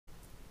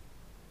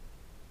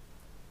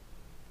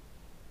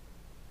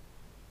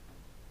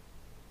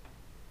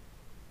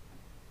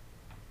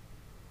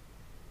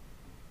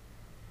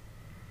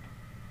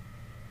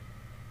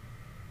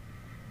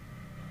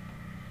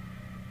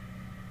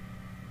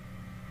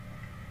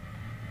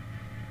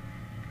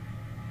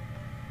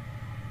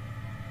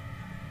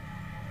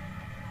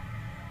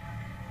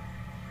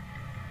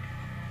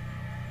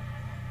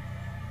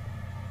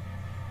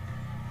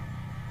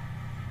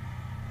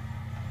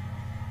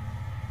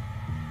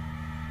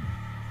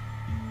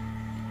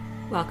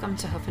Welcome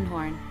to Hoof and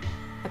Horn,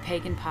 a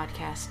pagan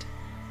podcast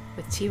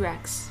with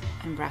T-Rex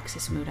and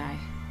Braxis Moodeye,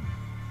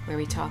 where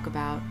we talk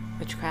about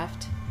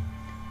witchcraft,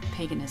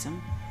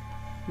 paganism,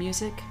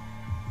 music,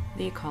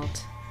 the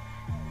occult,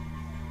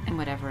 and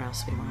whatever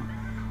else we want.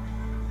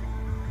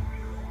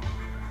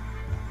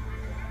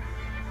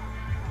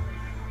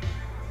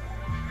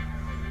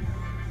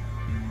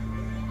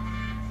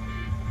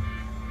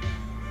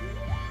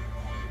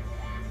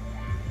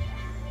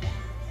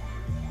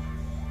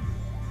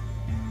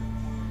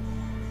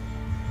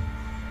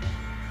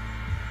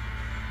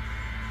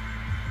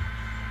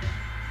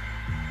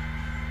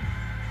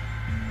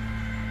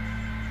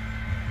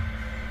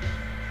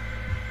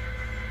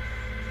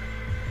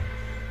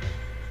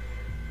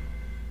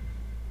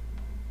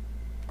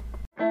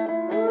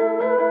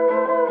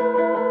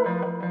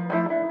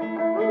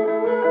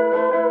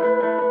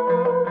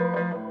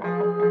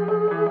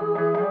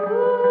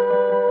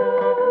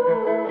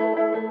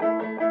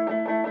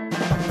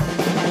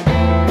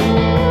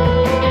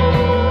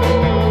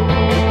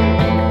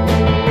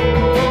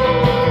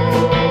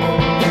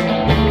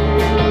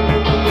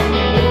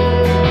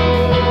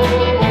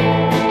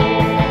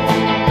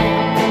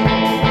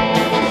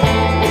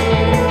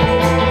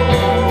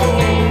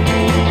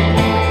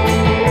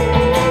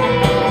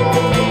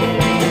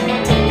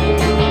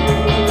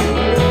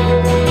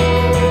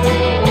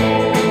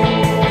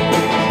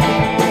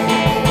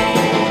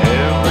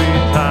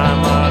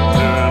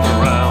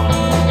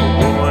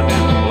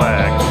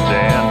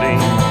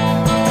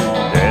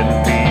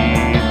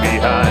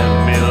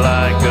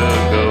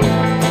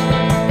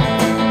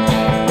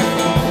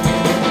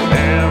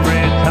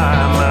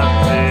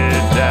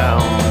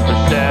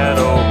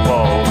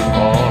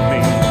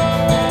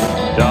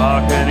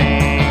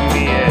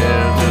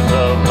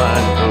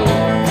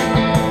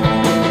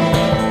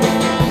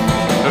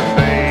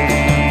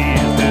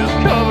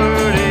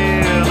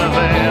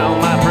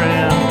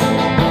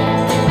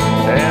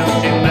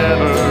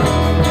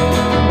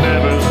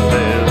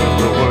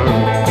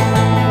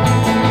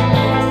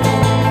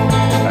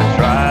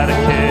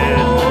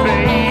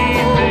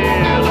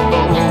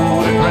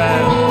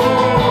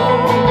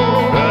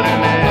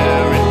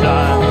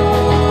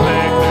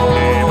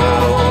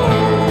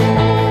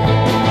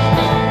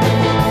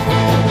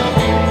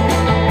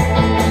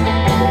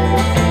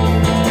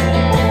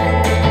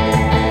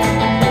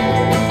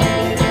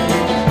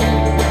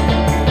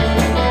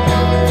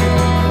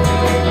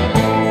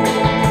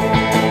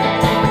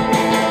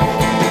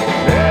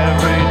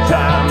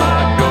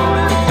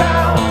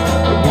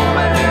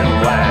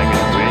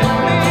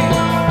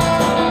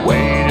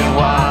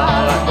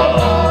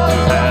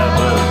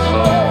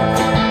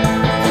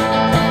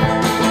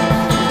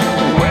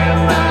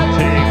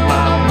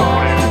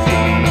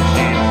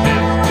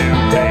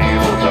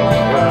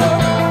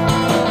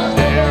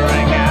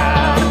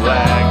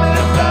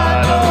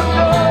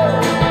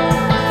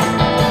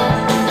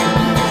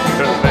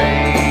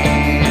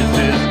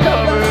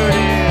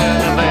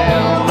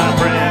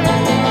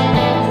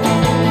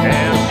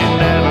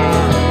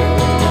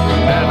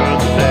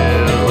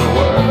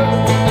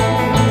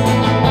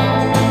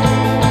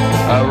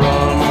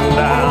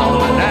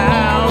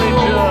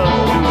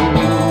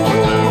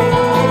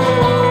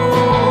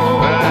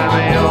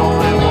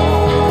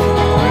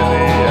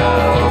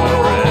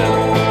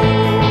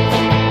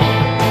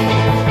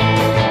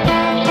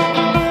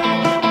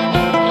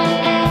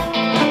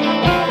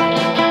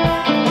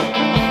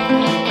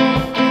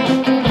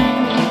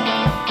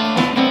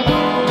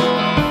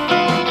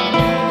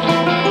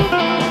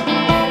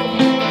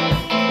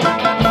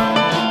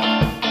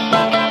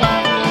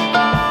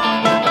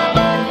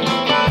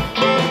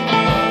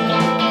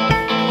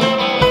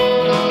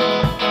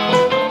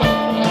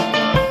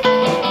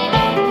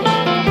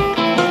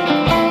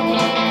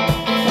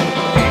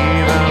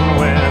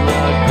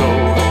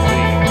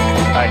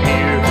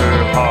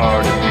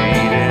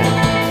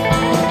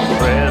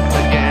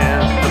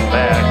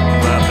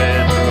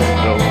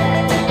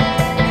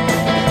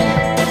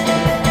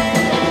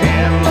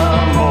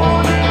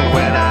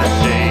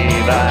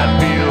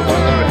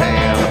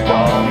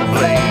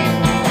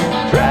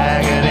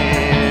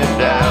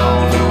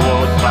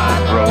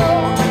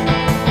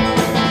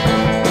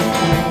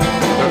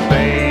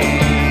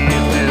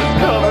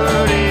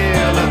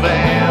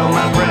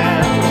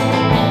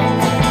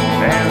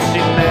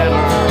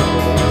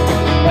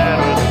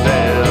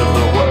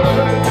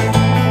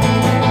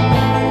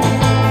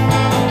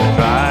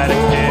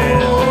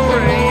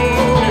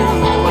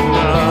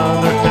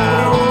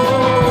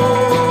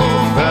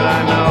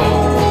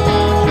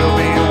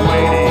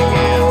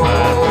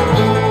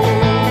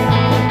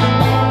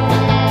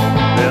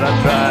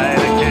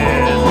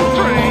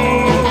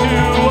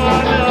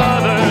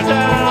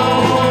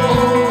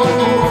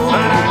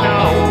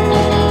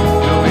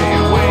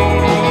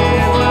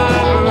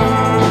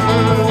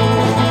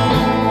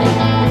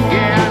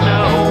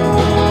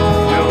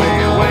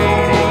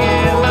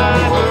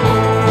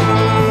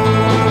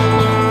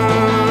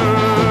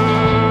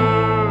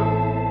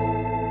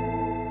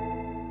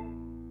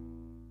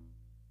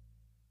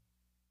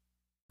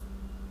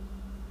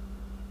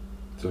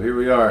 So here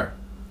we are.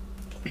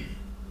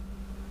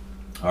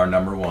 Our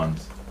number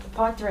ones.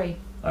 Part 3.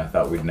 I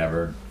thought we'd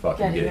never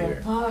fucking get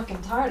here.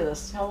 Fucking tired of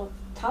this whole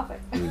topic.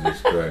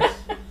 Jesus Christ.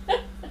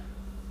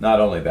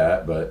 Not only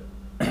that, but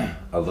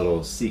a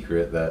little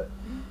secret that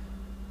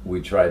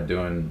we tried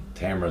doing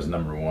Tamara's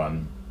number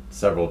 1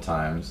 several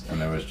times, and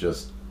there was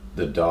just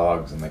the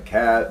dogs and the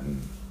cat,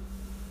 and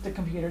the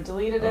computer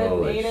deleted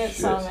it, made it,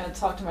 so I'm going to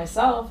talk to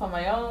myself on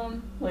my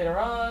own later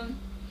on.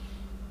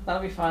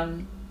 That'll be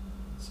fun.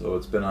 So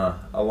it's been a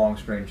long,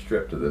 strange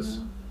trip to this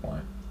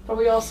point. But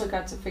we also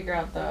got to figure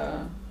out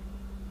I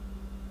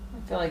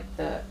feel like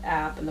the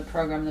app and the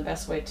program, the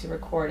best way to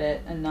record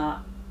it and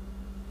not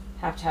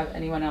have to have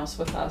anyone else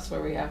with us,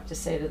 where we have to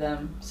say to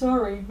them,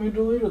 sorry, we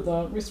deleted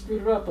that, we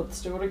screwed it up,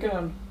 let's do it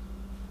again.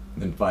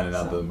 And then finding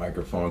out the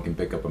microphone can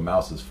pick up a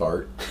mouse's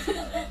fart.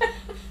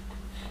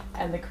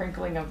 And the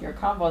crinkling of your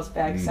compost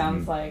bag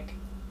sounds like...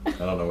 I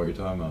don't know what you're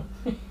talking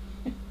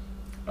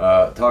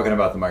about. Talking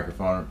about the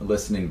microphone,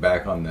 listening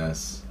back on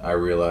this, I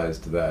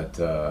realized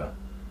that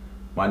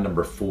my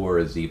number 4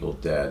 is Evil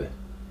Dead.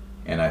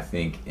 And I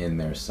think in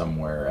there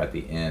somewhere at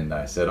the end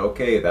I said,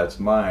 okay,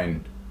 that's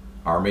mine,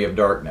 Army of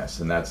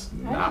Darkness. And that's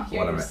not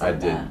what I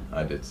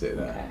did say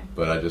that. Okay.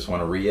 But I just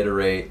want to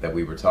reiterate that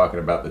we were talking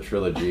about the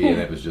trilogy and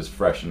it was just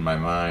fresh in my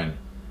mind.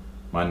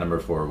 My number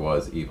 4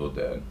 was Evil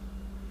Dead.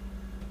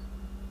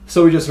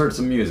 So we just heard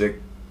some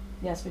music.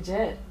 Yes, we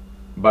did.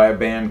 By a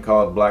band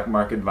called Black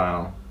Market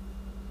Vinyl,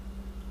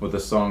 with a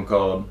song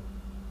called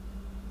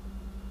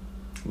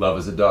Love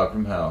is a Dog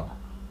from Hell.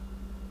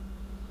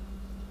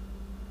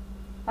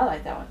 I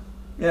like that one.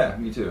 Yeah,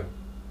 me too.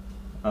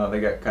 They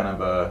got kind of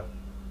a...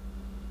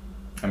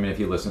 I mean, if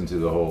you listen to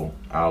the whole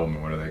album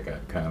or whatever, they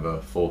got kind of a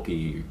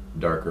folky,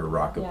 darker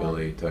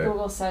rockabilly type.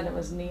 Google said it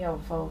was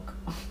neo-folk.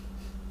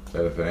 Is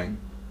that a thing?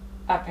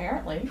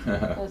 Apparently.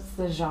 That's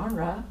the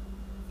genre.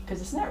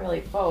 Because it's not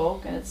really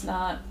folk, and it's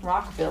not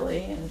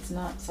rockabilly, and it's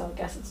not, so I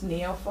guess it's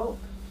neo-folk.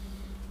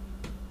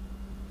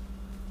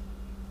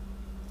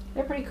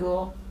 They're pretty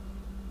cool.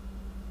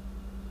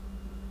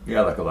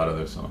 Yeah, I like a lot of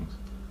their songs.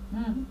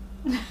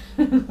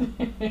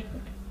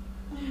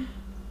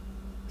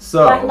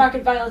 So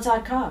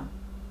BlackMarketVinyl.com,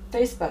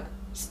 Facebook,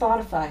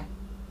 Spotify,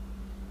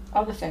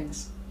 other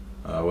things.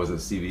 Was it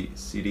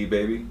CD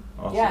Baby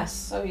also? Yes,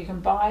 so you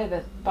can buy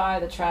the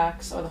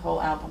tracks or the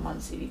whole album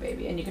on CD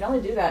Baby, and you can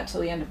only do that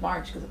until the end of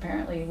March, because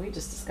apparently we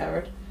just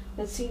discovered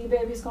that CD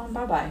Baby's going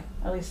bye-bye,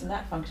 at least in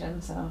that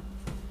function, so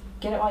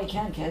get it while you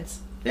can, kids.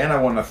 And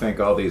I want to thank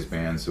all these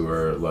bands who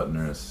are letting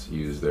us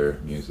use their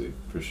music,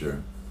 for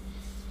sure.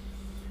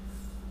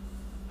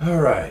 All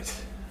right.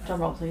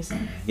 Drum roll, please.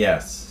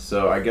 Yes,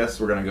 so I guess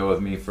we're going to go with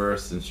me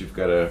first, since you've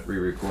got to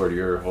re-record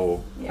your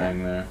whole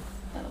thing there.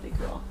 That'll be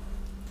cool.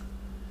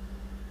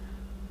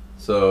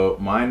 So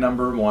my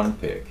number 1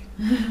 pick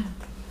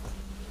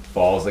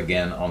falls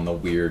again on the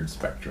weird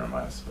spectrum,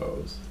 I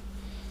suppose,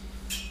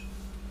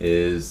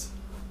 is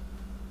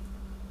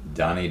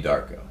Donnie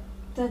Darko.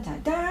 Dun,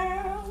 dun,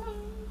 dun.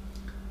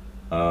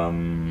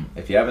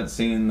 If you haven't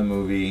seen the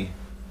movie,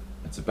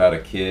 it's about a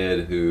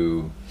kid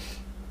who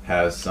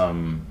has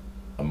some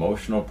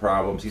emotional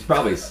problems. He's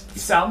probably...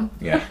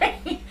 Yeah.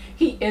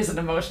 He is an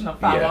emotional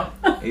problem.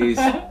 Yeah. He's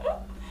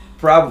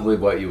probably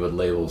what you would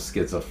label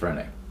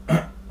schizophrenic.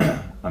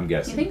 I'm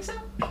guessing. You think so?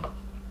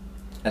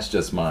 That's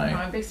just my...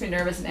 No, it makes me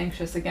nervous and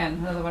anxious again.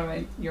 Another one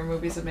of your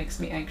movies that makes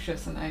me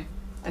anxious, and I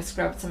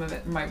scrubbed some of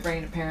it from my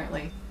brain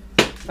apparently,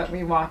 but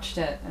rewatched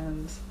it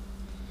and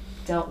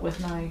dealt with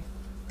the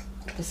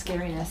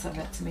scariness of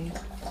it to me.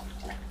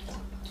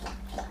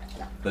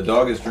 The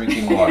dog is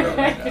drinking water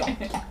right now.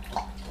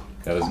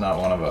 That is not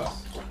one of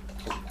us.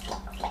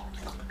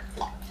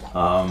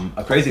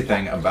 A crazy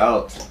thing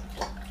about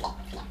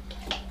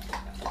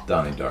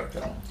Donnie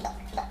Darko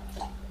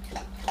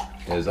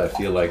is I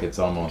feel like it's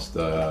almost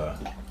let's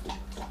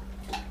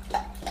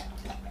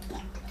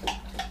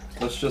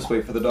just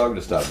wait for the dog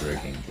to stop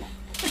drinking.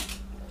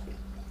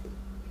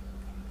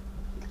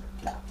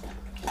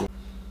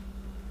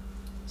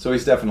 So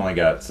he's definitely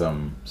got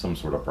some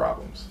sort of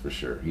problems, for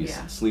sure. He's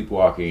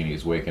sleepwalking,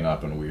 he's waking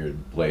up in weird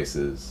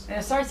places. And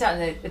it starts out,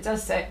 and it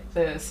does say,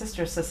 the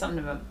sister says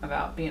something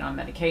about being on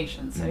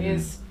medication, so he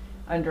is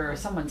under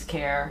someone's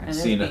care and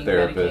seen is being a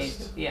therapist.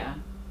 medicated. Yeah.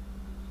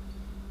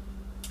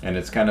 And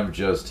it's kind of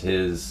just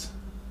his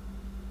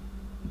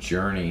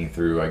journey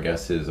through, I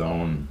guess, his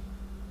own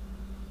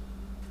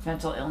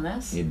mental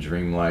illness. A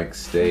dreamlike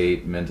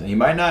state. He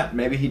might not.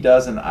 Maybe he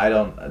doesn't. I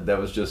don't. That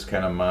was just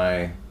kind of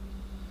my.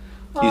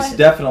 Well, he's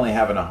definitely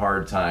having a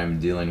hard time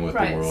dealing with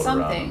the world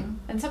around him.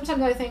 And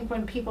sometimes I think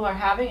when people are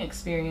having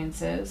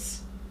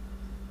experiences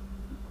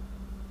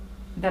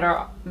that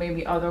are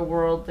maybe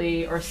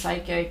otherworldly or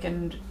psychic,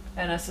 and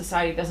a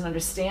society doesn't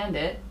understand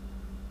it,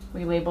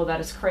 we label that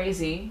as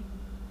crazy,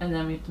 and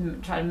then we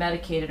try to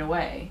medicate it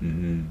away.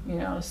 Mm-hmm. You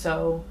know,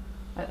 so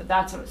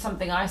that's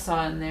something I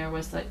saw in there,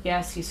 was that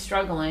yes, he's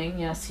struggling,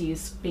 yes,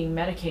 he's being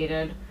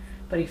medicated,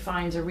 but he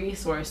finds a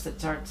resource that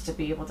starts to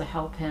be able to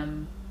help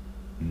him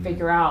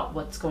figure out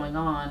what's going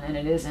on, and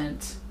it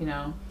isn't, you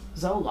know,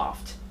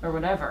 Zoloft or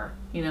whatever,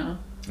 you know.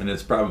 And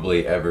it's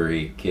probably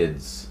every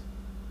kid's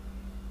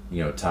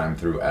time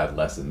through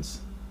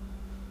adolescence,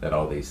 that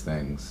all these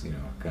things,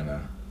 kind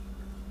of.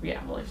 Yeah,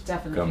 well, it's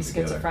definitely if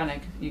you're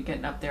schizophrenic, you're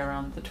getting up there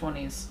around the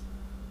 20s.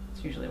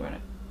 It's usually when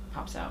it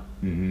pops out.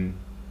 Mm-hmm.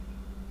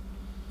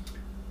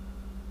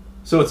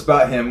 So it's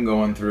about him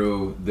going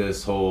through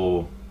this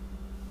whole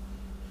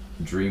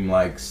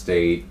dreamlike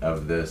state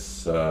of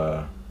this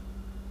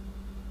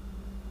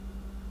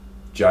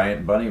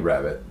giant bunny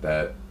rabbit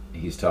that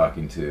he's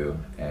talking to,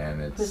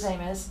 and it's whose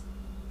name is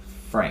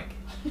Frank.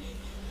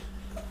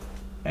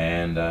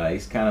 And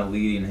he's kind of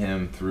leading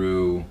him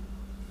through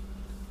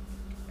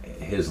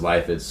his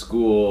life at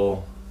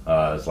school,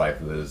 his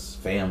life with his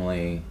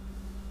family,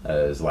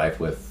 his life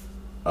with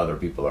other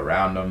people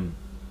around him.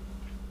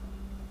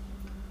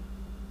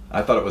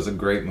 I thought it was a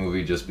great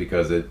movie just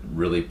because it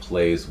really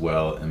plays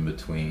well in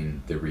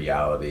between the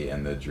reality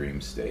and the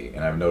dream state.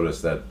 And I've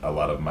noticed that a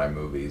lot of my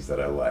movies that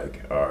I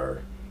like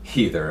are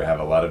either have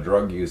a lot of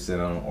drug use in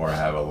them or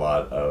have a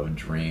lot of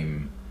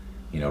dream.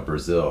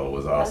 Brazil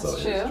was also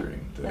his dream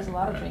thing. There's a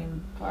lot of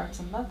dream parts,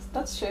 and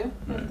that's true.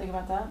 I didn't think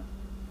about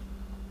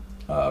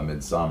that.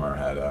 Midsummer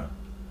had a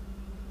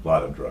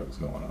lot of drugs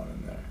going on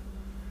in there.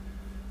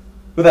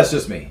 But that's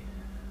just me.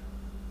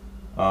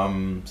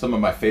 Some of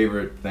my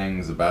favorite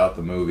things about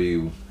the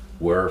movie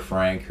were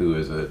Frank, who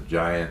is a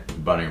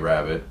giant bunny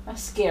rabbit. A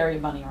scary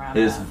bunny rabbit.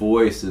 His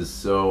voice is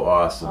so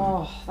awesome.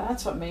 Oh,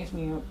 that's what makes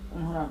me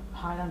want to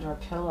hide under a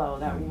pillow.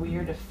 That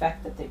weird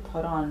effect that they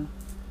put on.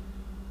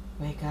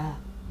 Wake up.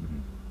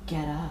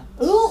 Get up.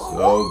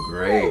 So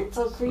great.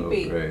 So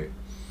creepy. So great.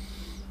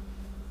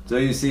 So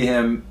you see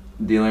him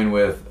dealing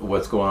with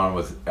what's going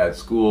on at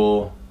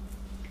school,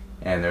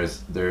 and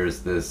there's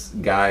this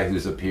guy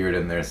who's appeared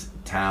in their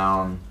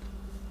town,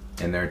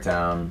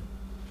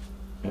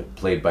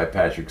 played by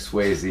Patrick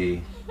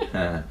Swayze,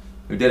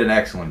 who did an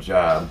excellent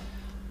job.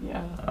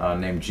 Yeah.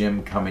 Named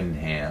Jim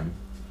Cunningham,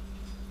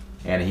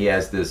 and he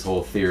has this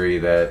whole theory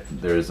that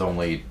there's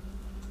only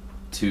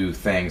two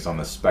things on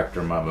the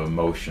spectrum of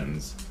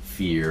emotions: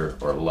 fear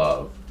or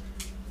love.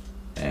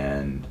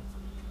 And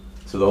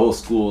so the whole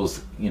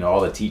school's,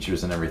 all the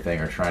teachers and everything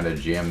are trying to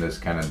jam this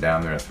kind of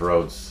down their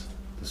throats,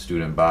 the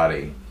student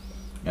body.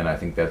 And I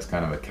think that's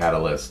kind of a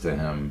catalyst to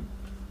him,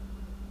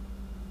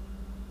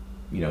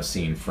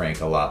 seeing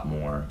Frank a lot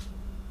more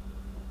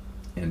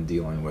and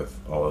dealing with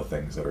all the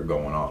things that are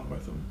going on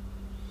with him.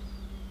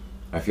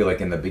 I feel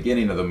like in the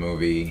beginning of the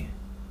movie,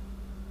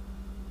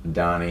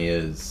 Donnie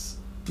is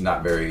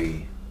not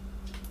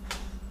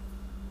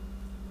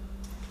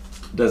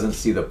doesn't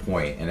see the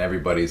point, and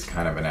everybody's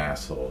kind of an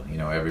asshole.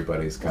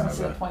 Everybody's kind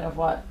doesn't of see the point of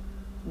what?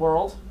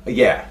 World?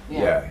 Yeah,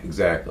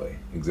 exactly.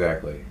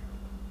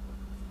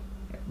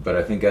 But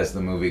I think as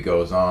the movie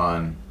goes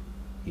on,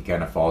 he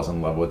kind of falls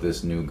in love with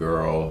this new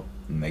girl,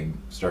 and they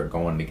start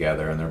going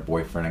together, and they're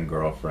boyfriend and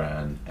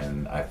girlfriend.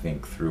 And I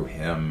think through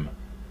him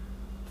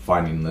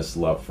finding this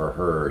love for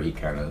her, he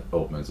kind of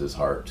opens his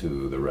heart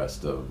to the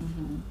rest of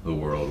the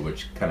world,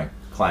 which kind of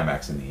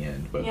climax in the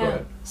end. But go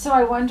ahead. So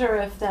I wonder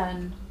if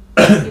then,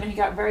 he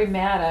got very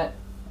mad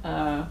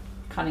at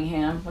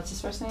Cunningham. What's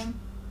his first name?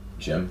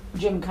 Jim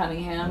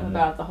Cunningham,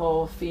 about the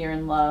whole fear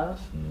and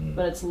love.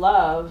 But it's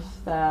love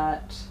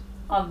that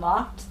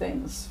unlocked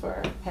things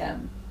for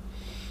him.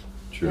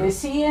 True.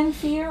 Is he in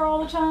fear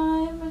all the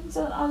time? It's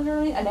an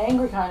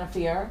angry kind of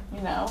fear,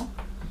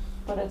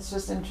 But it's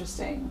just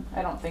interesting.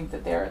 I don't think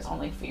that there is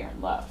only fear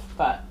and love,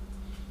 but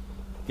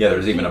yeah,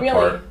 there's even a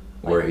part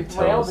where he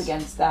railed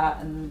against that,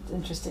 and it's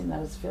interesting that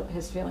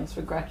his feelings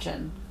for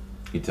Gretchen.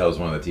 He tells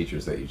one of the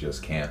teachers that you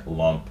just can't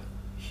lump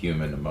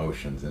human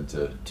emotions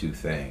into two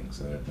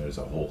things. There's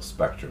a whole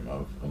spectrum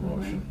of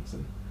emotions,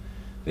 and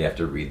they have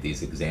to read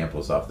these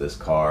examples off this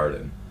card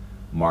and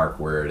mark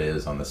where it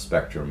is on the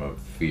spectrum of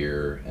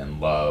fear and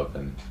love,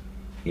 and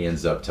he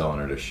ends up telling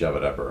her to shove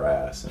it up her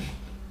ass and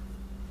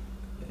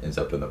ends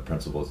up in the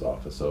principal's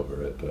office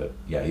over it. But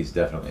yeah, he's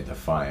definitely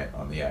defiant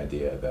on the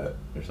idea that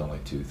there's only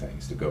two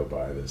things to go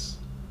by: this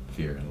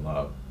fear and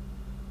love.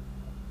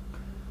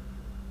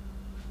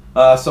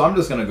 So I'm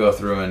just going to go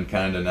through and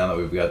kind of, now that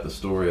we've got the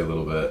story a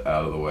little bit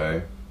out of the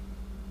way,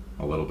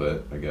 a little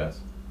bit, I guess.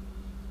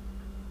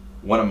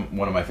 One of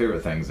my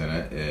favorite things in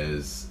it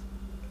is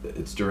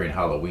it's during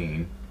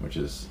Halloween, which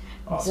is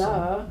awesome.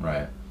 Duh.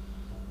 Right.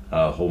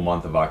 The whole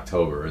month of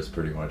October is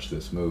pretty much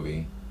this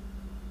movie.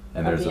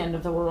 And At the end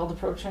of the world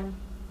approaching.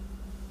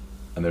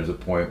 And there's a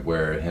point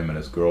where him and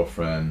his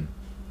girlfriend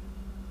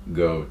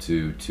go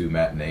to two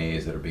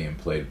matinees that are being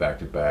played back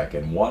to back,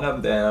 and one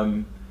of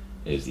them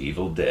is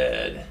Evil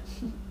Dead,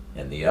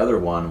 and the other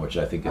one, which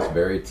I think is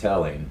very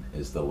telling,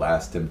 is The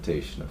Last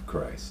Temptation of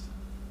Christ.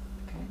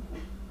 Okay.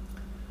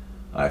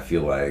 I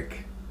feel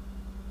like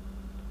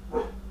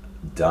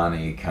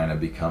Donnie kind of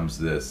becomes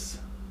this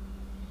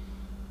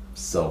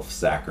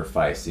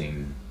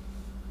self-sacrificing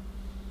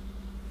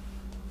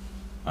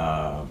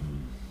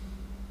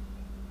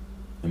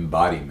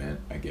embodiment,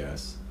 I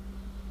guess,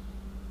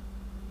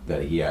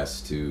 that he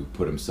has to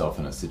put himself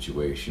in a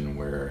situation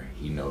where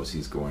he knows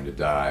he's going to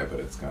die, but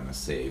it's going to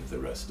save the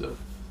rest of,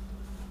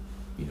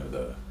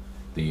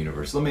 the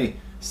universe. Let me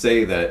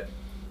say that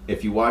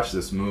if you watch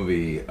this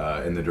movie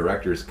in the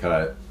director's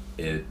cut,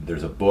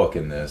 there's a book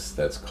in this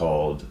that's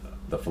called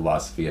The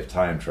Philosophy of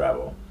Time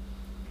Travel,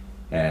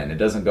 and it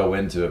doesn't go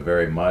into it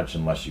very much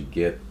unless you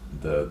get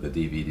the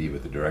DVD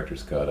with the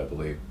director's cut, I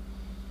believe.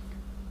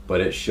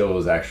 But it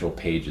shows actual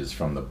pages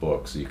from the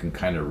book, so you can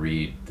kind of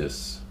read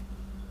this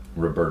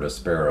Roberta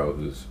Sparrow,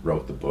 who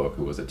wrote the book,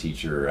 who was a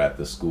teacher at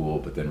the school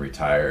but then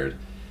retired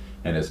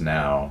and is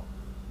now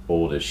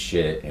old as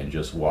shit and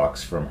just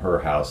walks from her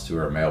house to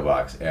her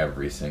mailbox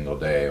every single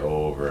day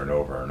over and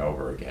over and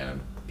over again.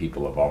 And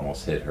people have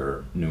almost hit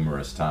her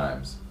numerous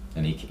times,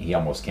 and he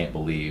almost can't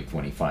believe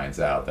when he finds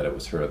out that it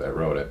was her that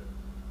wrote it.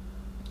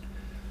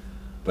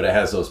 But it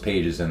has those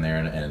pages in there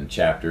and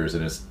chapters,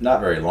 and it's not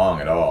very long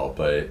at all,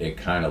 but it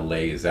kind of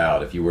lays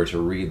out. If you were to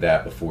read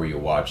that before you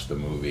watch the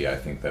movie, I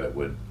think that it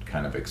would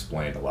kind of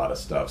explain a lot of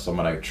stuff. So I'm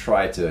going to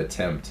try to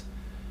attempt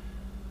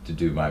to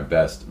do my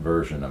best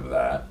version of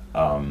that.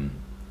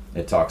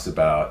 It talks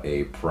about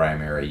a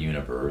primary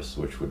universe,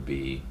 which would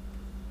be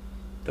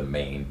the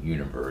main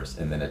universe,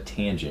 and then a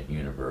tangent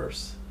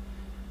universe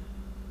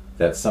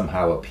that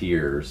somehow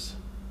appears.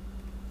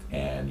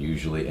 And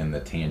usually in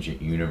the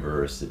tangent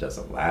universe, it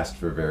doesn't last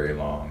for very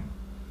long.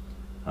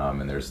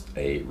 And there's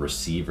a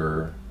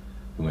receiver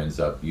who ends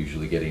up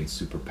usually getting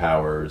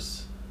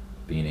superpowers,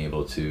 being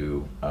able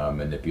to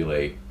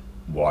manipulate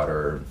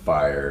water and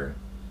fire,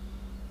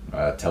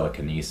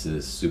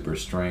 telekinesis, super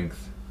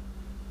strength.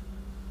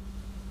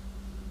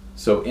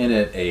 So in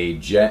it, a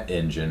jet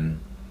engine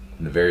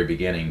in the very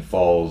beginning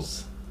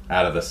falls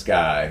out of the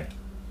sky.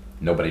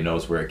 Nobody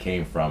knows where it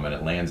came from, and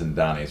it lands in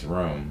Donnie's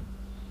room.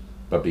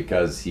 But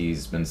because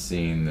he's been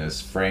seeing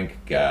this Frank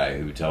guy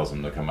who tells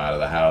him to come out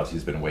of the house,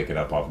 he's been waking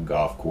up off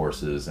golf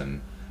courses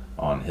and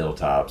on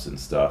hilltops and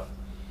stuff.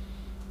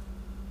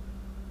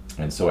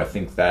 And so I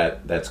think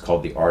that's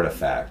called the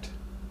artifact.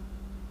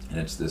 And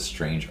it's this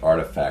strange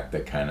artifact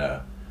that kind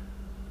of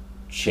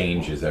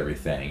changes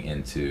everything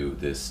into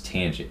this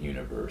tangent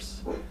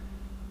universe.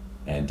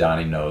 And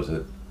Donnie knows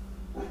that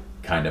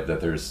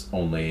that there's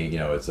only,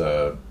 it's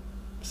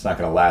not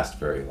going to last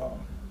very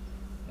long.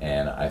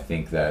 And I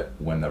think that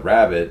when the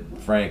rabbit,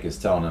 Frank, is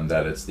telling him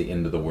that it's the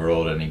end of the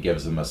world, and he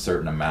gives him a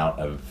certain amount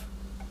of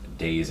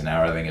days an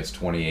hour, I think it's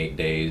 28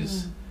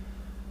 days,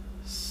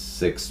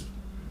 6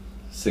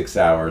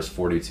 hours,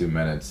 42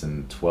 minutes,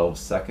 and 12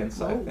 seconds,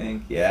 I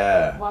think.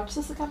 Yeah. Watch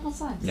this a couple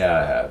times. Yeah,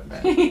 I have,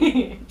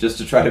 man. Just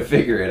to try to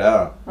figure it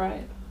out.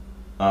 Right.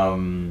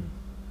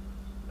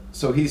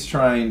 So he's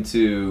trying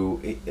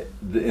to,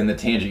 in the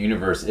tangent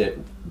universe,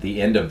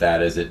 the end of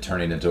that is it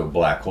turning into a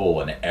black hole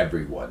and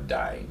everyone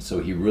dying. So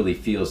he really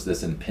feels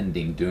this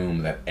impending doom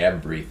that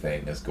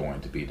everything is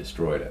going to be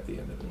destroyed at the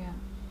end of it. Yeah.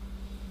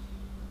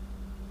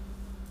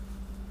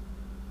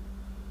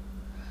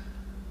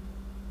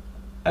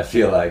 I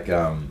feel like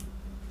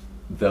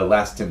the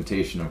Last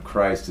Temptation of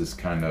Christ is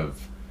kind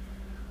of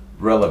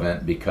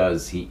relevant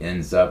because he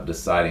ends up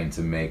deciding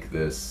to make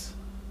this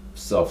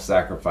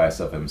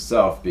self-sacrifice of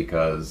himself,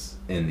 because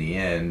in the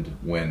end,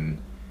 when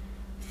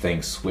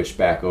things switch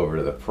back over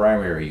to the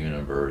primary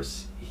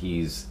universe,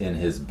 he's in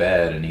his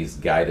bed and he's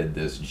guided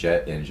this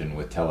jet engine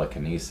with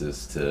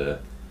telekinesis to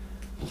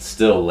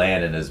still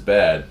land in his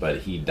bed, but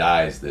he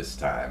dies this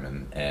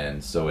time,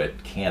 and so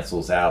it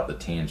cancels out the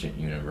tangent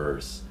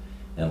universe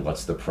and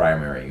lets the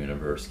primary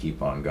universe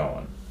keep on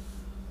going.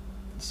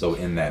 So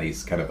in that,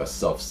 he's kind of a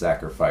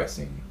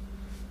self-sacrificing.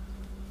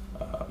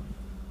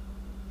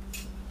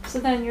 So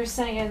then you're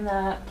saying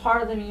that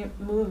part of the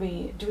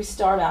movie, do we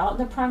start out in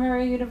the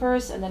primary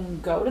universe and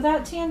then go to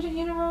that tangent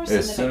universe?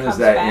 As soon as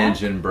that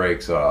engine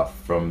breaks off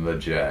from the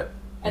jet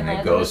and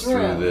it goes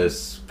through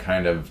this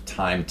kind of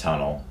time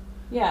tunnel.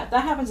 Yeah,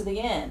 that happens at the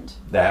end.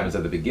 That happens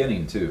at the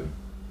beginning too.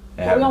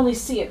 But we only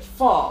see it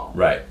fall.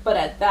 Right.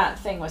 But that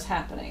thing was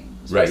happening.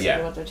 Right,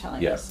 yeah. What they're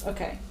telling us.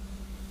 Okay.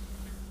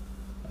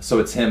 So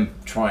it's him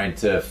trying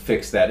to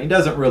fix that. He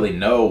doesn't really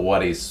know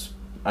what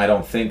I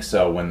don't think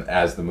so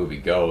as the movie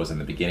goes. In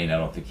the beginning, I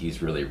don't think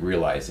he's really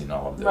realizing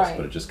all of this. Right.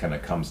 But it just kind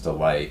of comes to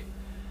light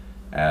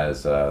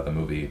as the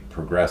movie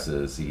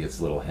progresses. He gets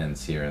little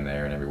hints here and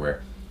there and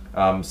everywhere.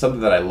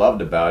 Something that I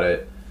loved about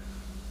it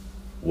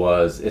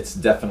was it's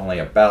definitely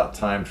about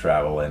time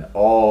travel, and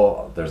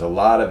there's a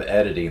lot of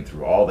editing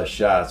through all the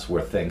shots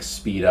where things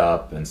speed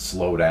up and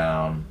slow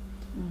down.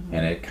 Mm-hmm.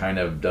 And it kind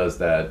of does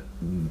that,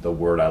 the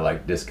word I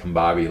like,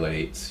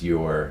 discombobulates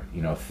your,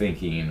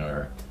 thinking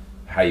or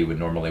how you would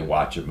normally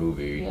watch a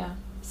movie. Yeah.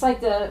 It's like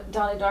the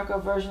Donnie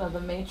Darko version of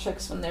The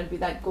Matrix, when there'd be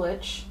that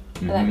glitch,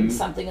 and that means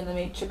something in the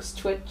Matrix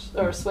switched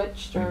or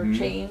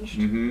changed.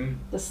 Mm-hmm.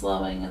 The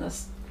slowing and the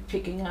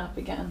picking up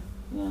again.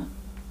 Yeah.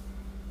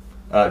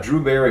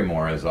 Drew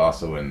Barrymore is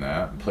also in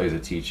that, plays a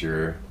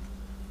teacher.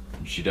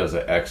 She does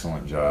an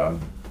excellent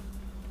job.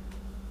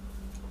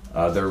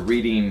 They're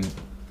reading,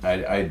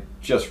 I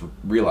just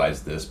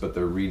realized this, but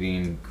they're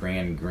reading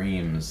Gran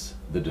Grimm's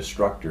The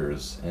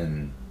Destructors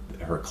in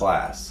her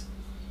class.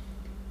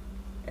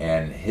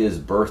 And his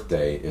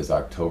birthday is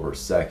October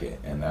 2nd,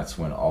 and that's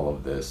when all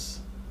of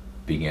this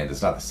began.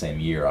 It's not the same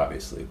year,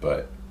 obviously,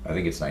 but I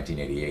think it's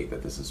 1988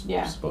 that this is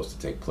Yeah. supposed to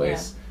take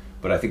place.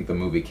 But I think the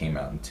movie came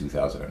out in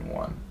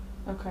 2001.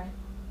 Okay.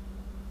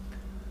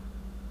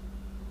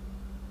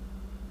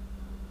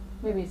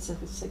 Maybe it's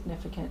a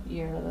significant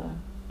year to the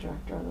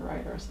director or the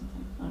writer or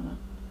something. I don't know.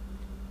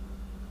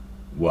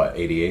 What,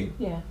 88?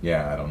 Yeah.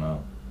 Yeah, I don't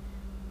know.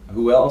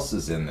 Who else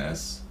is in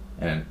this?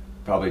 And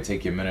probably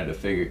take you a minute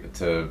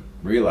to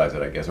realize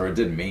it, I guess, or it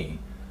did me.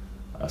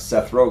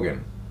 Seth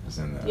Rogen is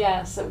in this.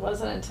 Yes, it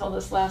wasn't until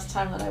this last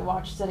time that I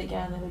watched it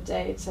again the other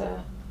day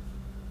to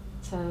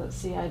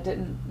see. I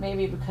didn't,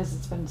 maybe because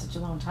it's been such a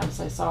long time since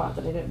I saw it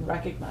that I didn't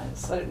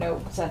recognize. I didn't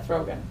know Seth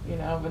Rogen,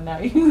 but now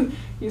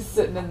he's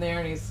sitting in there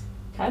and he's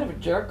kind of a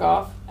jerk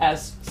off,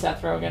 as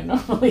Seth Rogen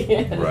normally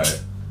is.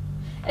 Right.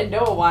 And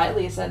Noah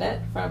Wiley's in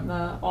it from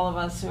All of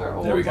Us Who Are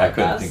Old. There we go. Like I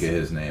couldn't Us. think of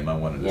his name. I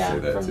wanted to say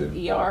that from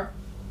too. ER.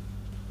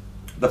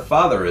 The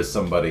father is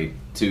somebody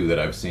too that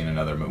I've seen in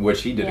other movies,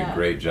 which he did a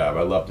great job.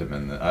 I loved him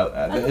in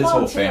his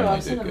whole family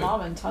I've seen did the good.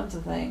 mom in tons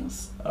of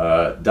things.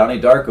 Donnie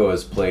Darko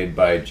is played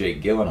by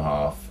Jake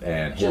Gyllenhaal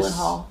and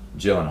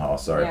Gyllenhaal,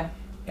 sorry. Yeah.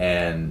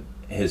 And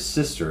his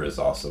sister is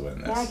also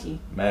in this.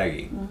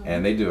 Maggie. Mm-hmm.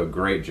 And they do a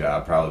great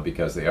job, probably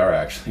because they are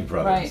actually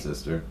brother and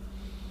sister,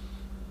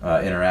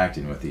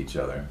 interacting with each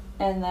other.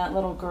 And that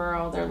little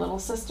girl, their little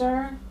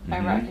sister, I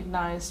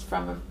recognized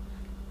from a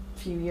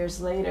few years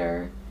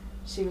later.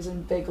 She was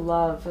in Big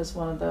Love as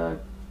one of the,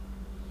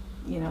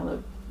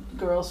 the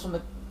girls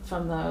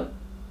from the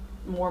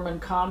Mormon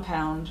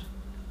compound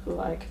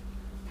who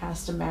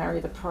has to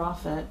marry the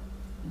prophet,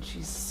 and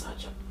she's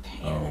such a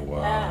pain in the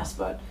ass,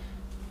 but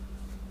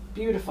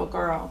beautiful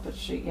girl. But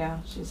she's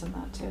in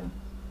that too.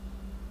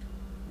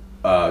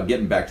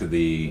 Getting back to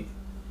the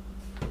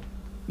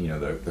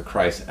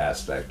Christ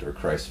aspect or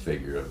Christ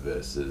figure of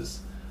this is,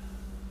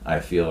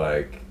 I feel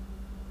like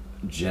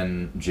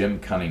Jim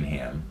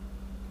Cunningham.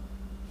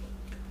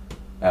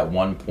 At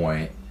one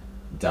point,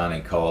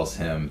 Donnie calls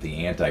him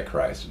the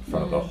Antichrist in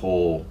front of the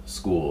whole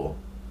school.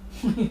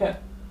 Yeah.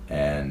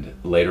 And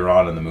later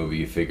on in the movie,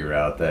 you figure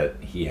out that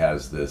he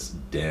has this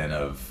den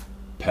of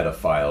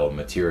pedophile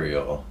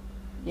material.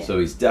 Yeah. So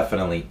he's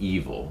definitely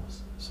evil.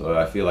 So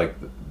I feel like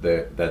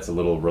that's a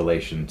little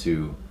relation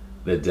to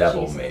the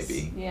devil, Jesus.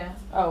 maybe. Yeah.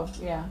 Oh,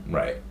 yeah.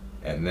 Right.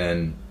 And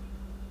then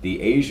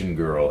the Asian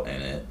girl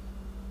in it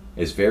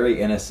is very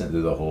innocent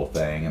through the whole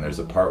thing, and there's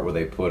a part where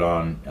they put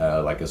on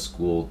a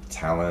school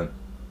talent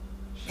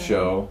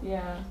show.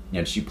 Yeah.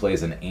 And she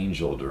plays an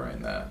angel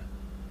during that.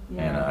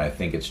 Yeah. And I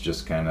think it's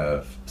just kind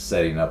of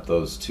setting up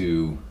those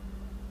two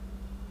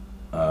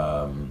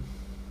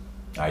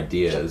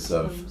ideas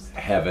of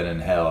heaven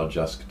and hell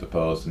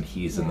juxtaposed, and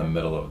he's in the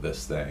middle of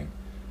this thing.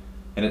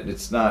 And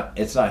it's not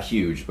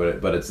huge,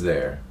 but it's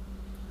there.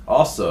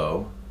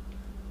 Also,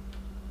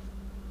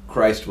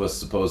 Christ was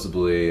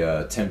supposedly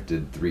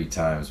tempted 3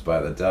 times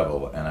by the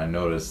devil, and I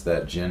noticed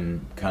that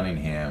Jim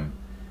Cunningham,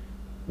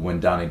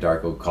 when Donnie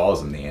Darko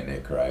calls him the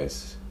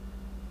Antichrist,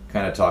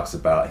 kind of talks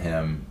about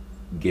him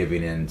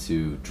giving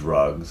into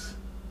drugs,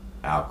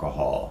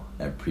 alcohol,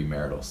 and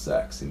premarital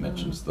sex. He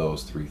mentions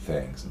those 3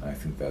 things, and I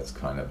think that's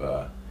kind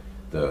of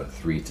the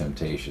 3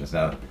 temptations.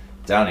 Now,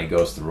 Donnie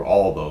goes through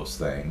all those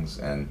things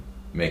and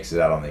makes it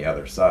out on the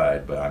other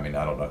side, but I mean,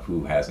 I don't know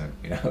who hasn't,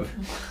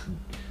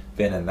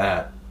 been in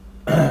that.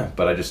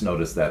 But I just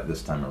noticed that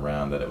this time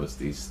around that it was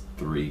these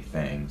 3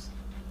 things.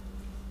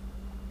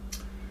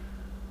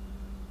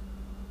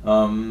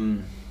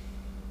 And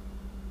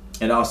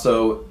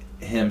also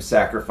him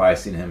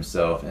sacrificing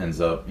himself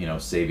ends up,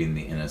 saving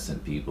the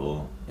innocent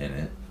people in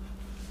it.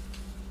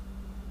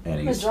 And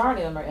the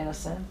majority of them are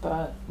innocent,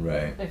 but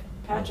right. If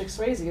Patrick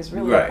Swayze is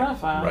really a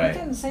pedophile, he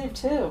didn't save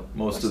 2.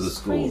 Most of the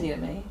school crazy to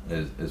me.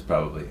 Is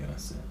probably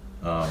innocent.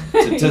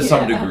 To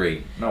some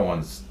degree. No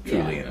one's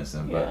truly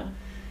innocent, but... Yeah.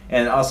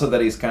 And also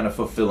that he's kind of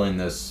fulfilling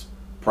this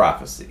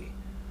prophecy.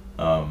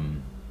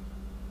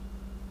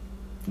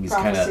 He's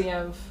prophecy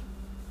kind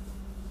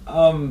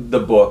of the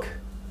book,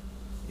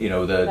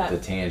 the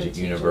Tangent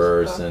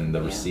Universe and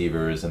the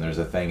Receivers, and there's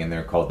a thing in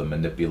there called the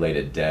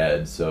Manipulated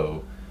Dead.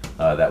 So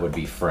that would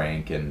be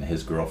Frank and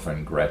his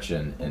girlfriend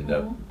Gretchen end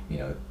up,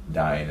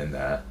 dying in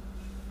that.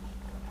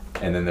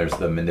 And then there's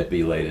the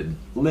Manipulated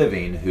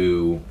Living,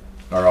 who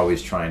are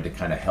always trying to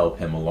kind of help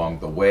him along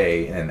the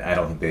way, and I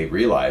don't think they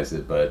realize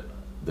it, but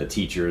the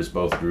teachers,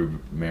 both Drew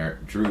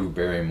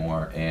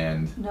Barrymore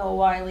and Noah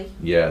Wiley.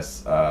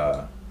 Yes,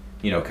 kind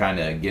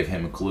of give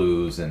him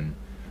clues and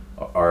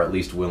are at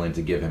least willing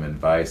to give him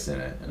advice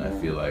in it. And I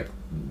feel like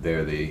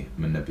they're the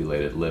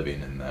manipulated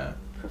living in that.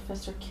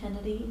 Professor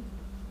Kennedy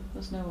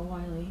was Noah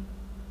Wiley.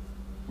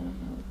 I don't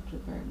know what Drew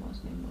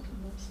Barrymore's name was in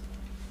this.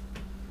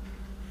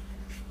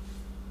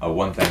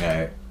 One thing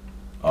I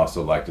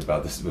also liked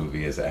about this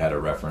movie is it had a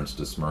reference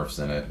to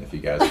Smurfs in it. If you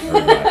guys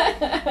heard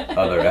my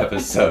other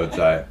episodes,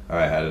 I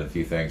had a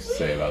few things to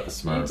say about the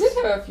Smurfs. You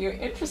did have a few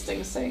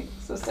interesting things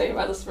to say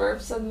about the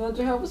Smurfs and the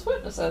Jehovah's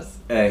Witnesses.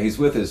 He's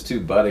with his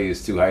 2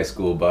 high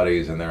school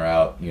buddies, and they're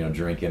out,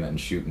 drinking and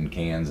shooting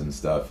cans and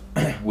stuff,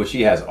 which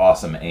he has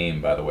awesome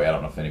aim, by the way. I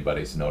don't know if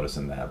anybody's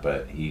noticing that,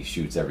 but he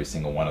shoots every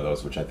single one of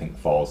those, which I think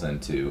falls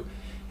into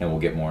and we'll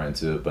get more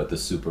into it, but the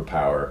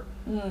superpower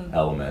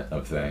element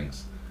of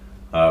things.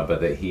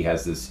 But that he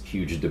has this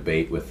huge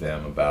debate with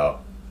them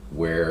about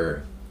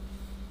where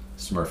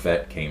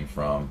Smurfette came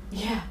from.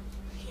 Yeah.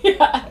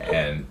 Yeah.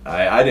 And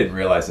I didn't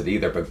realize it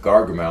either, but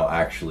Gargamel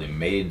actually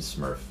made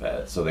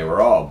Smurfette, so they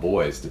were all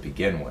boys to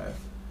begin with.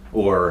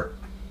 Or,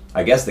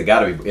 I guess they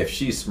gotta be, if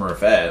she's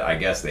Smurfette, I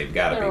guess they've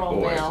gotta be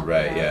boys, male,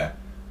 right, yeah.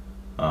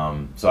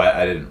 So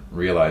I didn't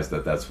realize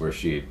that that's where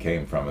she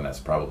came from, and that's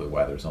probably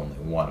why there's only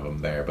one of them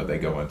there, but they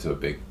go into a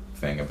big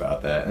thing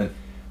about that. And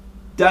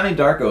Donnie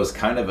Darko is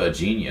kind of a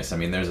genius. I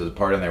mean, there's a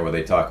part in there where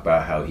they talk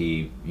about how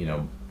he,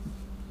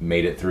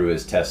 made it through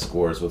his test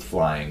scores with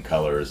flying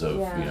colors of,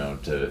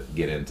 to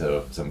get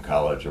into some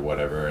college or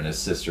whatever, and his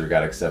sister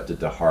got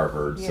accepted to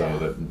Harvard, so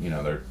that,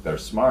 they're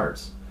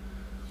smarts.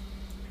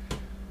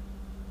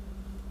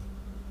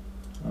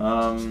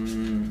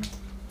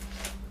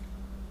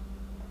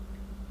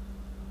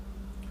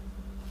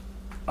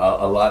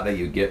 A lot that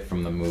you get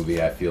from the movie,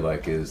 I feel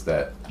like, is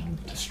that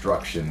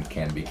destruction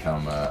can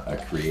become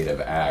a creative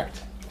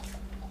act.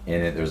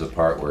 In it, there's a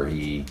part where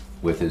he,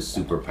 with his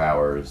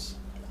superpowers,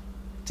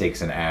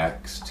 takes an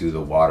axe to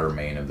the water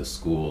main of the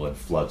school and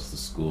floods the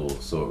school,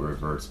 so it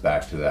reverts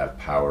back to that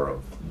power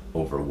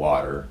over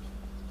water.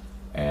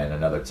 And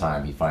another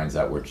time, he finds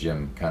out where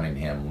Jim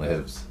Cunningham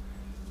lives,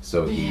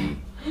 so he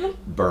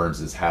burns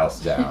his house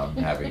down,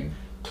 having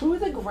to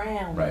the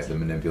ground. Right, the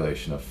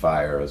manipulation of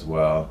fire as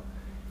well.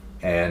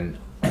 And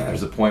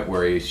there's a point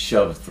where he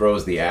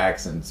throws the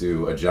axe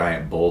into a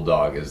giant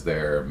bulldog as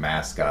their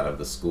mascot of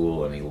the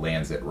school, and he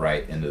lands it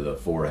right into the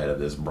forehead of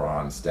this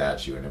bronze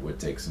statue, and it would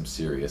take some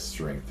serious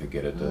strength to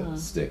get it to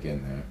stick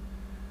in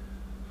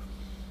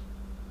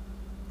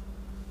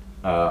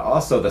there.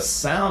 Also, the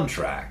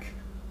soundtrack.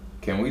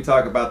 Can we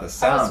talk about the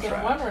soundtrack?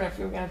 I was wondering if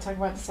you were going to talk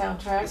about the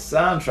soundtrack. The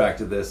soundtrack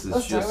to this is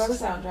Let's talk about the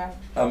soundtrack.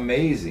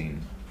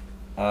 Amazing.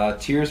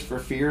 Tears for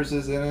Fears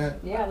is in it.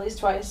 Yeah, at least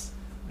twice.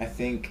 I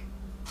think...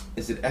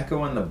 Is it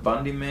Echo and the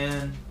Bundy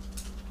Man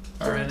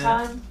are in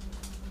it?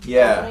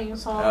 Yeah.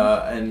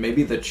 And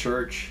maybe The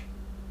Church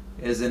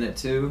is in it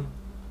too.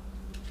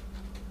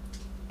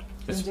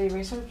 Did you do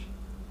research?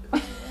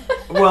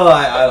 Well,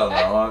 I don't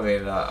know. I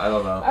mean, I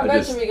don't know. I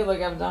bet you we could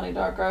look up Donnie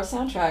Darko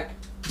soundtrack.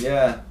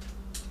 Yeah.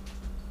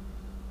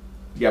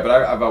 Yeah, but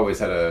I've always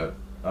had a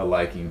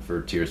liking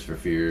for Tears for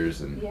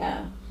Fears and...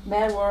 Yeah.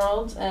 Mad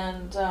World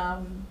and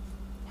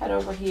Head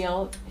Over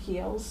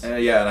Heels.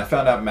 Yeah, and I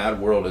found out Mad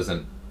World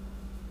isn't...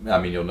 I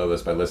mean, you'll know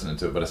this by listening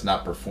to it, but it's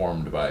not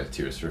performed by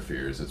Tears for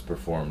Fears. It's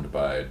performed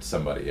by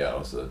somebody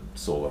else, a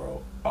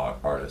solo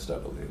artist, I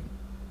believe.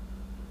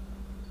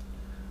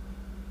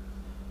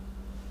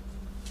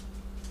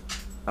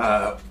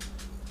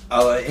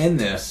 In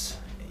this,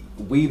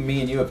 me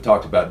and you have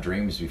talked about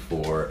dreams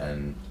before,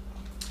 and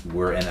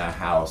we're in a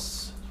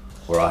house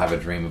where I'll have a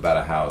dream about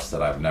a house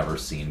that I've never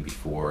seen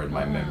before in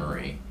my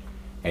memory.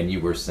 And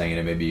you were saying,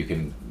 and maybe you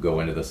can go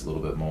into this a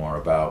little bit more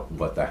about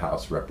what the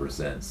house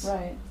represents.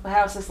 Right. The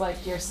house is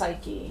like your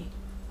psyche.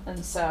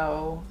 And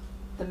so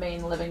the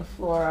main living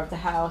floor of the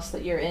house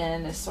that you're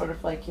in is sort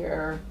of like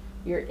your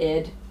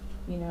id,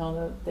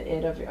 the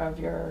id of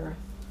your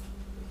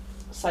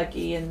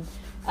psyche.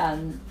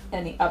 And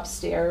any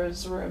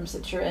upstairs rooms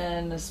that you're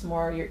in is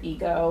more your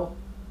ego.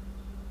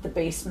 The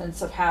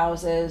basements of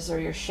houses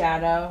or your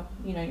shadow,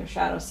 your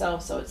shadow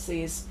self. So it's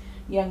these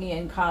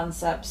Jungian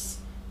concepts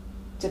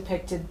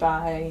depicted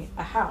by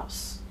a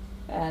house.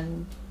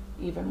 And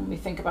even when we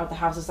think about the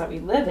houses that we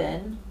live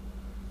in,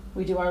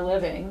 we do our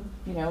living,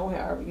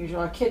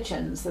 our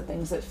kitchens, the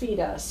things that feed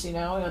us, we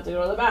have to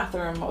go to the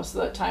bathroom most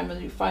of the time,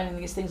 and you're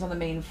finding these things on the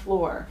main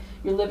floor.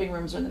 Your living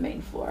rooms are in the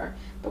main floor.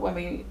 But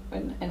when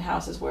in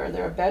houses where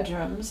there are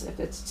bedrooms, if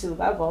it's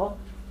 2-level,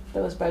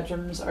 those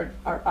bedrooms are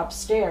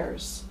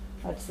upstairs.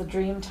 That's the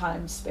dream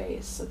time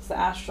space. It's the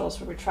astrals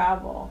where we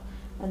travel.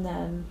 And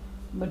then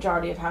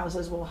majority of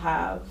houses will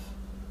have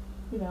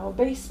a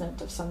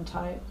basement of some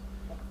type,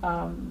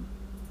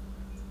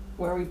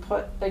 where we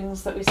put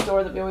things that we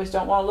store that we always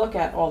don't want to look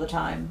at all the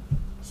time.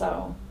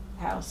 So,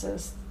 house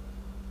is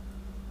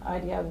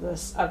idea of the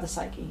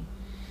psyche.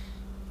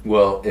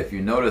 Well, if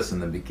you notice in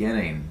the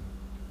beginning,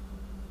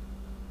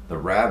 the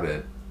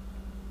rabbit,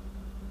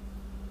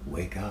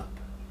 wake up.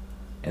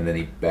 And then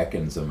he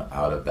beckons him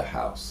out of the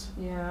house.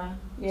 Yeah.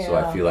 So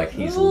I feel like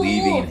he's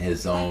leaving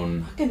his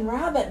own... Fucking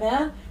rabbit,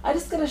 man. I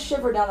just got a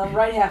shiver down the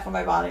right half of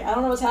my body. I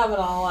don't know what's happening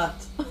on the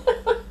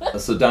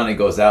left. So Donnie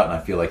goes out, and I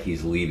feel like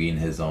he's leaving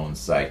his own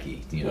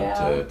psyche,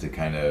 to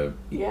kind of...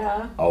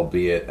 Yeah.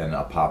 Albeit an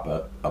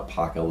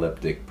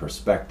apocalyptic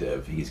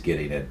perspective, he's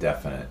getting a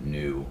definite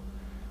new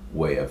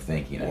way of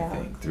thinking, I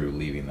think, through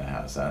leaving the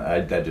house.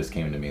 That just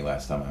came to me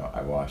last time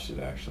I watched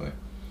it, actually.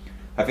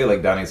 I feel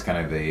like Donnie's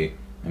kind of the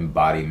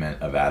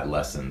embodiment of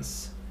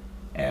adolescence,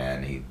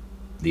 and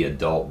the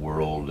adult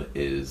world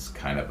is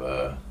kind of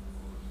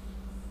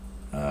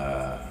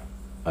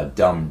a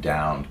dumbed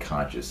down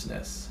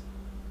consciousness.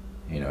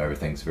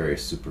 Everything's very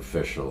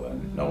superficial,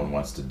 and no one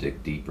wants to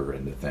dig deeper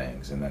into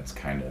things, and that's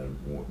kind of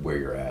where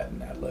you're at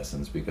in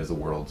adolescence, because the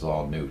world's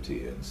all new to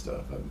you and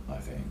stuff, I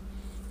think.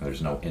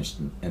 There's no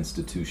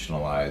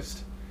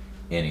institutionalized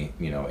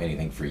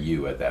anything for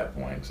you at that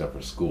point except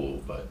for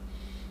school, but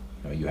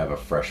you have a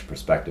fresh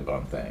perspective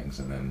on things,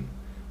 and then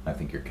I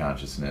think your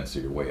consciousness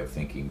or your way of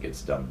thinking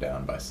gets dumbed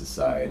down by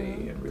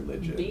society and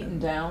religion.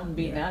 Beaten out of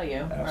you.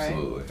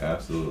 Absolutely, right?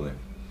 Absolutely.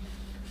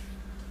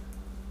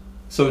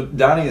 So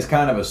Donnie is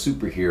kind of a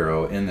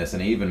superhero in this,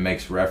 and he even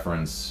makes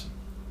reference,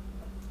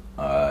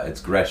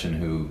 it's Gretchen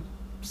who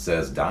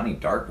says, Donnie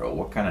Darko,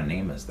 what kind of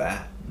name is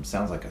that? It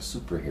sounds like a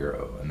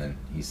superhero. And then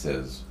he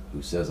says,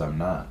 who says I'm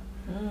not?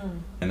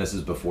 And this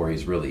is before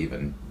he's really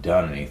even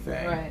done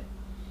anything. Right.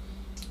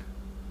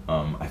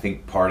 I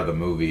think part of the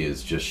movie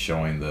is just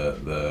showing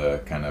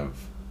the kind of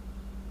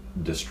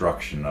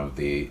destruction of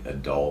the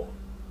adult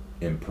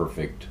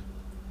imperfect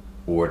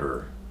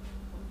order,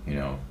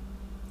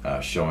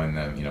 showing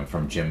them,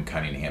 from Jim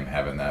Cunningham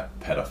having that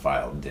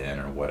pedophile den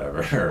or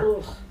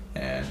whatever.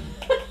 And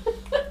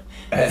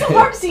it's so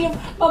hard to see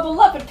my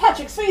beloved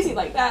Patrick Swayze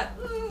like that.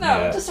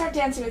 No, just start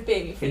dancing with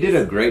baby face. He did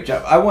a great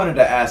job. I wanted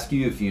to ask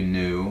you if you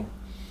knew,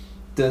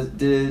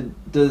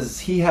 does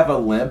he have a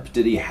limp?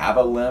 Did he have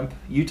a limp?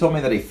 You told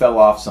me that he fell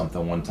off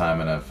something one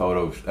time in a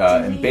photo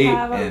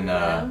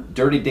in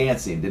Dirty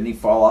Dancing. Didn't he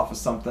fall off of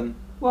something?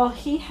 Well,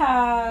 he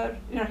had,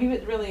 he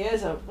really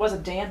was a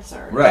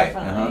dancer, right?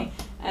 Definitely,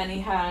 and he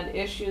had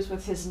issues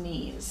with his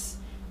knees,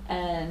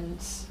 and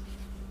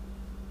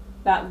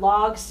that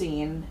log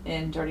scene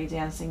in Dirty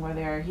Dancing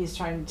where he's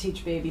trying to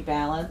teach baby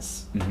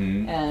balance,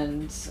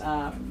 and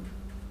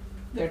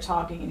they're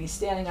talking, and he's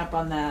standing up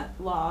on that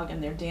log,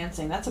 and they're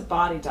dancing. That's a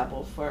body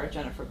double for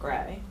Jennifer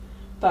Grey,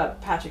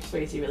 but Patrick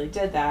Swayze really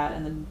did that,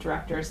 and the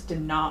directors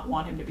did not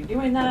want him to be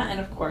doing that,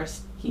 and of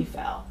course he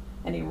fell,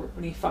 and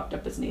he fucked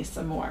up his knees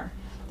some more.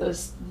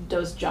 Those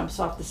jumps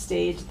off the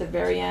stage at the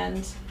very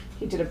end,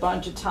 he did a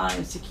bunch of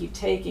times to keep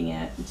taking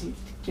it, and to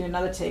do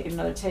another take,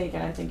 and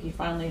I think he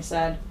finally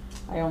said,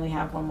 I only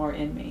have one more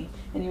in me.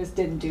 And he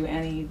didn't do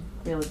any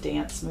real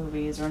dance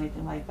movies or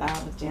anything like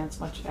that with dance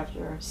much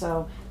after.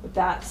 So if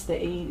that's the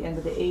end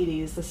of the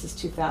 80s, this is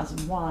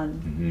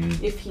 2001.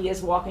 If he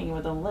is walking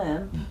with a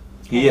limp.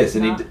 He is,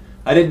 and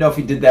I didn't know if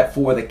he did that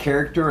for the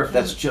character or if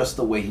that's just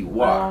the way he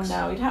walks.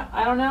 I don't know.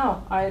 I don't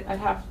know.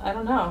 I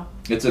don't know.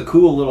 It's a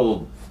cool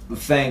little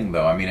thing,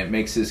 though. I mean, it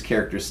makes his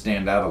character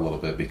stand out a little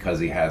bit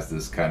because he has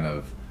this kind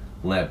of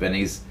limp, and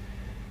he's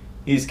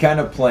kind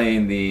of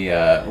playing the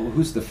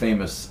who's the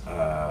famous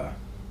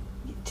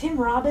Tim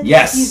Robbins.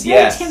 Yes, he's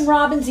very Tim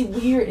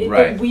Robbins-y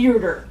right.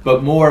 Weirder,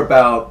 but more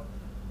about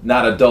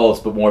not adults,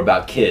 but more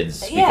about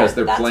kids because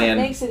they're playing.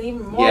 What makes it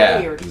even more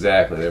weird.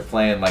 Exactly. They're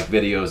playing like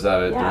videos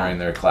of it during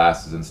their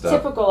classes and stuff.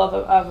 Typical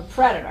of a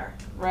predator,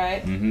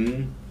 right?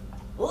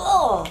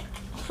 Oh,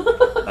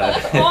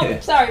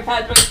 sorry,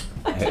 Patrick.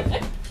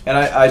 And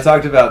I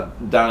talked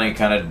about Donnie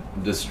kind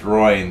of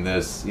destroying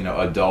this,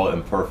 adult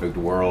imperfect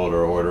world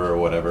or order or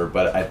whatever,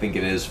 but I think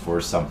it is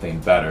for something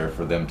better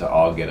for them to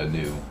all get a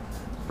new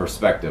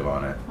perspective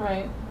on it.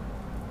 Right.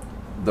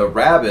 The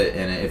rabbit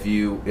in it, if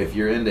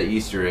you're into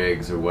Easter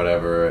eggs or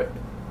whatever,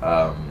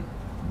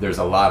 there's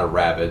a lot of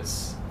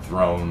rabbits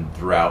thrown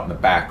throughout in the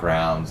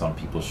backgrounds on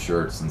people's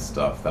shirts and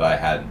stuff that I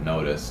hadn't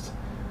noticed,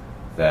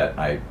 that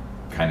I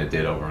kind of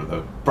did over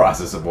the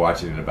process of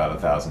watching it about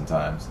 1,000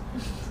 times.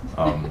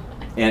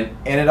 And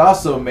it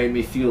also made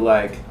me feel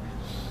like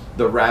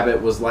the rabbit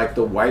was like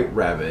the white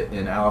rabbit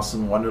in Alice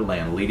in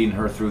Wonderland, leading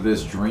her through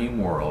this dream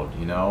world,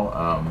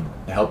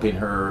 helping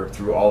her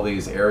through all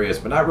these areas,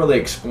 but not really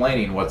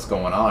explaining what's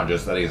going on,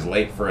 just that he's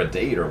late for a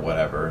date or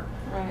whatever.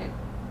 Right.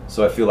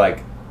 So I feel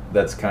like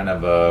that's kind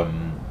of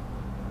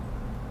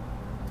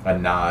a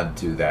nod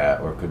to that,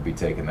 or could be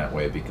taken that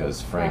way,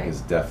 because Frank is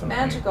definitely...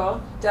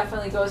 magical.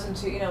 Definitely goes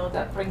into,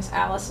 that brings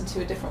Alice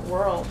into a different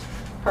world.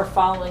 Her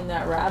following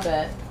that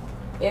rabbit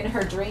in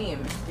her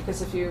dream,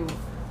 because if you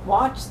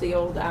watch the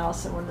old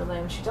Alice in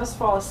Wonderland, she does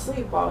fall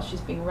asleep while she's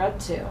being read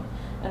to,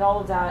 and all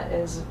of that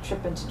is a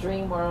trip into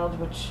dream world,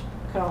 which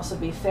could also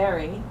be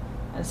fairy.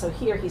 And so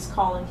here he's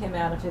calling him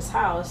out of his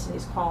house, and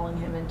he's calling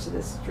him into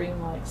this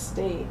dreamlike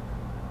state.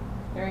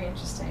 Very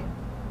interesting.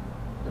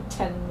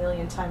 10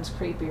 million times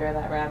creepier,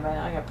 that rabbit.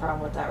 I got a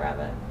problem with that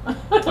rabbit.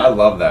 I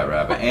love that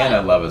rabbit, and I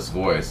love his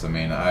voice. I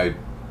mean, I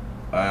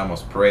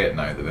almost pray at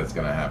night that that's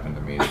going to happen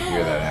to me, to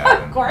hear that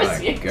happen. Of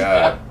course you do.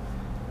 God.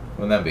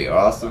 Wouldn't that be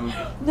awesome?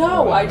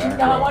 No, I do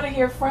not want to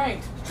hear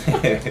Frank.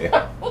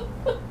 I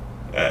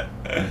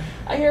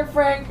hear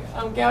Frank,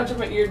 I'm gouging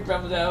my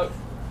eardrums out.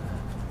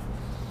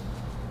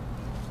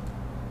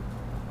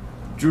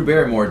 Drew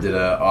Barrymore did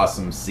an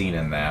awesome scene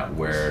in that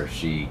where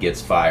she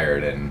gets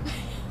fired and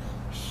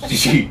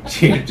she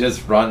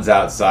just runs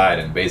outside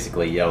and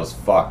basically yells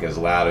 "fuck" as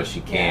loud as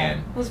she can.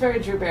 Yeah, it was very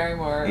Drew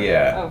Barrymore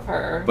of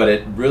her. But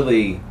it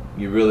really,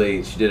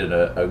 she did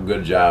a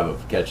good job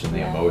of catching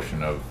the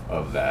emotion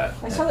of that.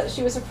 I saw that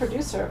she was a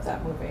producer of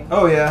that movie.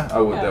 Oh yeah,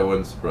 that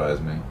wouldn't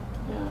surprise me.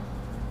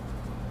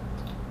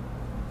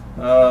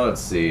 Yeah.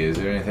 Let's see. Is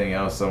there anything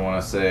else I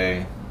want to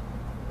say?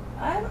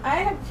 I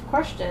have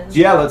questions.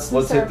 Yeah, let's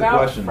hit the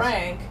questions.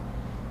 Frank.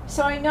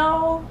 So I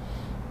know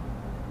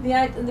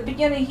in the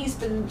beginning he's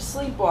been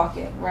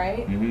sleepwalking,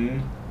 right? Mm-hmm.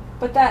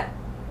 But that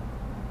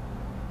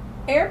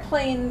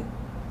airplane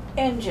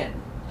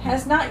engine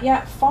has not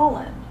yet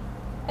fallen,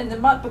 and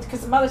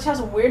because the mother tells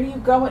him, "Where do you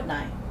go at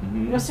night?"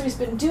 Mm-hmm. So he's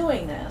been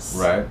doing this.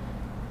 Right.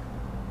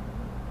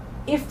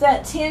 If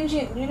that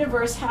tangent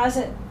universe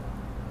hasn't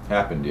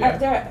happened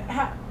yet,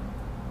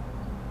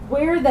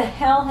 where the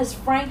hell has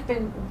Frank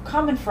been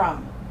coming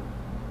from?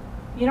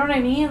 You know what I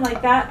mean?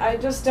 Like that, I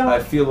just don't.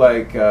 I feel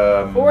like.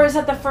 Or is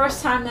that the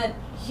first time that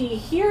he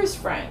hears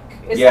Frank?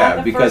 Is yeah, that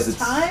the because first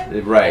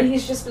time? Right. And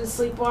he's just been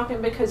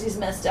sleepwalking because he's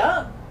messed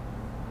up.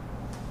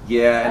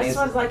 Yeah, that's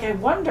what's like. I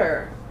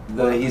wonder.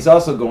 He's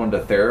also going to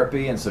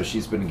therapy, and so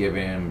she's been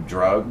giving him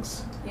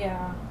drugs.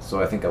 Yeah.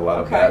 So I think a lot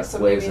of that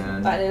plays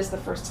in. That is the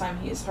first time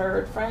he's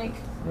heard Frank.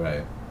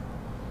 Right.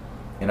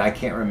 And I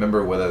can't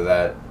remember whether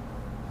that.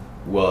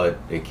 Well,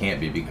 it can't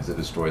be because it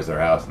destroys their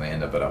house and they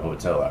end up at a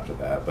hotel after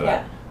that. But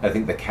yeah. I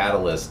think the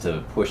catalyst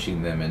to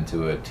pushing them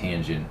into a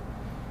tangent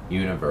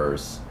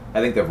universe.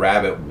 I think the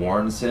rabbit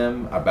warns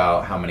him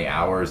about how many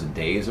hours and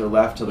days are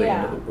left till the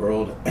end of the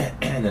world,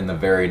 and then the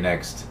very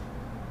next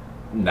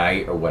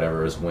night or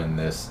whatever is when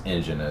this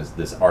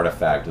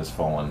artifact has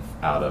fallen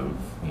out of,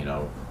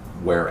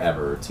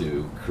 wherever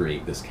to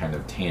create this kind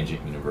of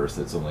tangent universe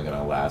that's only going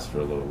to last for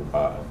a little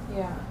while.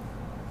 Yeah.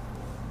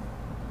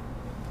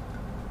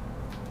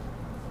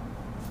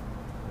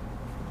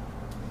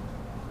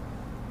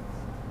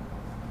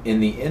 In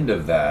the end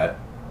of that,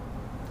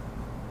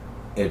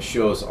 it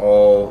shows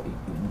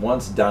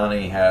once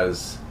Donnie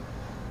has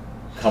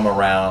come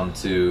around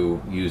to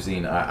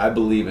using, I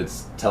believe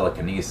it's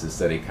telekinesis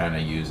that he kind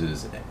of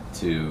uses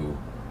to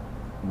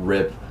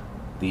rip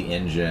the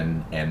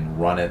engine and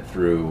run it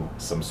through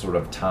some sort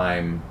of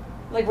time.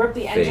 Like rip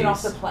the engine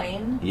off the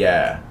plane?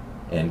 Yeah,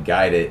 and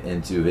guide it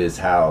into his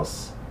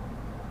house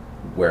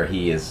where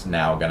he is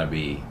now going to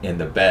be in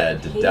the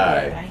bed to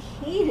die.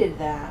 I hated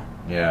that.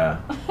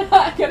 Yeah.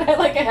 I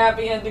like a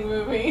happy ending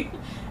movie.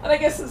 And I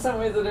guess in some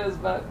ways it is,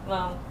 but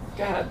no.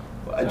 Go ahead.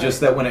 Just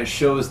that when it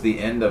shows the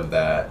end of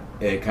that,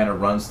 it kind of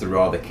runs through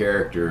all the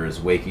characters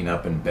waking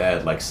up in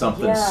bed, like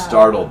something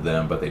startled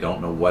them, but they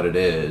don't know what it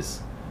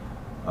is.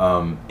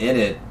 In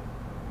it,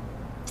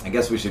 I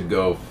guess we should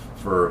go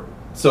for...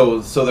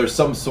 So there's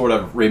some sort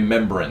of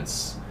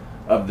remembrance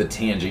of the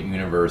tangent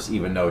universe,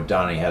 even though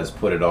Donnie has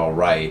put it all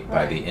right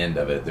by the end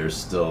of it. There's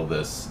still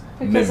this...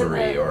 Because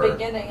memory in the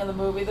beginning of the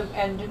movie, the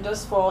engine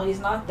does fall. He's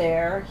not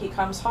there. He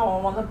comes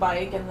home on the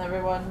bike, and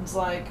everyone's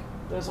like,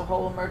 there's a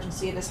whole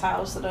emergency at his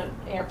house that an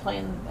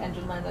airplane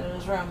engine landed in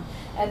his room.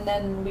 And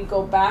then we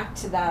go back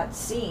to that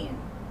scene,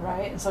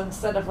 right? And so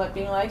instead of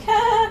being like,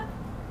 ha,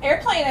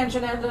 airplane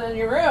engine ended in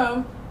your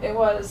room, it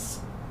was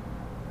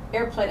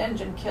airplane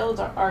engine killed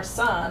our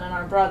son and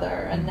our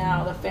brother, and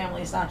now the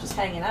family's not just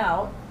hanging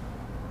out.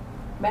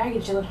 Maggie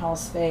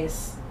Gyllenhaal's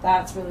face,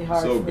 that's really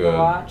hard for me to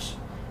watch.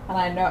 And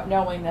I know,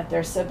 knowing that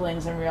they're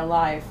siblings in real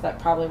life, that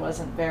probably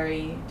wasn't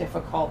very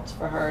difficult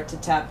for her to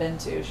tap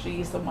into.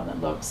 She's the one that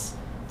looks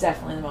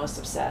definitely the most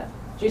upset.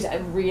 She's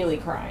really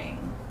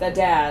crying. The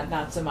dad,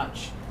 not so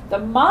much. The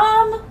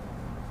mom,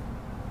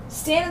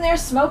 standing there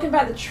smoking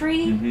by the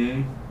tree.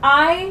 Mm-hmm.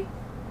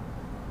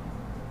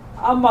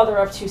 A mother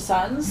of two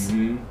sons.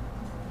 Mm-hmm.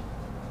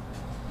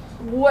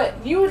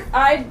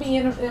 I'd be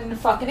in a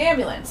fucking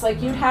ambulance.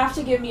 Like, you'd have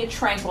to give me a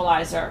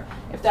tranquilizer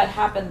if that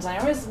happens.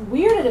 I was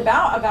weirded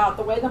about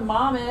the way the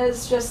mom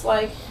is, just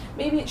like,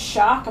 maybe it's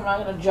shock. I'm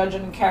not going to judge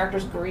any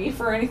character's grief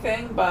or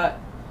anything, but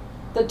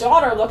the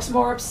daughter looks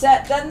more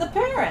upset than the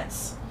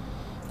parents.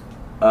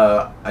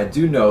 I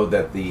do know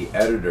that the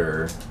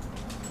editor,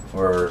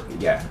 or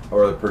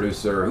the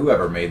producer,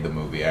 whoever made the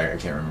movie, I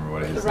can't remember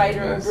what his name is. The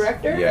writer or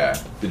director? Yeah,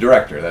 the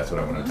director, that's what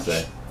I wanted to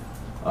say.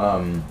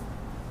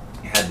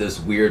 Had this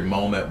weird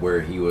moment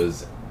where he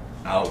was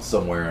out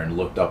somewhere and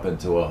looked up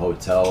into a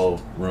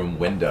hotel room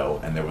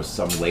window, and there was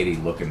some lady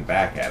looking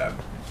back at him,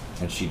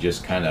 and she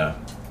just kind of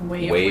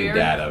waved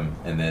at him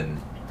and then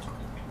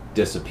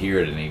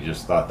disappeared, and he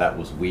just thought that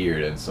was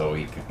weird, and so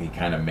he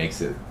kind of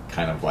makes it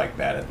kind of like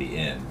that at the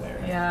end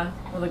there. Yeah,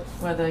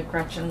 where the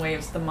Gretchen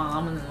waves the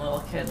mom and the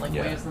little kid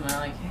waves them, and they're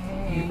like,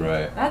 hey.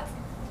 Right.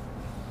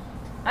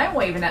 I'm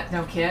waving at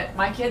no kid.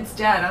 My kid's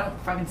dead. I don't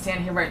fucking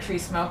stand here by a tree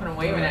smoking and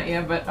waving at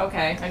you, but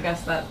okay. I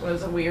guess that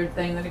was a weird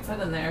thing that he put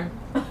in there.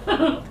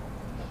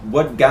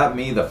 What got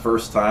me the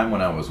first time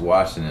when I was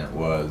watching it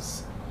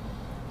was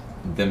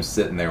them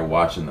sitting there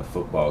watching the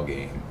football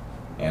game,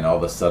 and all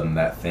of a sudden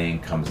that thing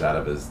comes out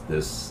of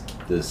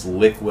this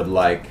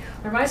liquid-like... It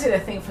reminds me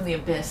of the thing from The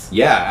Abyss.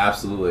 Yeah,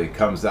 absolutely. It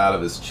comes out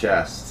of his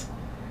chest,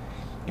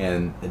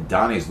 and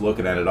Donnie's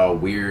looking at it all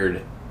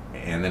weird.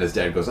 And then his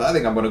dad goes, I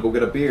think I'm going to go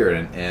get a beer.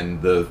 And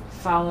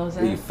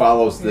he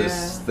follows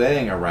this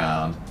thing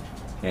around.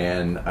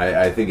 And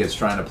I think it's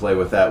trying to play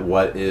with that.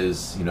 What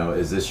is,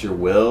 is this your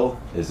will?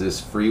 Is this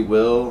free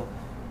will?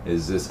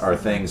 Are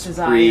things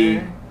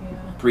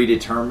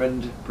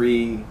predetermined,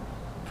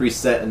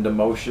 preset into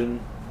motion?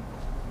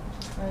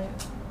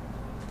 Right.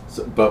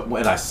 So, but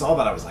when I saw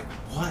that, I was like,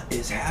 what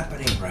is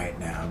happening right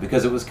now?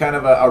 Because it was kind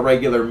of a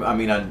regular, I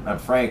mean,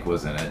 Frank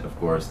was in it, of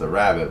course, the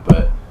rabbit,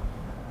 but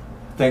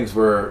things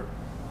were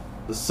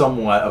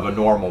somewhat of a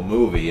normal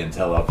movie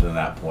until up to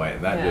that point.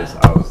 And that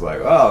I was like,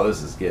 oh,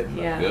 this is getting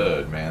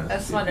good, man. I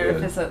just wonder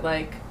if it's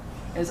like,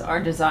 is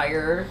our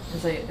desire,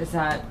 is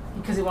that,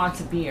 because he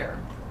wants a beer.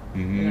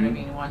 Mm-hmm. You know what I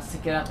mean? He wants to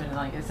get up and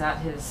like, is that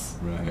his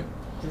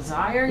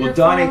desire? Well,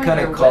 Donnie kind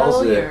of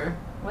calls it.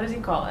 What does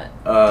he call it?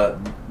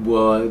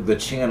 Well, the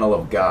channel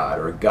of God,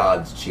 or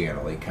God's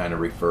channel. He kind of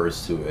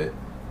refers to it,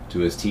 to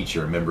his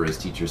teacher. Remember, his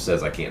teacher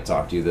says, I can't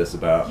talk to you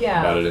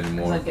about it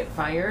anymore. Does that get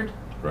fired?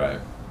 Right.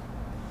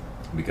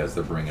 Because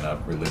they're bringing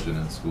up religion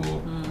in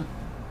school. Mm.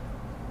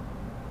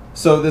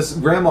 So this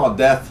Grandma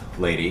Death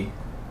lady,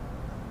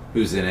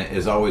 who's in it,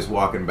 is always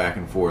walking back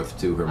and forth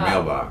to her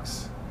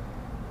mailbox.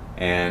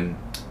 And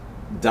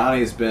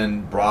Donnie's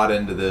been brought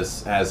into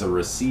this as a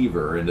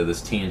receiver into this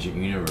tangent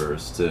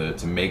universe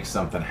to make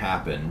something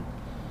happen.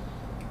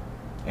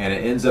 And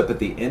it ends up at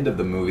the end of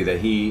the movie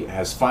that he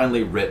has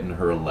finally written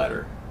her a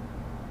letter.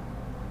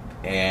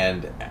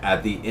 And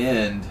at the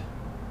end,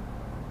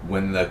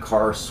 when the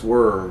car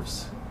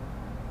swerves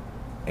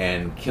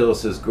and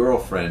kills his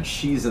girlfriend,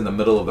 she's in the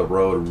middle of the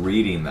road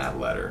reading that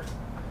letter.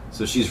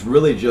 So she's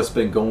really just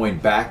been going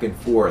back and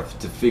forth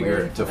to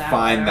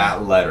find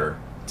that letter,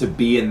 to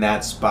be in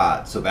that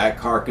spot so that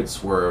car could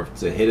swerve,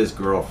 to hit his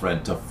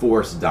girlfriend, to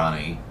force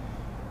Donnie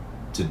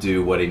to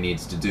do what he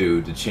needs to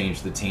do to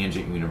change the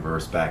tangent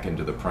universe back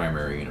into the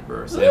primary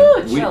universe.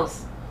 Ooh,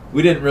 chills.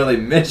 We didn't really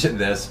mention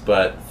this,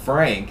 but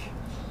Frank,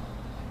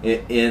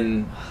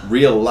 in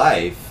real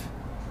life,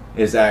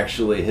 is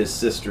actually his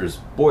sister's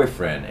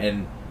boyfriend,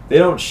 and they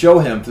don't show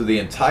him through the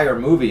entire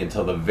movie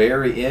until the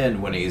very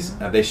end when he's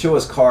they show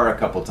his car a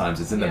couple times.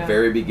 It's in the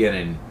very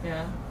beginning,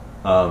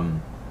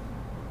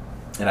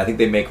 and I think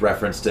they make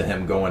reference to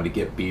him going to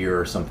get beer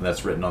or something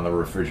that's written on the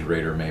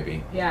refrigerator,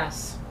 maybe.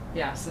 Yes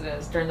it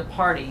is during the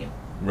party.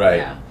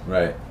 Right.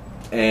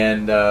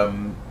 And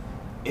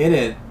in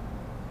it,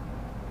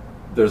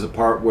 there's a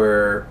part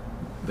where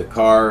the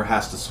car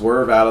has to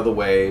swerve out of the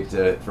way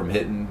from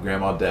hitting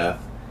Grandma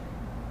Death.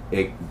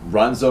 It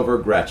runs over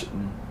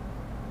Gretchen.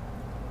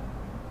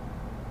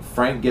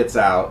 Frank gets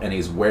out, and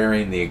he's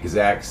wearing the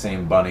exact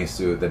same bunny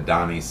suit that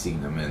Donnie's seen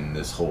him in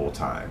this whole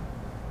time.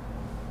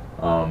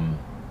 And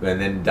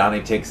then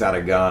Donnie takes out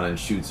a gun and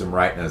shoots him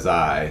right in his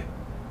eye.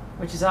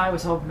 Which his eye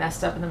was all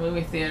messed up in the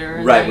movie theater.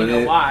 And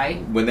right. Why.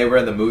 When they were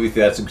in the movie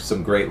theater, that's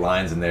some great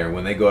lines in there.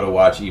 When they go to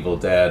watch Evil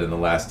Dead and The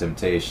Last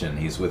Temptation,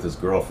 he's with his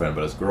girlfriend,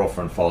 but his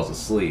girlfriend falls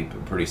asleep.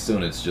 And pretty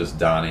soon it's just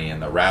Donnie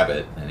and the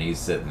rabbit, and he's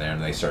sitting there,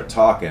 and they start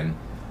talking.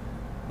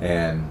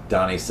 And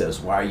Donnie says,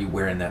 why are you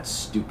wearing that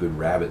stupid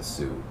rabbit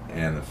suit?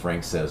 And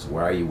Frank says,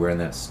 why are you wearing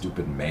that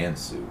stupid man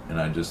suit?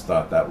 And I just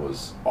thought that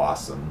was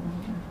awesome.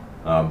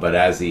 Mm-hmm. But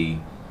as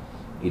he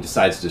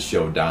decides to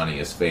show Donnie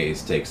his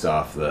face, takes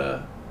off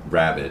the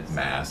rabbit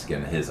mask,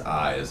 and his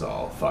eye is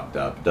all fucked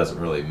up. It doesn't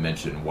really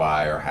mention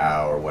why or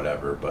how or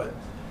whatever, but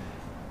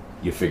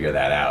you figure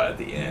that out at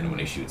the end when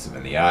he shoots him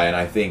in the eye. And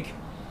I think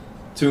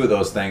two of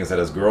those things, that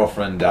his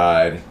girlfriend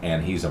died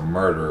and he's a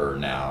murderer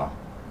now,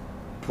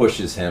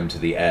 pushes him to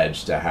the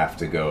edge to have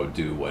to go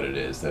do what it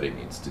is that he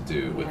needs to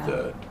do with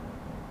the,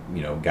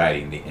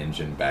 guiding the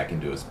engine back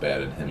into his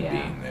bed and him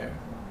being there.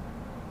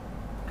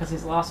 Because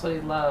he's lost what he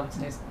loved,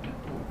 and he's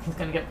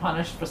going to get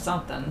punished for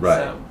something.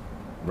 Right. So.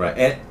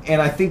 Right.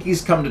 And I think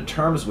he's come to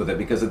terms with it,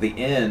 because at the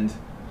end,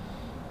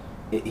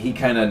 he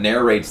kind of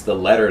narrates the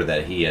letter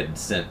that he had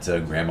sent to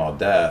Grandma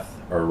Death,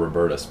 or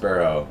Roberta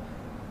Sparrow.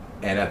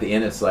 And at the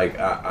end, it's like,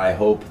 I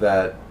hope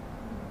that,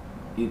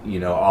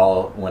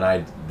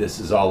 when this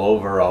is all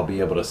over, I'll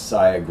be able to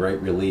sigh a great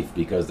relief,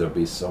 because there'll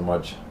be so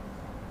much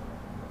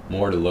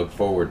more to look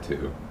forward to.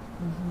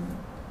 Mm-hmm.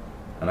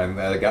 And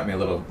that got me a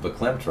little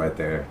verklempt right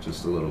there,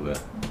 just a little bit.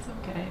 It's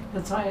okay.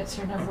 That's why it's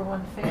your number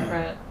one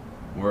favorite.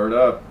 Word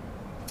up.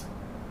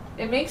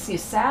 It makes you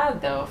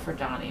sad, though, for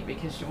Donnie,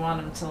 because you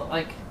want him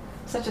to,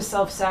 such a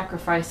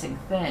self-sacrificing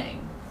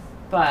thing,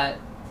 but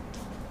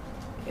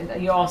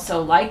you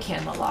also like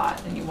him a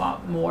lot, and you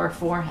want more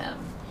for him.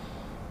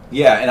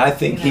 Yeah, and I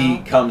think he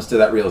comes to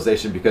that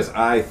realization, because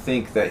I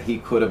think that he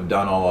could have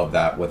done all of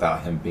that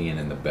without him being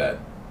in the bed.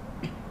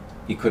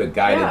 He could have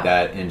guided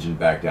that engine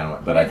back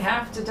down. But he didn't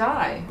have to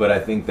die. But I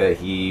think that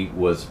he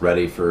was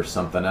ready for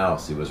something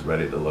else. He was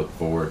ready to look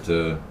forward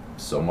to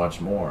so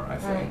much more, I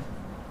think. Right.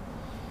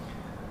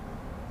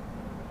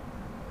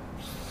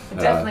 It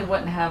definitely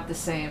wouldn't have the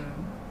same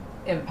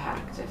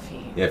impact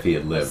if he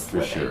had lived,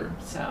 for sure.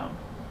 So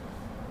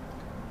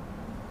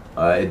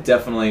it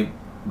definitely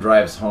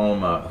drives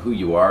home who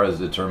you are is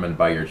determined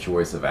by your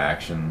choice of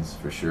actions,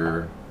 for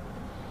sure.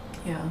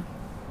 Yeah.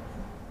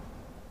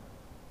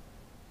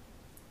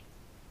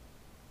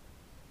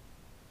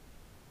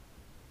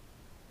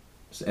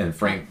 And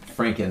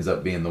Frank ends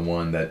up being the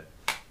one that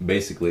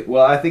basically,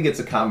 well, I think it's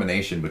a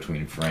combination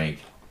between Frank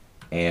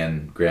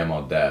and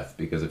Grandma Death,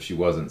 because if she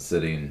wasn't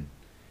sitting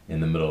in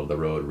the middle of the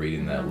road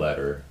reading that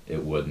letter,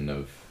 it wouldn't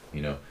have,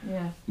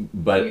 Yeah.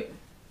 But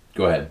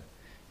go ahead.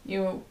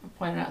 You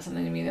pointed out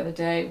something to me the other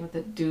day with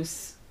the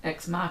Deus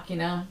Ex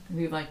Machina.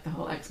 We like the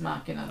whole Ex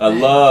Machina thing. I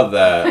love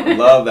that. I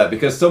love that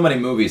because so many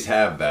movies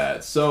have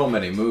that. So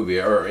many and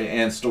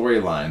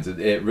storylines.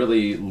 It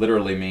really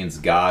literally means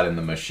God and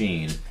the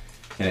machine,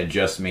 and it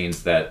just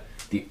means that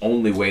the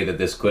only way that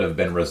this could have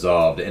been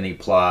resolved, any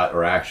plot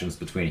or actions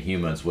between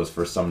humans, was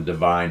for some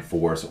divine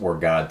force or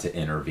God to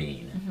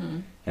intervene. Mm-hmm.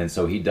 And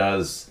so he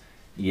does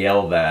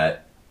yell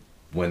that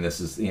when this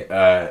is...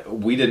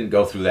 we didn't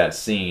go through that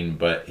scene,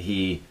 but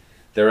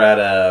they're at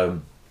a...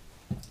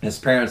 His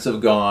parents have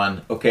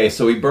gone. Okay,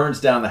 so he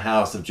burns down the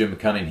house of Jim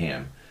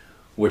Cunningham,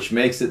 which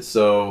makes it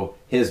so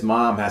his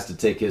mom has to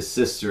take his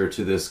sister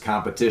to this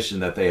competition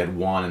that they had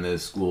won in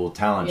this school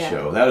talent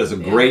show. That is a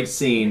great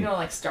scene. You know,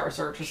 like Star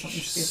Search or something.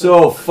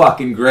 So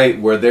fucking great,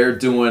 where they're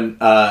doing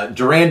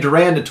Duran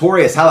Duran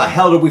Notorious. How the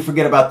hell did we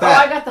forget about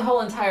that? Oh, I got the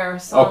whole entire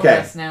song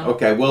list now.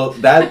 Okay, well,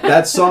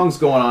 that song's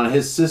going on.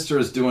 His sister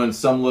is doing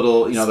some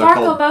little, they're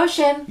Sparkle called...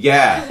 Motion.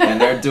 Yeah,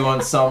 and they're doing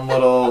some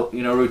little,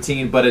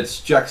 routine, but it's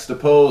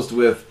juxtaposed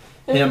with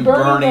him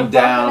burning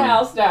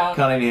down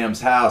Cunningham's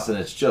house, and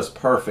it's just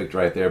perfect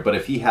right there. But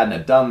if he hadn't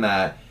have done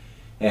that,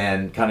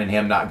 and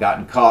Cunningham not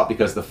gotten caught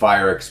because the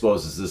fire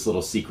exposes this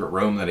little secret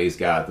room that he's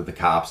got that the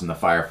cops and the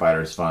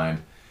firefighters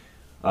find,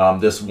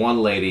 this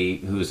one lady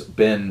who's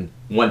been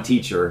one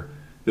teacher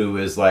who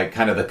is like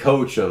kind of the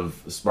coach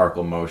of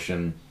Sparkle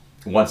Motion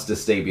wants to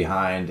stay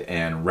behind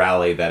and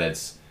rally that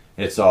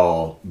it's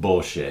all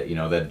bullshit,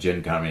 that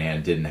Jim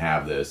Cunningham didn't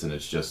have this and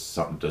it's just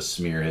something to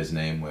smear his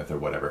name with or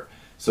whatever.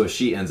 So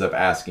she ends up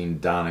asking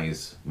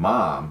Donnie's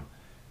mom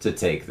to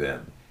take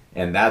them.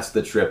 And that's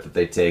the trip that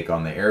they take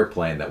on the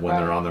airplane, that when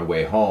they're on their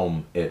way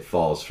home, it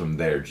falls from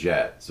their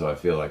jet. So I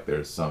feel like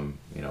there's some,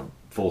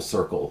 full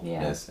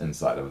circle-ness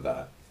inside of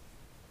that.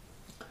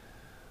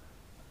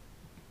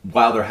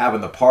 While they're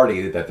having the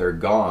party that they're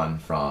going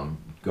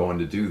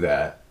to do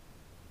that,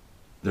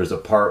 there's a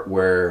part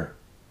where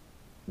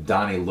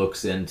Donnie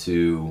looks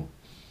into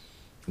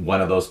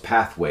one of those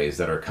pathways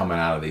that are coming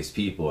out of these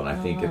people, and I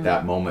think at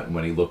that moment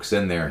when he looks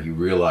in there, he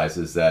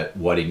realizes that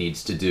what he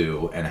needs to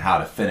do and how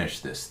to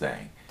finish this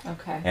thing.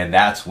 Okay. And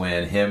that's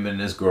when him and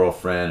his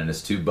girlfriend and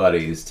his two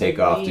buddies take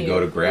off to go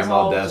to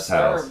Grandma Death's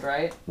house.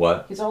 Right?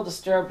 What? He's all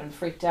disturbed and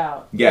freaked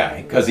out.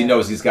 Yeah, because he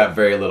knows he's got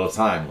very little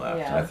time left.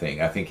 Yeah. I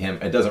think him.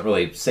 It doesn't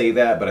really say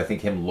that, but I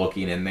think him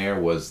looking in there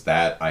was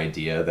that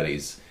idea that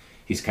he's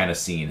kind of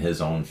seeing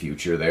his own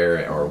future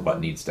there or what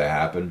needs to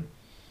happen.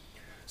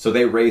 So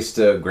they race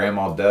to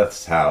Grandma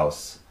Death's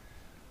house,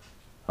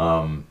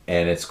 and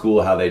it's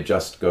cool how they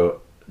juxtapose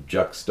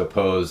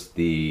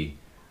the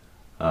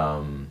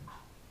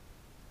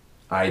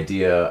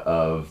idea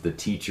of the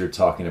teacher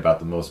talking about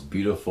the most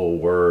beautiful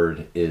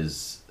word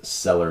is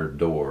cellar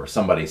door.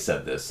 Somebody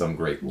said this, some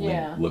great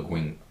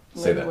linguist.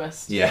 Say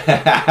that.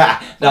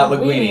 Yeah, not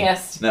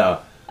linguini. No.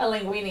 A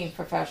linguini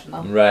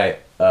professional. Right.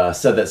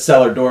 Said that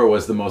cellar door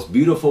was the most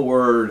beautiful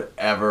word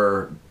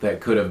ever that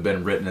could have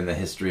been written in the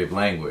history of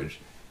language.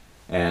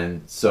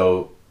 And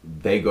so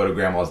they go to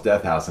Grandma's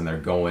death house and they're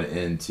going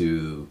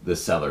into the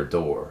cellar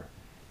door.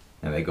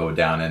 And they go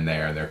down in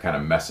there and they're kind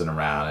of messing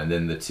around. And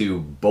then the two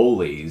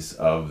bullies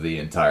of the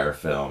entire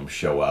film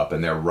show up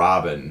and they're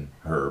robbing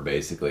her,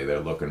 basically.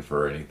 They're looking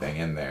for anything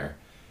in there.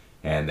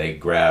 And they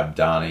grab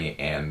Donnie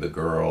and the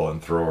girl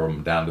and throw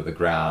them down to the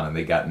ground. And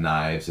they got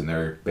knives and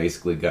they're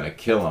basically going to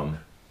kill them.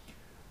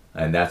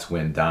 And that's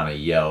when Donnie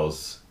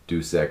yells,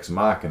 Deus Ex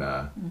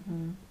Machina,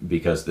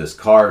 because this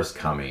car's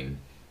coming.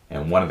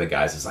 And one of the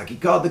guys is like, he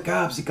called the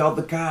cops,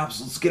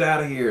 let's get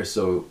out of here.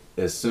 So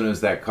as soon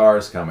as that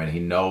car's coming, he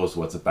knows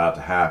what's about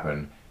to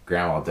happen.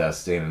 Grandma Death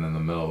standing in the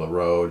middle of the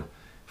road.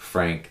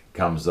 Frank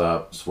comes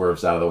up,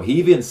 swerves out of the way.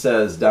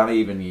 Donnie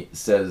even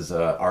says,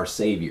 our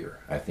savior.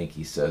 I think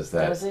he says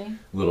that. Does he?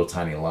 Little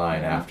tiny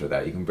line after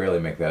that. You can barely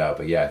make that out,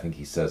 but yeah, I think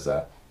he says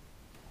that.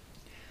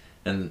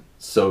 And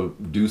so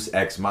Deus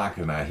Ex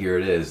Machina, here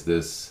it is,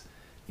 this,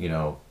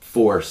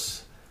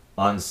 force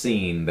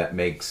unseen that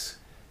makes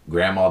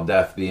Grandma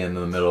Death be in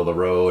the middle of the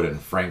road and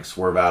Frank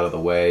swerve out of the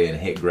way and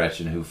hit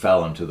Gretchen, who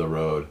fell into the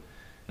road.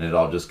 And it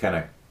all just kind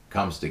of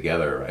comes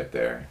together right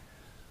there.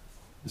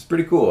 It's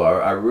pretty cool.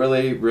 I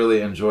really,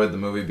 really enjoyed the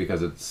movie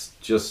because it's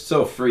just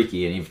so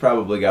freaky, and you've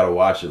probably got to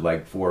watch it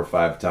like 4 or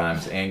 5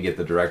 times and get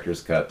the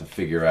director's cut to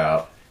figure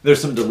out.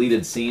 There's some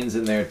deleted scenes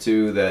in there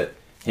too that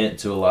hint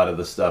to a lot of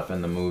the stuff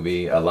in the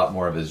movie. A lot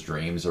more of his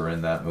dreams are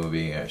in that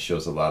movie. It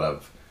shows a lot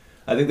of...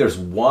 I think there's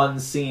one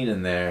scene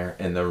in there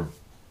in the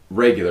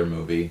regular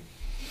movie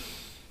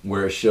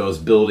where it shows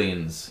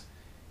buildings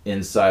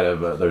inside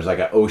of there's like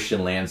an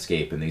ocean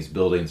landscape, and these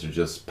buildings are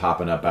just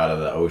popping up out of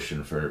the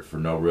ocean for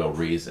no real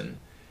reason.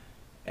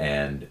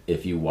 And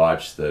if you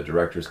watch the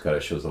director's cut,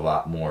 it shows a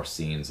lot more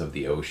scenes of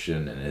the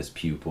ocean and his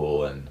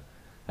pupil, and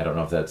I don't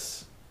know if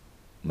that's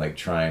like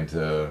trying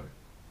to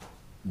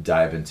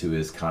dive into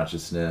his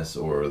consciousness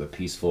or the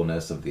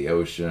peacefulness of the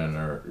ocean,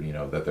 or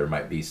that there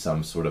might be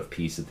some sort of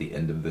peace at the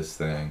end of this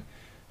thing.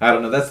 I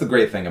don't know. That's the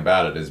great thing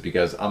about it, is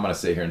because I'm going to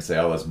sit here and say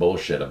all this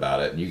bullshit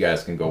about it, and you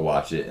guys can go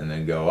watch it and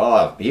then go,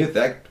 oh,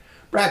 that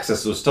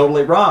Praxis was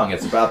totally wrong.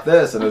 It's about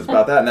this and it's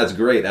about that, and that's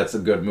great. That's a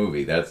good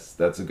movie. That's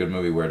a good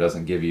movie where it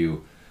doesn't give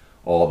you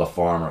all the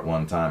farm at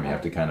one time. You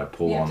have to kind of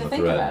pull on the thread.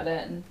 You have to think about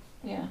it, and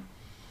yeah.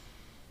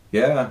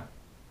 Yeah.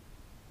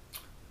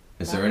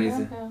 Is there Donnie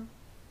anything? Darko.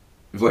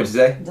 What'd you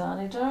say?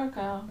 Donnie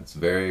Darko. That's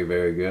very,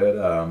 very good.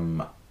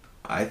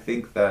 I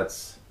think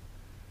that's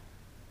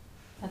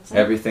That's it.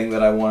 everything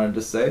that I wanted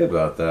to say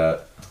about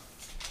that.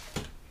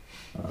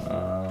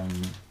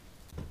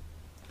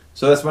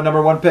 So that's my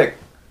number 1 pick.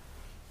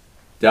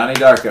 Donnie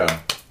Darko.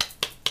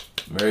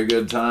 Very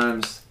good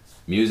times.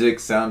 Music,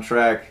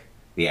 soundtrack.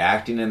 The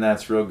acting in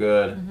that's real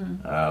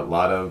good. A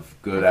lot of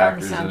good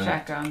actors I found in the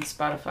it. soundtrack on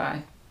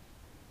Spotify.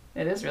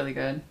 It is really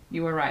good.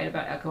 You were right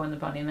about Echo and the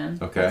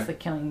Bunnymen. Okay. That's The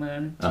Killing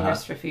Moon.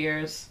 Tears for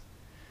Fears.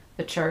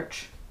 The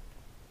Church.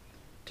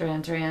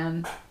 Duran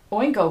Duran.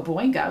 Oingo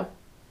Boingo.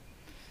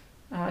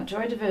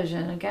 Joy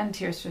Division. Again,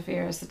 Tears for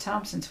Fears. The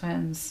Thompson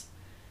Twins.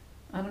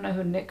 I don't know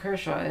who Nick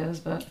Kershaw is,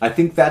 but... I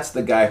think that's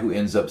the guy who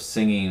ends up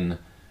singing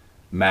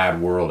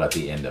Mad World at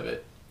the end of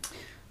it.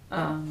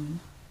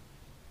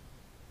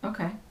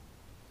 Okay.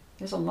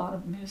 There's a lot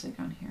of music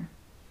on here.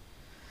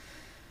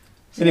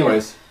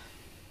 Anyways,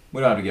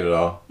 we don't have to give it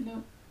all.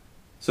 No.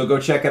 So go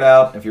check it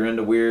out if you're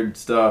into weird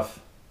stuff,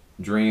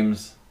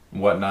 dreams,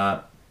 and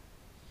whatnot,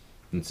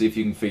 and see if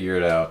you can figure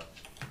it out.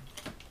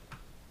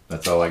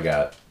 That's all I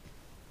got.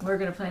 We're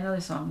going to play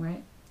another song,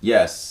 right?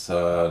 Yes,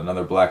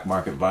 another Black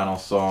Market Vinyl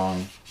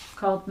song.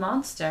 Called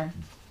Monster.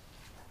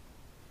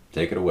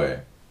 Take it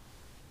away.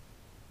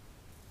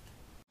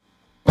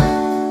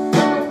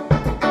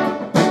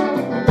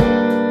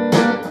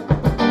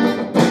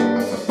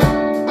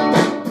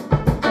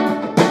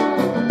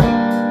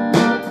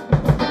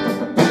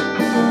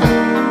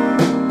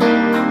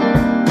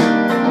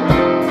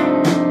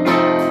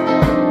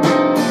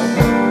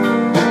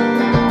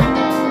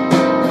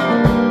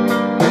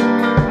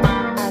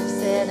 I've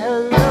said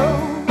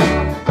hello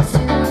to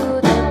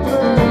the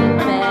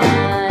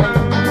boogeyman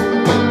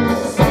who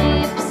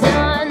sleeps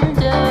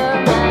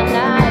under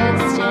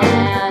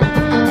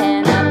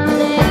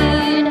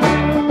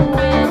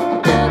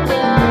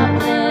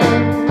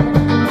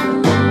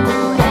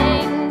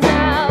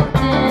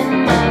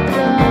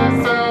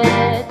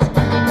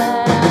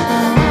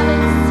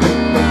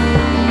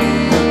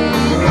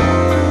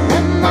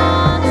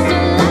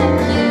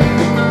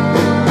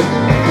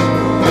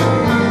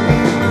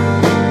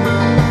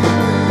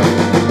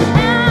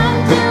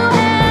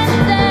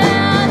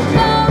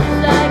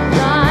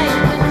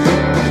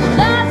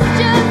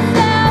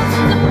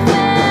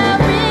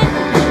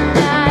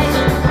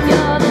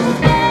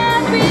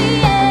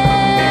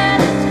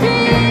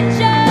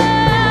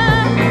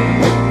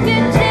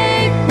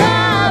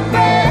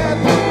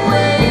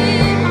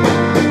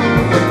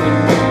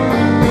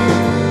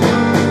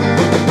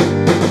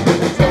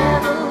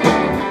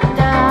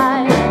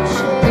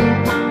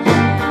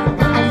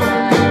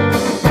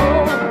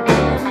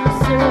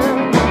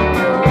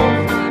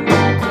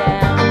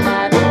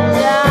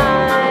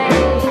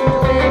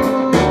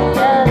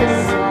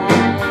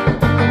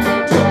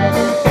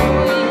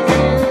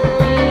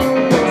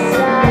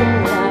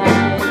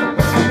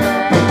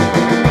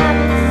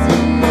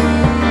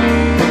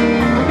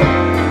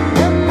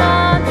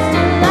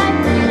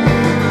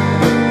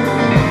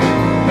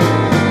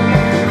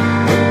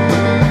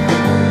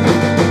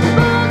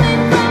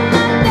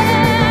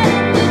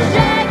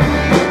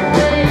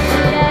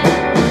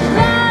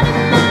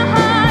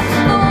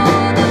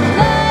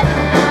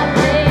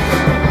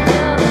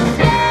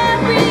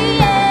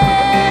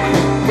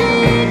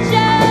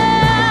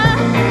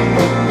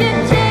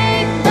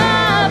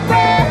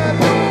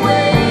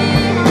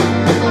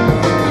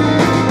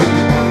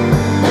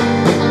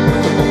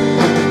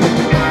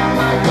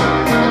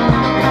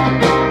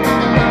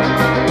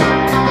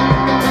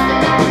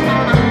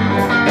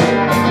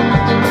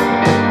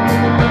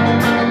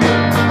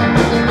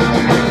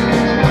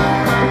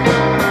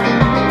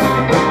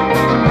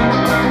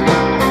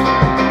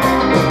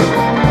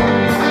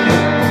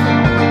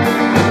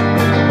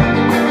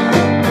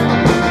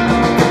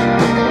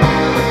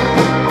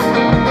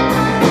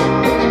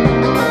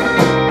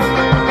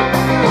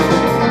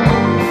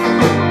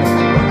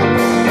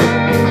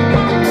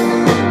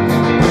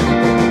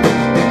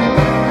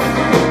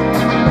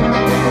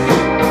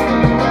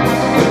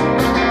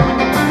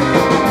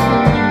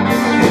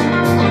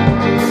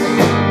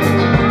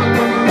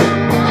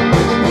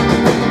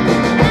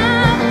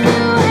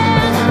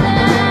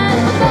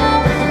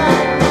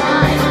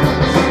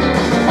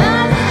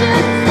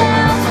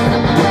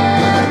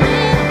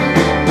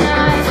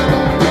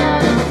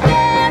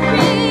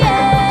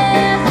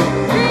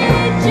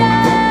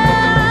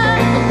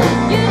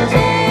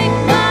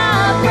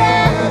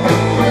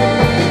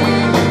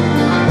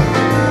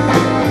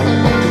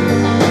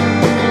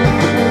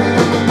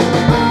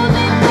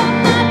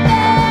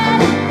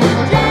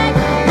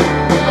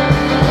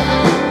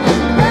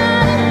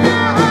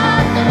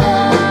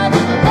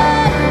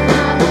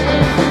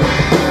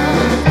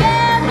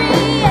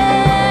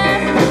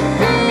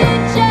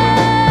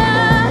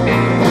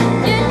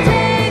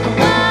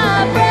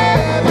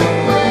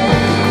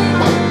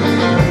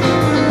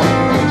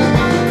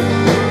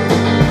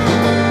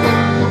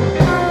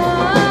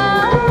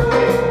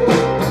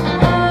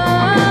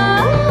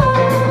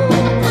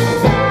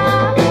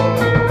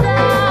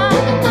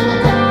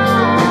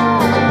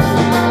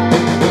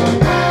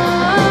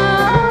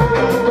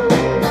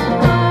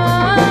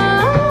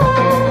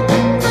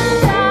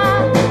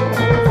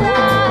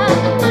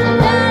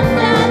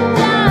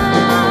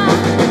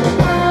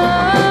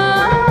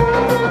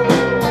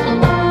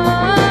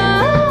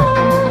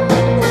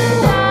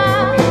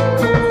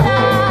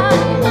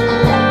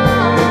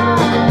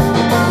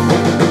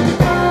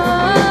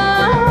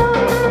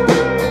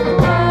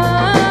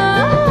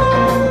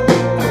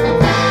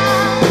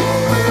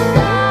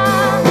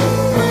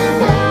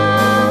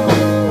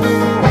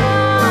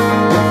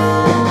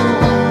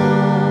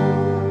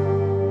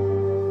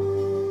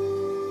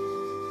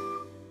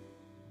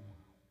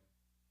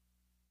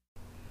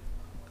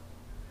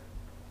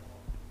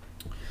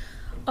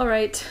All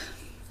right,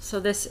 so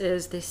this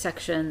is the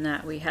section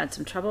that we had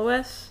some trouble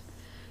with,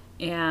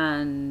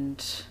 and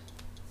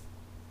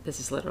this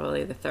is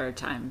literally the third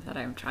time that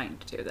I'm trying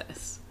to do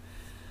this.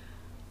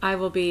 I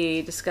will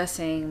be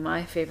discussing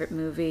my favorite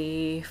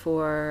movie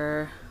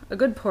for a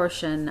good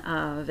portion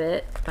of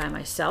it by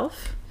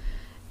myself,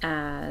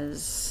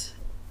 as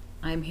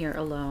I'm here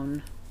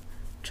alone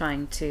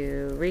trying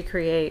to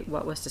recreate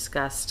what was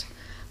discussed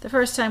the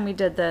first time we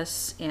did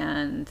this,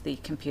 and the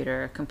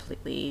computer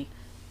completely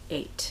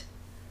ate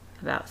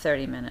about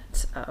 30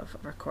 minutes of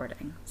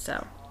recording.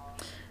 So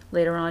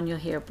later on you'll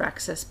hear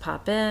Braxis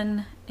pop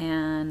in,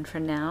 and for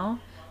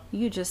now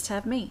you just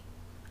have me.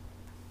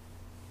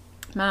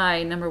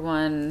 My number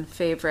one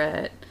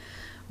favorite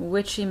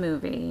witchy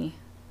movie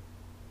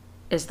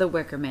is The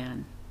Wicker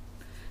Man,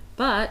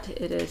 but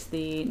it is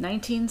the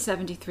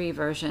 1973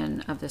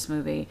 version of this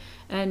movie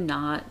and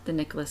not the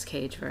Nicolas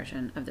Cage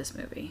version of this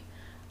movie.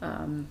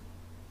 When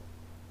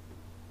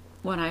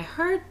I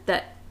heard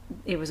that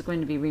it was going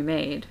to be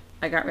remade,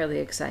 I got really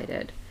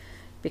excited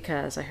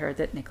because I heard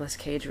that Nicolas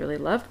Cage really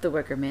loved The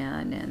Wicker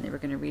Man and they were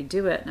going to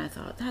redo it, and I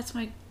thought, that's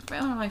one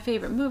of my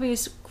favorite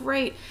movies,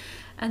 great.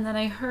 And then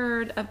I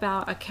heard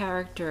about a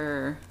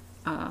character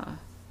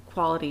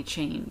quality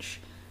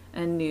change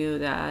and knew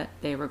that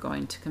they were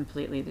going to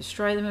completely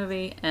destroy the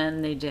movie,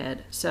 and they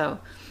did.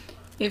 So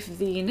if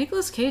the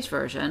Nicolas Cage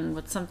version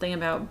with something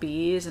about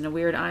bees and a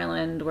weird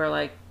island where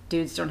like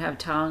dudes don't have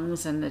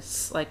tongues and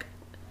it's like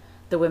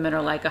the women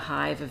are like a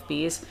hive of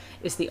bees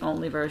is the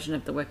only version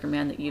of The Wicker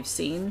Man that you've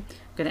seen,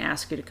 I'm going to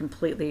ask you to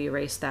completely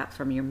erase that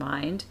from your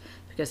mind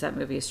because that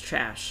movie is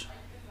trash.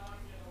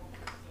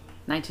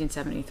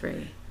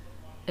 1973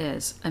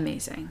 is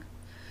amazing.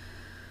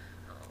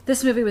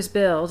 This movie was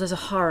billed as a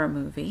horror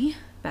movie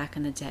back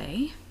in the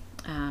day.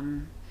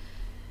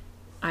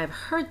 I've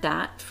heard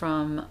that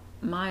from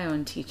my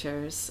own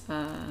teachers,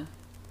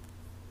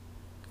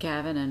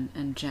 Gavin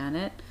and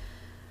Janet.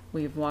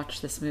 We've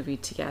watched this movie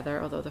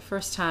together, although the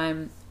first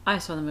time I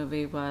saw the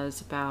movie was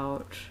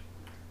about,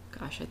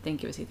 I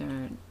think it was either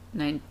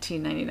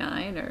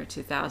 1999 or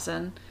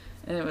 2000,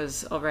 and it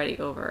was already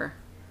over,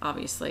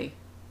 obviously,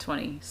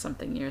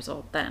 20-something years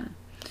old then.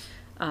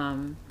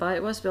 But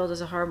it was billed as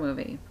a horror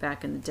movie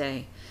back in the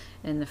day,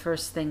 and the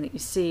first thing that you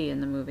see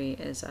in the movie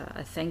is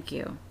a thank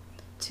you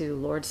to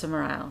Lord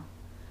Summerisle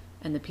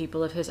and the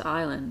people of his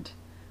island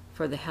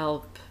for the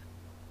help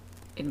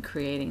in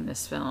creating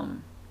this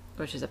film,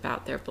 which is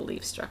about their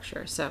belief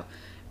structure. So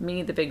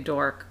me, the big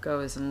dork,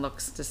 goes and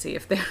looks to see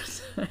if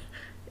there's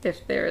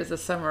if there is a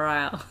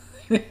Summerisle.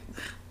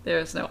 There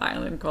is no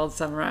island called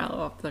Summerisle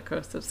off the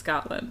coast of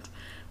Scotland,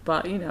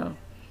 but you know,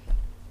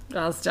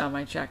 last time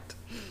I checked.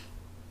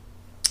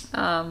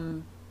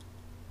 It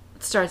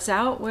starts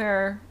out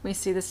where we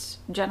see this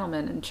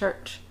gentleman in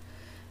church,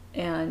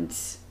 and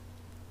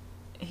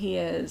he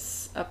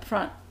is up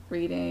front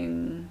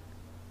reading,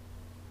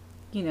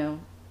 you know,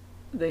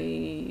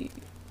 the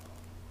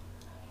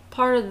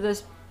part of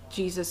this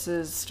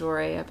Jesus's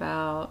story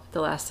about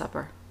the Last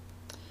Supper.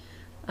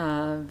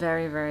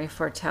 Very, very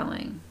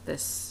foretelling.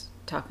 This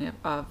talking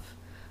of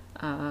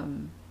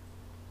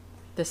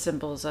the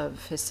symbols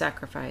of his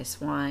sacrifice,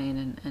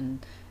 wine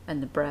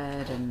and the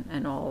bread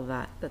and all of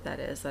that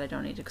is, that I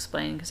don't need to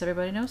explain because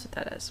everybody knows what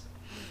that is.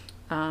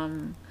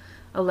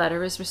 A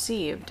letter is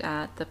received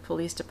at the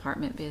police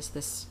department because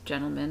this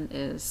gentleman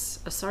is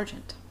a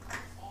sergeant.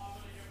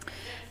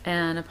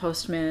 And a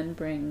postman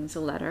brings a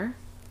letter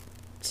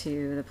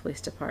to the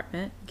police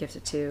department, gives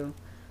it to,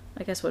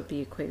 I guess what would be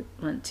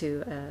equivalent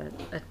to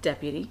a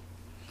deputy.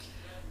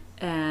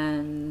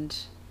 And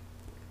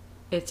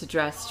it's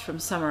addressed from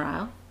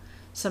Summerisle.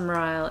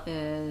 Summerisle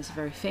is a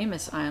very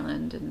famous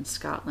island in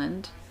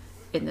Scotland,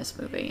 in this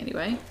movie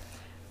anyway,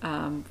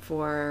 and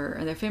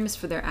they're famous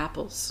for their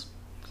apples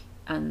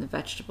and the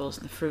vegetables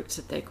and the fruits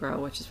that they grow,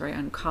 which is very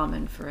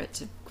uncommon for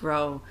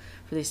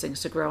these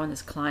things to grow in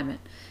this climate.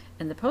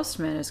 And the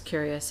postman is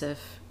curious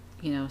if,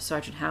 you know,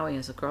 Sergeant Howie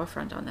has a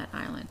girlfriend on that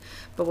island.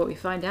 But what we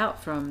find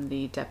out from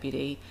the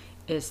deputy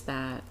is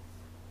that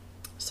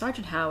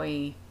Sergeant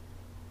Howie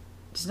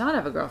does not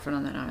have a girlfriend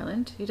on that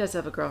island. He does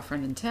have a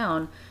girlfriend in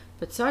town,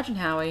 but Sergeant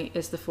Howie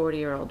is the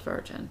 40-year-old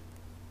virgin.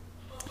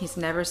 He's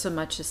never so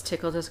much as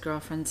tickled his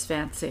girlfriend's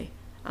fancy,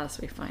 as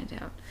we find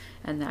out.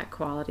 And that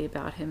quality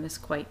about him is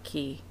quite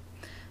key.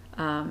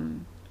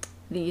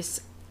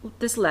 This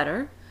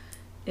letter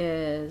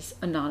is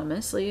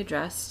anonymously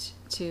addressed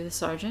to the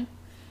sergeant,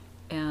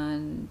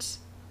 and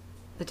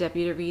the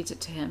deputy reads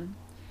it to him,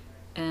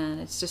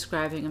 and it's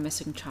describing a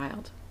missing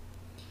child.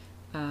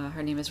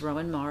 Her name is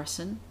Rowan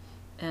Morrison,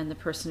 and the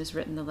person who's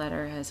written the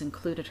letter has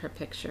included her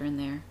picture in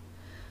there.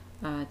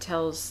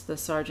 Tells the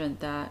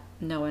sergeant that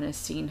no one has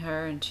seen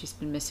her and she's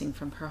been missing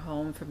from her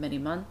home for many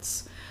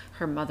months.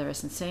 Her mother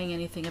isn't saying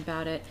anything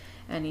about it,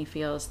 and he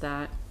feels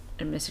that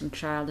a missing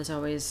child is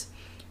always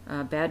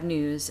bad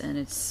news and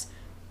it's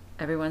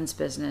everyone's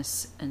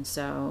business, and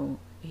so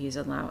he's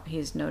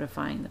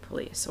notifying the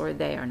police, or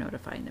they are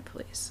notifying the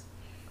police.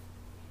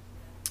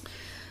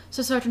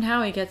 So Sergeant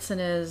Howie gets in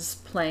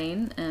his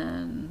plane,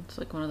 and it's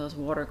like one of those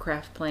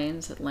watercraft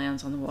planes that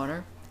lands on the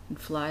water and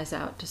flies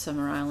out to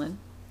Summer Island.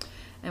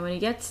 And when he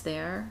gets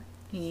there,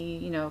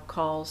 he,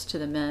 calls to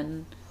the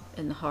men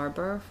in the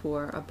harbor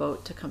for a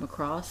boat to come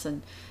across,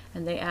 and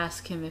they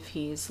ask him if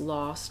he's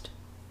lost.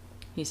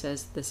 He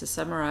says, "This is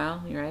Summer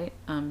Isle, right?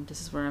 This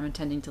is where I'm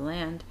intending to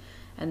land."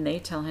 And they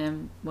tell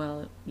him,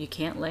 "Well, you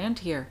can't land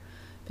here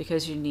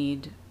because you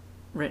need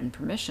written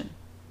permission."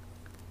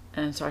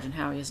 And Sergeant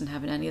Howie isn't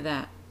having any of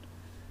that.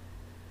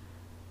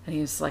 And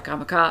he's like,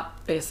 "I'm a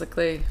cop,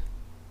 basically.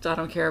 I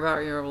don't care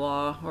about your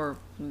law, or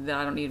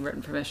I don't need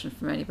written permission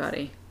from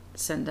anybody.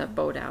 Send that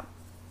boat out."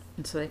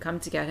 And so they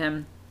come to get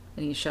him,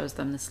 and he shows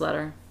them this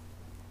letter,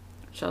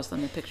 shows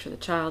them the picture of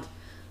the child.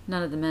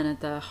 None of the men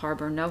at the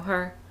harbor know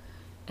her,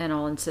 and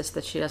all insist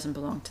that she doesn't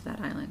belong to that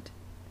island.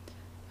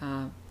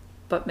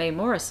 But Mae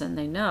Morrison,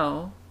 they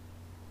know,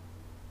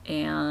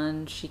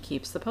 and she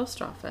keeps the post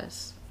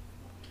office.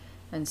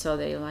 And so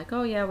they're like,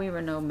 "Oh yeah, we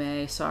know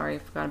Mae. Sorry,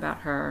 forgot about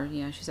her.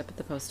 Yeah, she's up at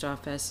the post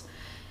office."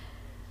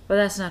 But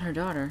that's not her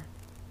daughter.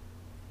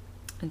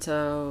 And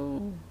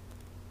so,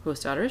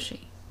 whose daughter is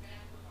she?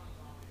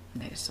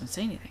 And they just don't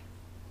say anything.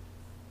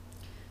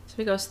 So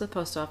he goes to the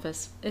post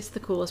office. It's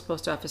the coolest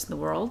post office in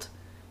the world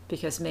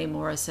because Mae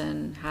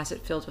Morrison has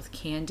it filled with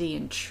candy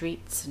and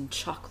treats and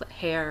chocolate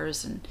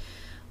hares and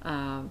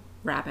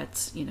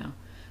rabbits,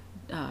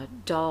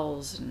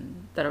 dolls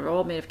that are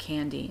all made of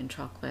candy and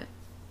chocolate.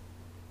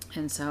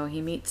 And so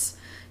he meets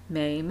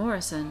Mae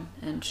Morrison,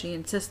 and she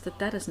insists that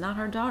that is not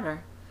her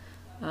daughter.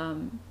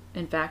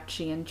 In fact,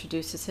 she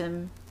introduces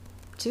him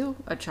to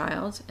a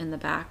child in the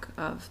back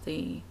of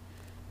the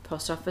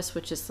post office,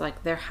 which is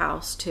like their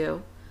house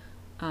too.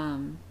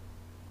 And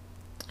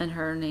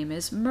her name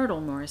is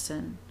Myrtle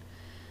Morrison.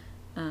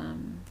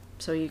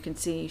 So you can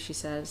see, she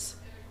says,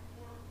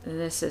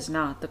 "This is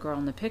not the girl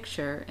in the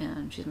picture,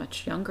 and she's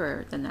much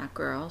younger than that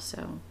girl,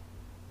 so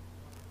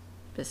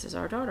this is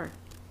our daughter."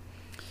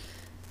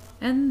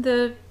 And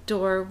the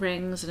door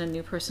rings, and a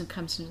new person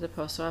comes into the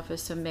post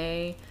office, so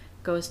Mae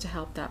goes to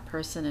help that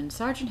person, and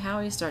Sergeant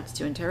Howie starts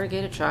to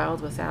interrogate a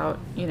child without,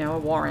 a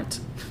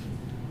warrant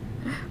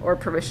or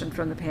permission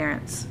from the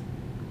parents.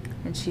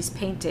 And she's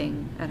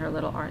painting at her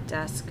little art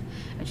desk,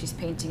 and she's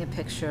painting a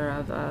picture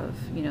of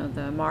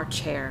the March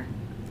Hare.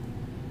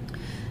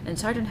 And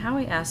Sergeant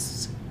Howie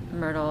asks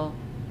Myrtle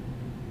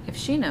if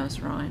she knows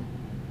Ron.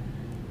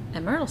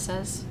 And Myrtle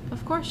says,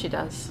 "Of course she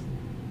does."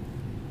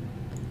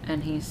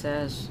 And he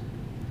says,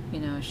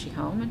 "Is she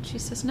home?" And she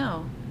says,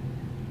 "No.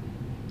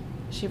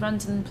 She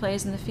runs and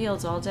plays in the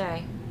fields all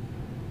day,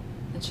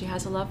 and she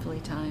has a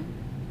lovely time."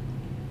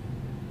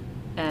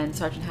 And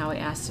Sergeant Howie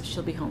asks if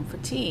she'll be home for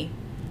tea,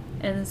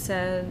 and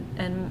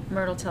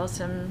Myrtle tells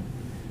him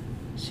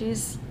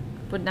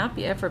would not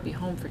ever be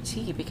home for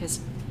tea because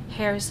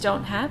hares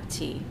don't have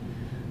tea.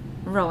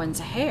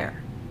 Rowan's a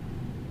hare.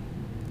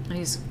 And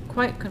he's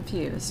quite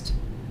confused.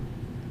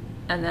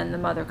 And then the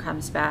mother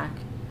comes back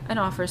and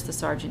offers the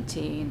sergeant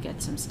tea and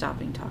gets him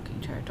stopping talking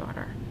to her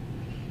daughter.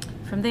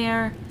 From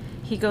there,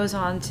 he goes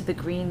on to the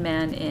Green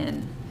Man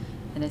Inn,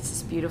 and it's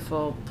this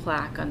beautiful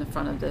plaque on the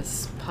front of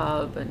this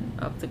pub and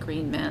of the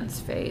Green Man's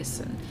face,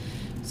 and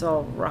it's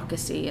all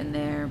ruckusy in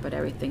there, but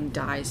everything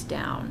dies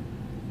down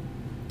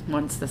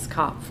once this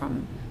cop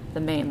from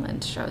the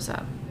mainland shows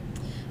up.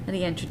 And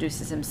he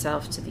introduces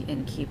himself to the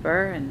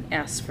innkeeper and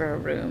asks for a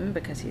room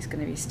because he's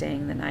going to be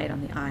staying the night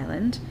on the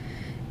island.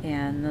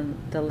 And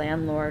the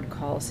landlord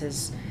calls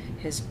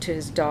to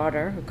his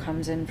daughter, who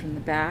comes in from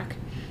the back,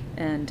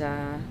 and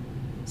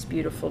this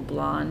beautiful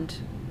blonde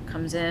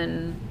comes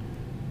in,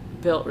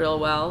 built real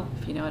well,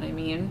 if you know what I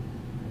mean.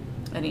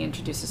 And he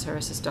introduces her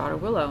as his daughter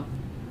Willow.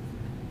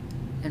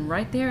 And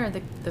right there,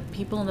 the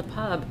people in the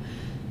pub,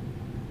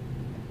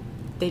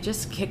 they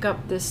just kick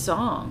up this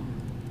song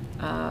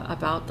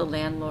about the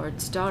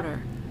landlord's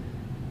daughter,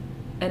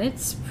 and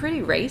it's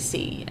pretty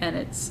racy, and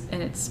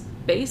it's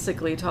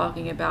basically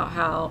talking about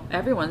how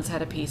everyone's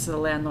had a piece of the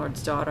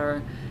landlord's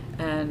daughter,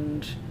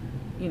 and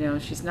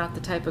she's not the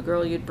type of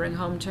girl you'd bring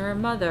home to her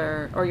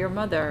mother or your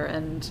mother,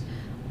 and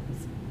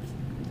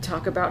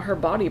talk about her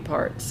body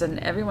parts, and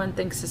everyone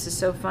thinks this is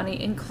so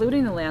funny,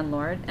 including the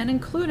landlord and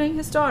including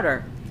his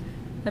daughter,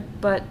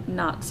 but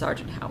not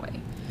Sergeant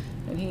Howie.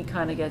 And he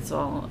kind of gets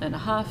all in a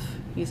huff.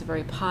 He's a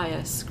very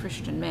pious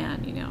Christian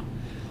man,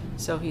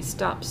 So he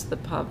stops the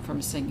pub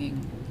from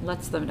singing,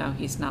 lets them know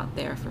he's not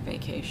there for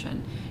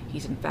vacation.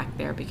 He's in fact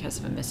there because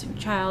of a missing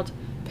child,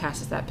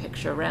 passes that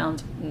picture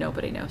around.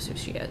 Nobody knows who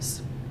she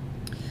is.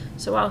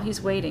 So while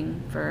he's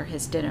waiting for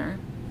his dinner,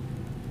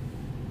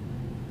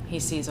 he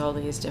sees all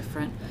these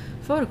different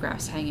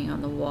photographs hanging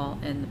on the wall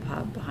in the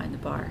pub behind the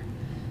bar.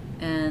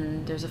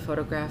 And there's a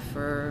photograph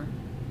for,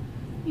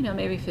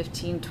 maybe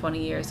 15,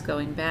 20 years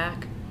going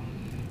back.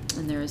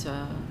 And there's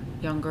a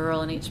young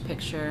girl in each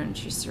picture, and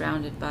she's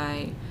surrounded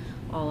by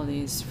all of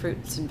these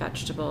fruits and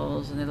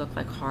vegetables, and they look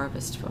like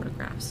harvest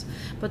photographs.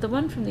 But the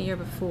one from the year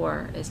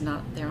before is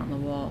not there on the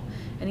wall,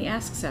 and he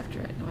asks after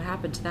it, what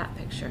happened to that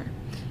picture?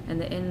 And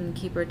the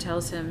innkeeper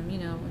tells him,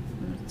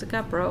 it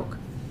got broke.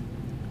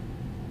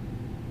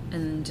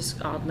 and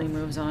just oddly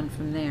moves on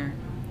from there.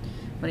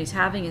 When he's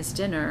having his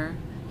dinner,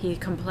 he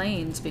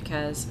complains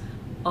because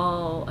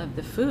all of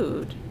the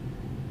food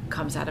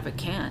comes out of a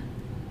can,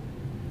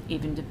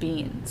 even the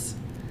beans.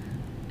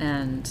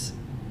 And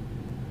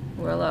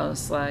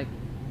Willow's like,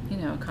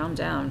 calm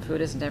down.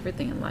 Food isn't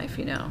everything in life,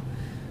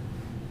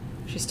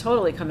 She's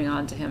totally coming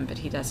on to him, but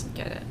he doesn't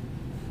get it.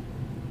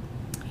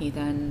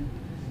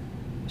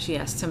 She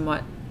asks him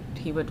what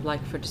he would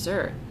like for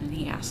dessert, and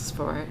he asks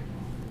for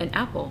an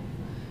apple.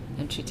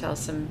 And she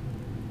tells him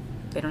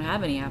they don't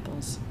have any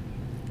apples.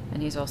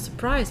 And he's all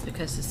surprised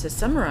because this is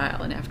Summer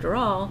Isle, and after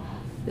all,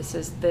 this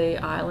is the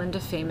island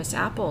of famous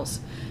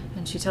apples.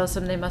 And she tells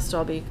him they must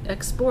all be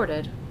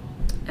exported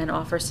and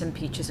offers him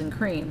peaches and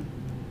cream,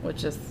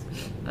 which is,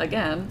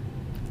 again,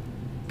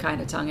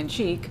 kind of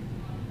tongue-in-cheek.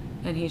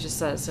 And he just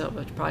says, oh,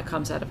 it probably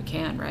comes out of a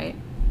can, right?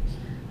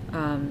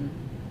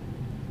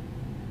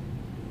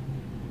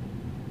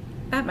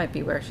 That might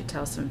be where she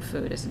tells him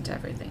food isn't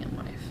everything in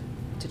life,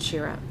 to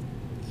cheer up.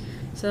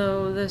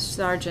 So the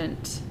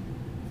sergeant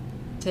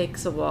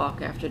takes a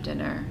walk after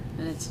dinner,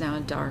 and it's now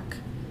dark,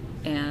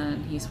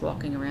 and he's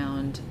walking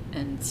around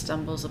and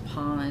stumbles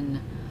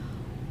upon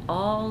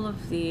all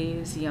of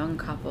these young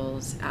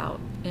couples out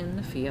in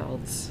the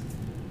fields,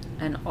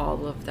 and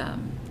all of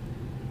them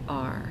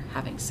are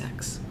having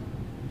sex.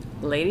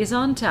 Ladies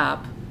on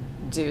top,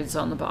 dudes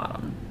on the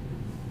bottom.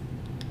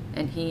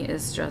 And he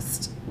is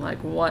just like,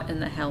 what in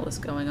the hell is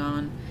going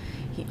on?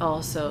 He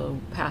also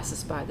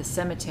passes by the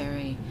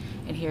cemetery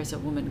and hears a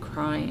woman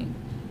crying,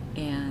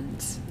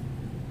 and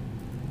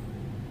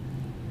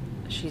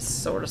she's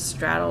sort of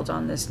straddled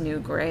on this new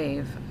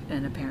grave,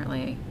 and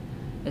apparently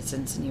it's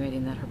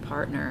insinuating that her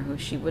partner, who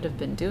she would have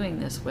been doing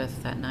this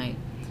with that night,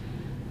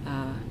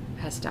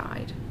 has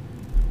died.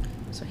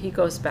 So he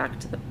goes back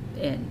to the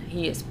inn.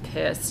 He is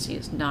pissed. He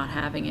is not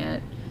having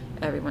it.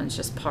 Everyone's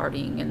just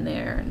partying in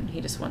there, and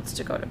he just wants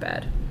to go to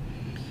bed.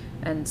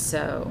 And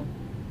so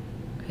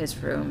his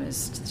room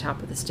is to the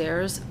top of the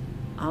stairs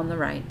on the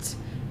right,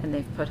 and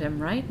they've put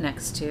him right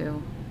next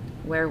to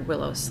where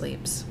Willow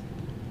sleeps.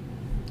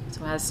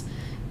 So as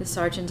the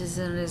sergeant is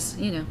in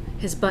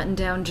his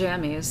button-down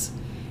jammies,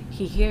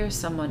 he hears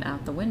someone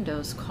out the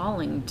windows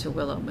calling to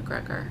Willow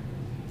McGregor,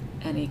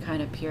 and he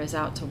kind of peers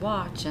out to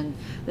watch, and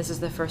this is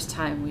the first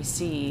time we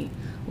see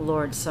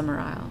Lord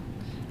Summerisle,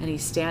 and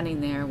he's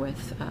standing there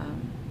with,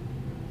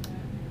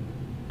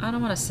 I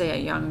don't want to say a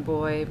young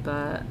boy,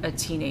 but a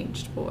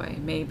teenaged boy,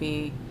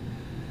 maybe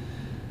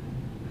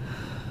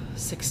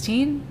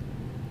 16,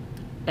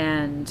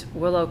 and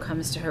Willow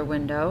comes to her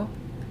window,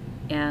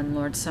 and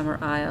Lord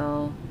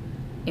Summerisle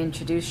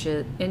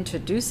introduces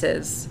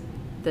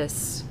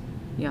this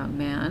young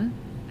man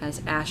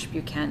as Ash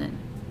Buchanan.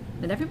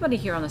 And everybody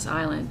here on this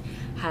island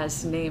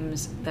has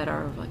names that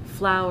are like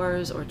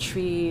flowers or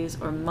trees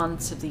or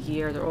months of the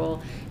year. They're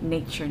all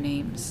nature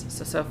names.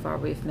 So far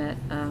we've met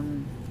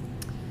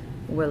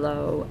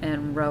Willow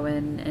and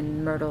Rowan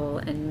and Myrtle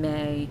and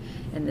May,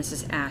 and this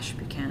is Ash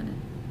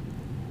Buchanan.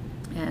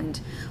 And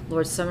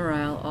Lord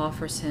Summerisle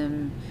offers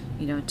him,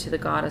 to the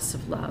goddess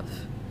of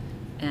love,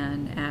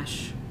 and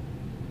Ash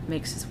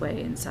makes his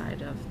way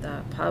inside of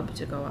the pub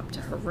to go up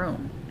to her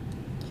room.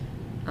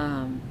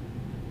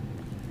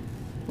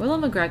 Willow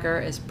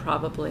McGregor is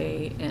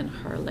probably in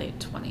her late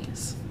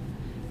 20s.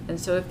 And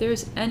so if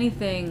there's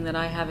anything that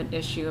I have an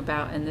issue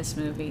about in this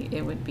movie,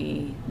 it would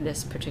be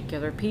this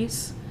particular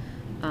piece.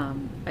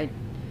 I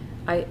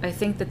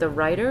think that the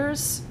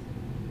writers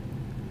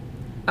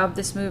of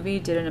this movie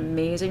did an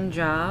amazing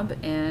job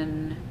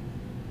in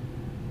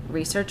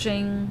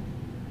researching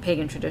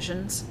pagan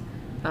traditions,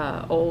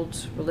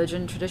 old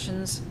religion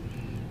traditions.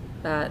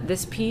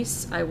 This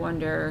piece, I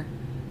wonder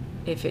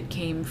if it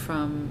came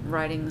from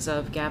writings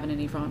of Gavin and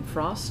Yvonne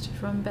Frost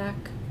from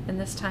back in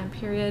this time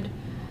period,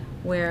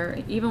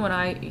 where even when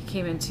I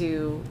came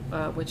into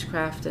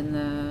witchcraft in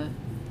the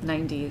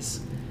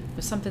 90s, it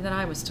was something that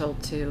I was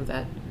told too,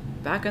 that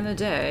back in the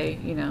day,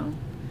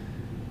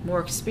 more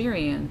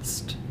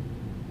experienced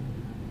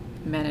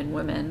men and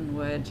women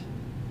would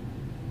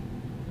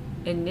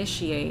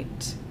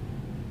initiate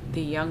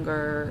the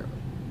younger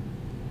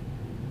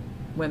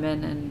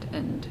women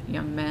and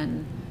young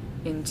men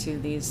into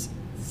these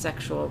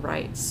sexual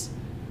rites,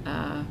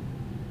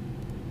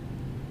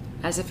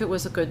 as if it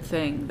was a good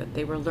thing that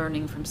they were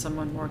learning from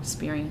someone more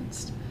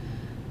experienced.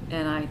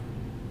 And I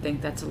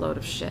think that's a load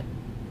of shit.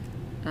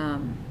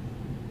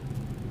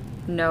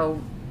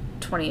 No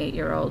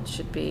 28-year-old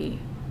should be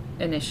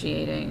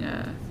initiating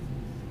a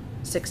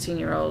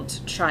 16-year-old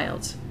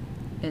child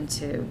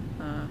into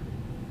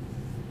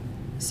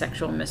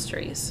sexual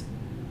mysteries,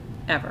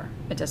 ever.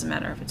 It doesn't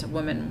matter if it's a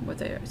woman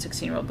with a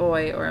 16-year-old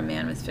boy or a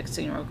man with a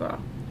 16-year-old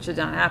girl. It should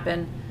not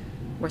happen.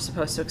 We're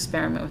supposed to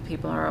experiment with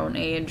people our own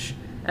age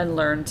and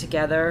learn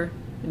together,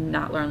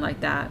 not learn like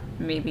that.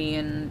 Maybe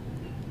in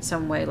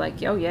some way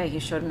like, oh yeah, he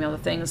showed me all the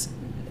things.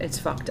 It's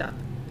fucked up.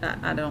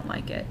 I don't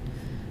like it.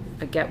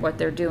 I get what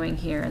they're doing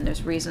here, and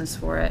there's reasons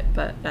for it,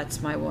 but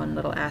that's my one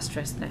little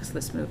asterisk next to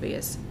this movie,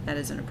 is that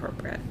is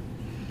inappropriate.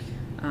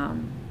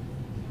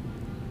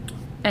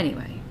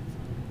 Anyway,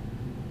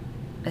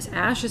 As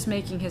Ash is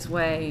making his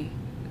way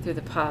through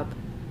the pub,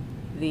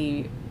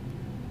 the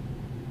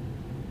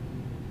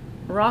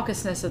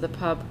raucousness of the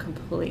pub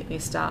completely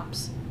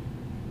stops.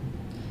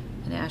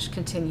 And Ash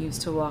continues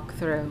to walk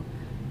through,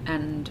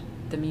 and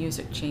the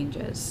music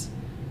changes.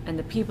 And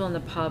the people in the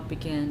pub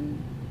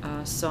begin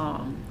a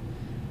song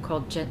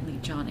called Gently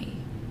Johnny.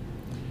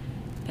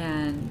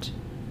 And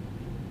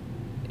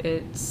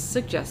it's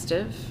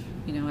suggestive.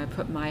 You know, I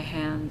put my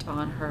hand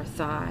on her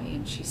thigh,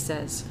 and she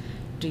says,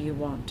 "Do you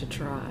want to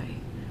try?"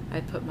 I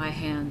put my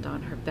hand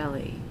on her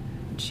belly,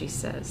 and she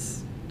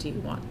says, "Do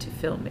you want to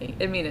fill me?"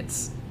 I mean,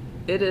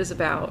 it is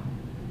about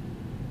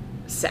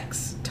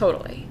sex,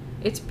 totally.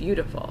 It's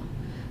beautiful.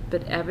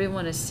 But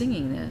everyone is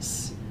singing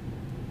this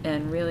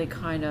and really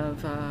kind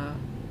of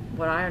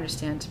what I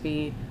understand to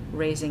be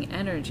raising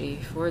energy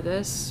for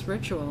this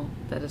ritual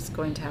that is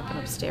going to happen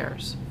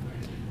upstairs.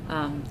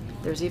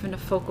 There's even a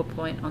focal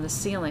point on the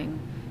ceiling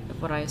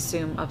of what I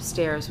assume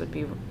upstairs would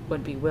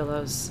be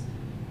Willow's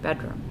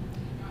bedroom.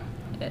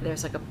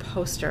 There's like a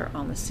poster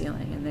on the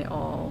ceiling, and they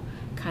all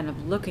kind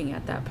of looking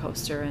at that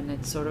poster, and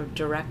it's sort of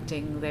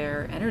directing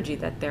their energy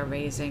that they're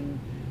raising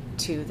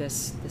to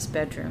this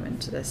bedroom and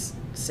to this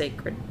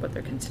sacred, what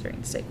they're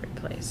considering sacred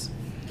place.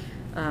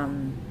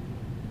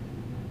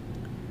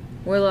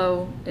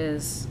 Willow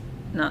is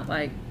not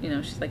like,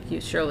 she's like,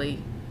 you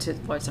surely to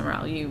avoid some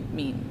morale, you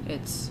mean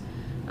it's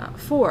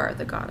for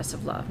the goddess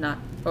of love,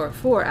 or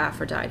for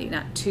Aphrodite,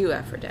 not to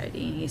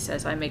Aphrodite. He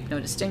says, I make no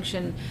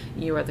distinction.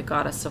 You are the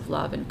goddess of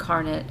love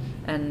incarnate,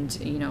 and,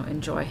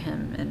 enjoy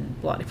him, and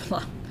blah, blah,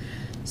 blah.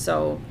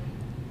 So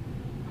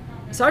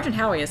Sergeant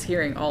Howie is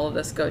hearing all of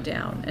this go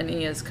down, and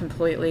he is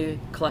completely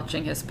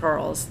clutching his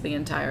pearls the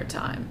entire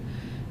time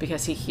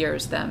because he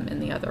hears them in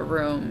the other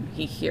room.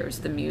 He hears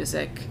the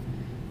music.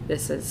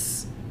 This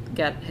is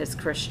get his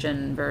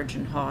Christian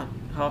virgin hot,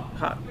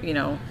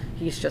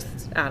 he's just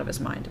out of his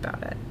mind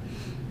about it.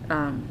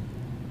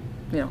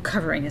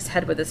 Covering his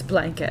head with his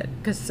blanket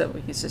because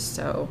he's just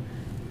so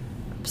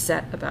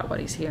upset about what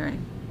he's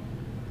hearing.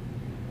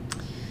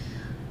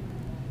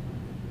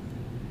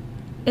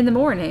 In the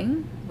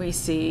morning, we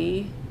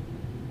see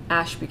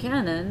Ash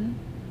Buchanan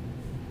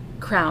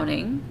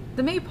crowning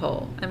the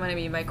maypole. And what I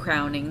mean by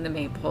crowning the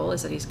maypole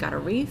is that he's got a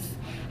wreath,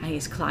 and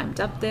he's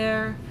climbed up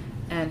there,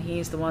 and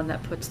he's the one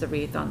that puts the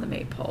wreath on the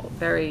maypole.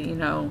 Very,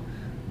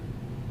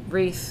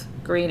 wreath,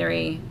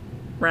 greenery,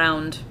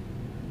 round,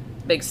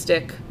 big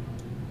stick,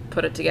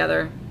 put it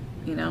together.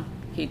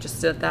 He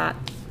just did that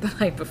the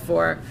night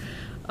before.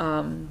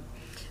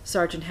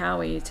 Sergeant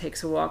Howie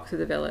takes a walk through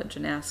the village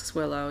and asks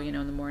Willow, in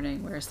the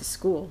morning, where's the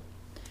school?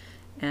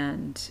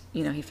 And,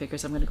 he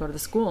figures, I'm going to go to the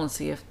school and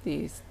see if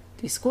these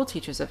school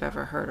teachers have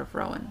ever heard of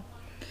Rowan.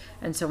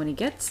 And so when he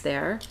gets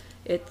there,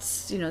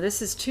 it's,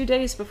 this is 2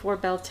 days before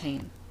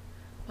Beltane.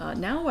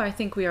 Now I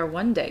think we are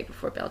 1 day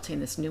before Beltane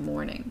this new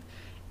morning.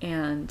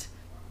 And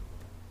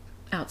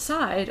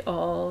outside,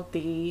 all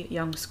the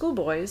young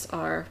schoolboys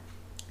are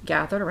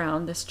gathered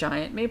around this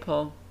giant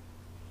maypole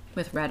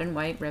with red and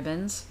white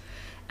ribbons.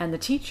 And the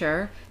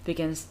teacher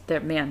their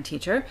man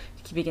teacher,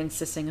 begins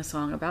to sing a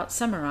song about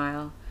Summer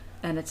Isle.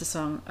 And it's a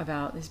song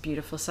about these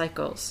beautiful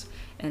cycles.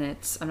 And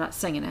I'm not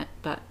singing it,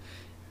 but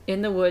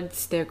in the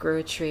woods there grew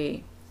a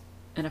tree,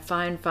 and a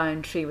fine,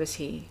 fine tree was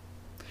he.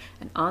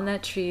 And on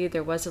that tree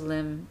there was a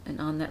limb,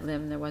 and on that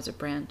limb there was a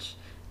branch,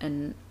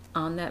 and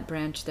on that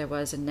branch there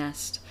was a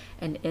nest,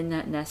 and in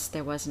that nest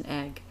there was an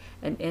egg,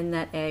 and in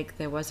that egg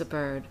there was a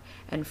bird,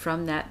 and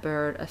from that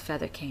bird a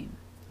feather came.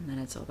 And then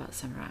it's all about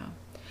Summer Isle.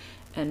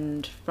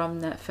 And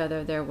from that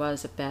feather there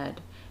was a bed,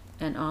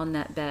 and on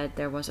that bed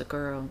there was a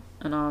girl,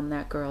 and on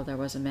that girl there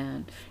was a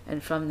man,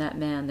 and from that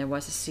man there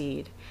was a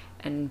seed,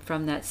 and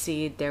from that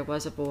seed there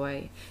was a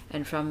boy,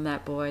 and from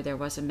that boy there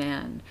was a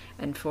man,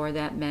 and for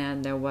that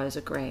man there was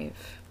a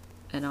grave,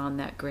 and on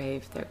that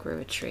grave there grew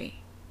a tree.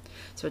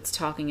 So it's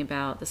talking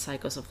about the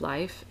cycles of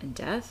life and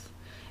death.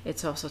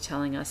 It's also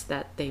telling us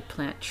that they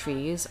plant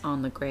trees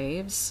on the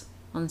graves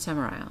on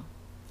Summer Isle.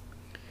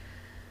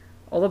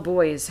 All the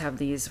boys have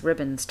these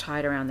ribbons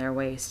tied around their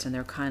waist, and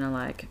they're kind of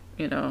like,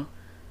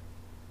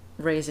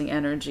 raising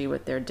energy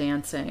with their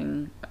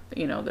dancing.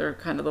 They're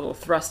kind of little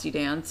thrusty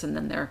dance, and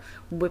then they're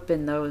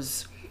whipping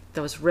those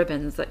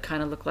ribbons that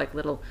kind of look like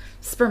little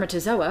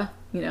spermatozoa,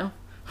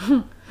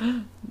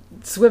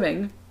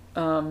 swimming.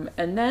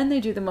 And then they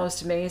do the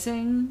most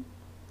amazing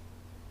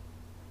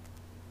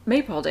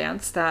maypole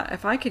dance that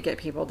if I could get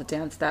people to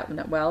dance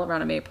that well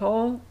around a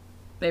maypole,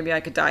 maybe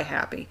I could die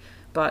happy.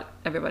 But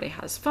everybody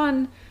has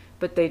fun,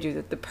 but they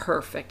do the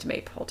perfect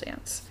maypole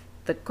dance.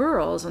 The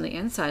girls on the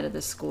inside of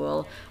the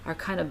school are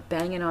kind of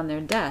banging on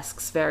their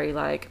desks, very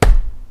like,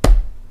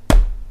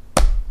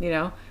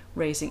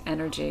 raising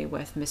energy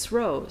with Miss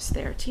Rose,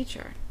 their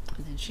teacher.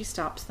 And then she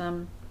stops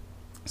them.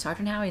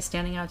 Sergeant Howie's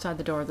standing outside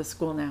the door of the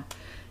school now.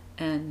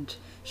 And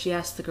she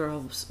asks the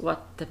girls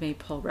what the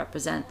maypole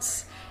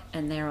represents.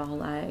 And they're all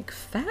like,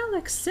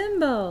 phallic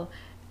symbol.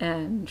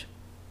 And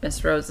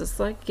Miss Rose is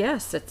like,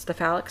 yes, it's the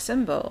phallic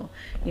symbol.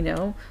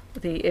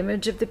 The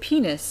image of the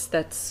penis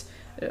that's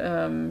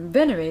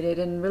venerated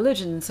in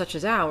religions such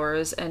as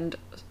ours. And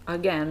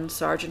again,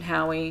 Sergeant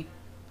Howie,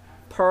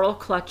 pearl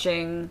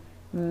clutching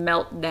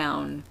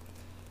meltdown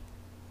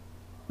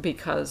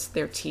because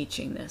they're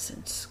teaching this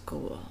in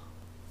school,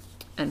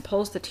 and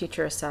pulls the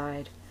teacher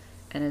aside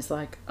and is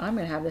like, I'm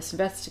going to have this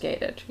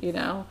investigated.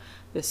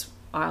 This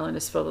island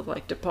is filled with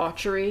like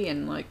debauchery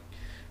and like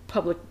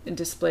public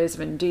displays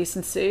of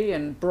indecency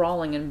and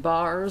brawling in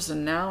bars,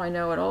 and now I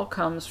know it all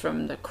comes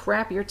from the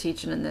crap you're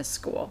teaching in this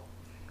school.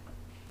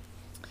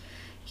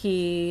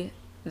 He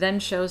then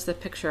shows the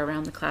picture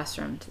around the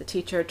classroom to the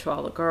teacher, to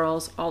all the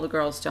girls. All the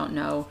girls don't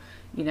know,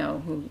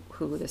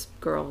 who this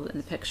girl in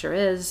the picture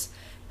is,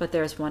 but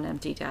there's one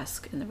empty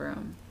desk in the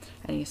room.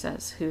 And he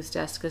says, whose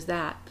desk is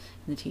that?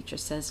 And the teacher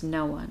says,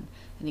 no one.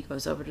 And he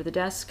goes over to the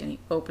desk and he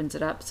opens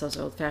it up. It's those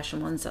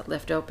old-fashioned ones that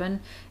lift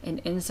open. And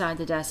inside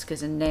the desk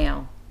is a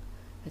nail.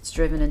 It's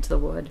driven into the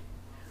wood.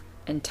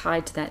 And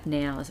tied to that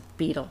nail is a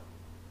beetle.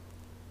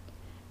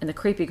 And the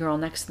creepy girl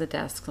next to the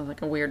desk,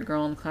 like a weird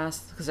girl in the class,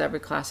 because every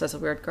class has a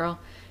weird girl,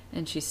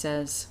 and she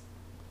says,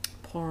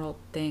 poor old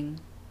thing.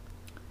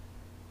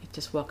 It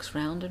just walks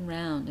round and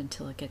round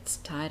until it gets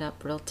tied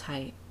up real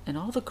tight. And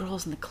all the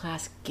girls in the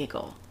class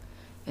giggle.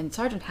 And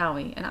Sergeant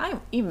Howie, and I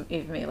even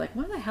me, like,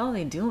 what the hell are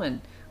they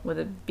doing with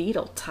a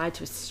beetle tied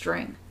to a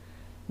string,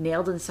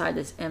 nailed inside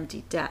this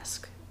empty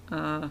desk?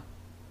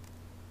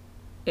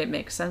 It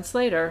makes sense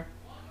later.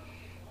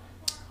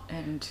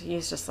 And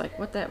he's just like,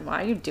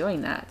 why are you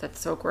doing that? That's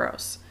so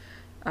gross.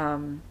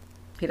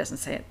 He doesn't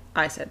say it.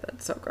 I said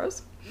that's so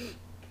gross.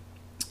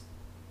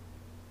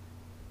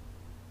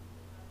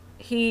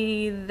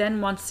 He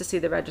then wants to see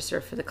the register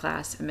for the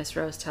class, and Miss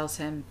Rose tells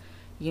him,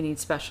 you need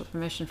special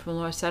permission from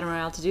Laura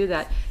Settermile to do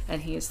that.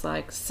 And he's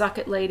like, suck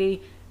it,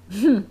 lady.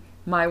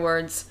 My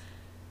words.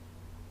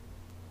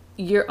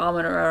 I'm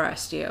going to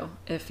arrest you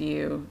if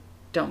you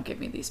don't give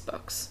me these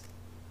books.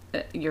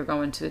 You're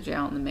going to the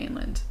jail on the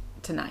mainland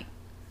tonight.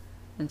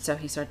 And so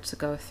he starts to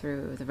go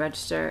through the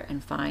register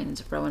and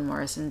finds Rowan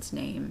Morrison's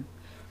name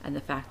and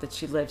the fact that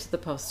she lives at the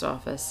post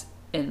office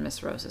in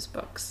Miss Rose's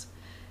books.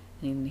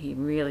 And he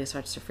really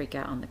starts to freak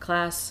out on the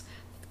class,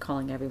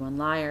 calling everyone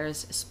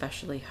liars,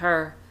 especially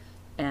her.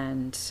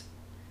 And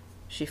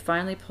she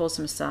finally pulls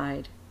him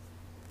aside,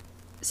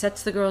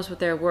 sets the girls with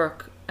their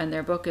work, and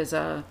their book is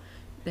they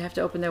have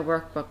to open their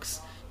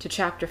workbooks to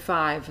chapter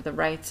 5, the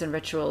rites and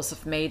rituals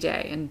of May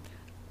Day. And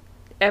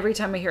every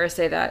time I hear her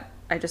say that,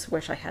 I just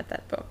wish I had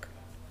that book,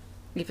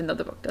 even though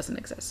the book doesn't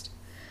exist.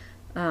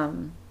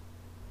 Finally,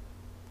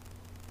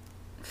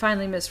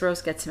 Miss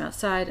Rose gets him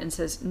outside and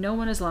says, no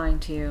one is lying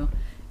to you.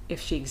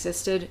 If she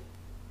existed,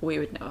 we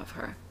would know of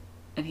her.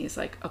 And he's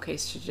like, okay,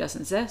 so she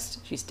doesn't exist.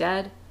 She's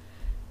dead.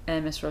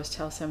 And Miss Rose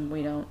tells him,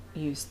 we don't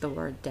use the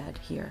word dead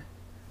here.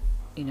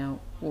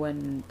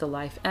 When the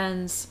life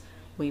ends,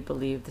 we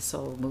believe the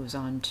soul moves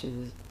on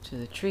to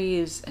the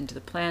trees and to the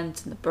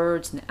plants and the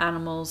birds and the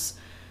animals.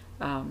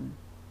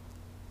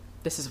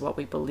 This is what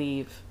we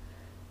believe.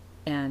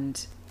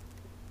 And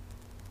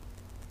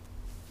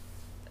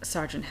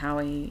Sergeant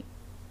Howie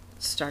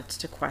starts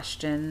to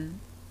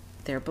question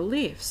their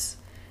beliefs.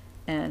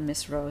 And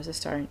Miss Rose is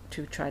starting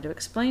to try to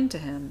explain to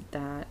him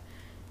that,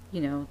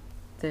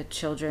 the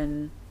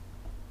children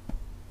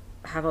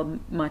have a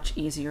much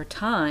easier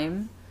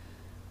time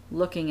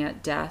looking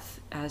at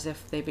death as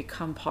if they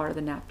become part of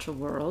the natural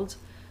world,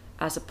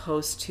 as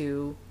opposed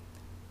to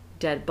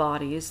dead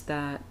bodies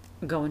that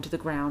go into the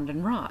ground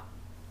and rot.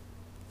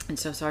 And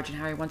so Sergeant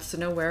Harry wants to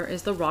know, where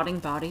is the rotting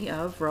body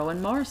of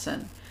Rowan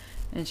Morrison?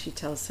 And she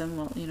tells him,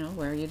 well,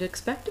 where you'd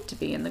expect it to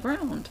be, in the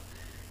ground.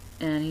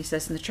 And he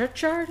says, in the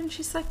churchyard. And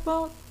she's like,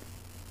 well,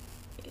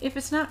 if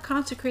it's not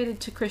consecrated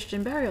to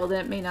Christian burial,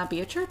 then it may not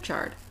be a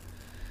churchyard.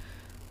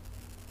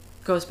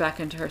 Goes back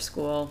into her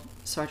school.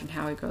 Sergeant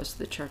Howie goes to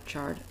the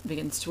churchyard,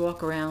 begins to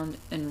walk around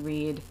and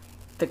read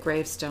the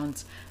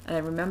gravestones. And I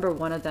remember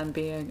one of them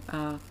being,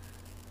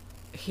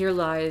 here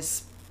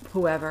lies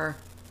whoever,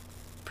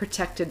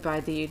 protected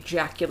by the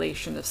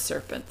ejaculation of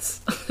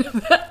serpents.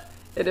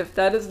 And if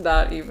that is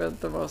not even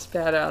the most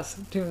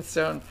badass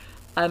tombstone,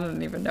 I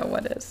don't even know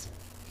what is.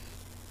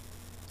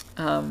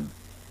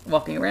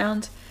 Walking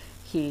around,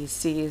 he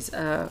sees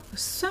a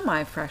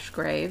semi-fresh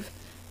grave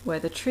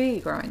with a tree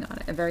growing on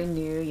it, a very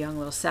new, young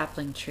little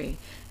sapling tree.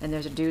 And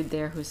there's a dude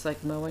there who's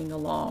like mowing the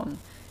lawn,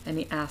 and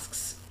he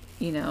asks,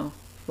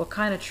 what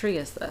kind of tree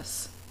is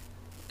this?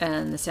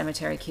 And the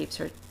cemetery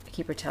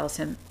keeper tells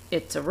him,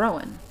 it's a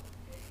rowan.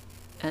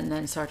 And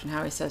then Sergeant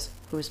Howie says,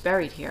 who's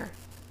buried here?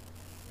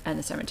 And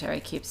the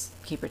cemetery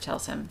keeper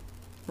tells him,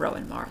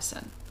 Rowan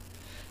Morrison.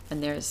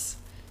 And there's,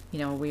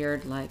 a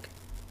weird,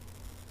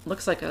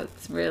 looks like a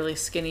really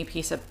skinny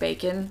piece of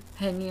bacon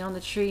hanging on the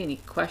tree, and he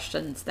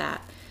questions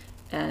that.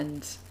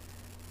 And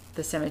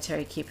the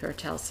cemetery keeper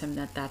tells him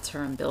that that's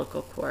her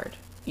umbilical cord,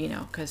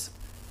 because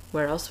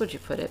where else would you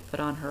put it but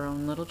on her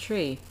own little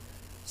tree?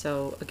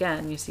 So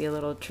again, you see a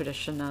little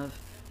tradition of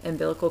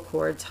umbilical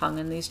cords hung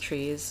in these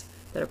trees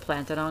that are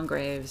planted on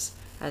graves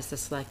as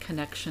this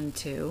connection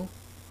to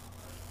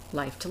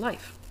life to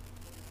life.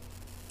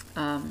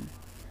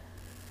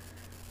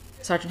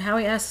 Sergeant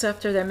Howie asks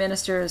after their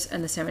ministers,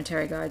 and the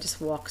cemetery guy just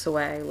walks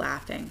away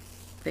laughing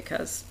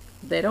because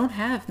they don't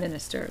have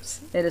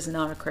ministers. It is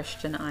not a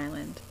Christian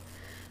island.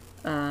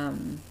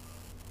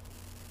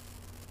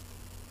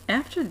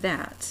 After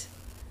that,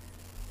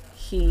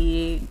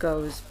 he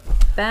goes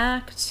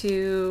back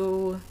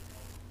to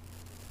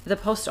the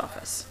post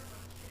office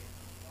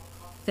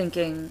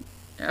thinking,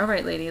 all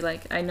right, lady,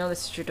 like, I know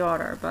this is your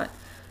daughter, but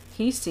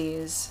he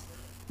sees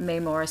Mae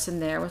Morrison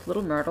there with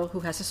little Myrtle, who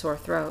has a sore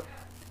throat.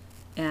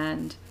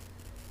 And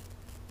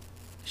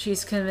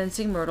she's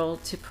convincing Myrtle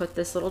to put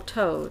this little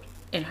toad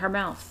in her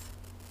mouth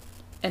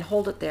and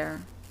hold it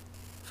there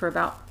for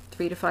about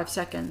 3 to 5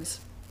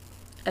 seconds,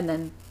 and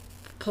then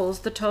pulls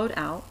the toad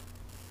out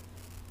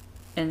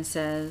and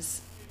says,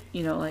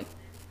 you know, like,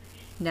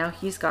 now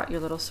he's got your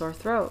little sore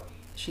throat.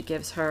 She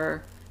gives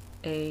her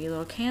a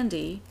little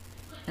candy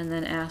and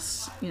then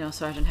asks, you know,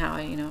 Sergeant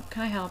Howie, you know,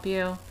 can I help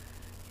you?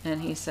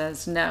 And he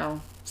says,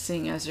 no,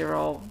 seeing as you're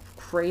all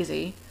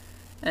crazy.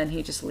 And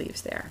he just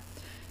leaves there.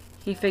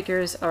 He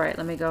figures, all right,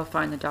 let me go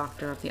find the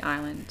doctor of the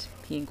island.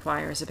 He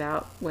inquires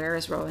about where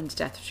is Rowan's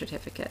death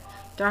certificate.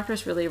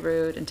 Doctor's really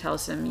rude and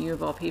tells him, you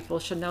of all people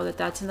should know that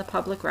that's in the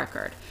public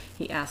record.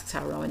 He asks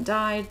how Rowan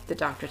died. The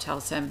doctor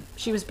tells him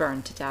she was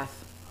burned to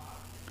death.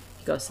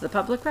 He goes to the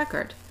public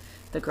record.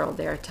 The girl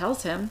there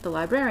tells him, the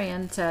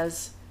librarian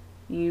says,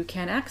 you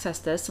can't access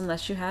this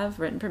unless you have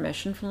written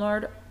permission from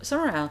Lord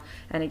Summerall.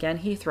 And again,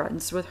 he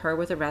threatens with her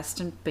with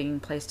arrest and being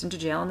placed into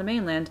jail on the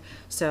mainland.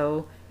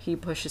 So he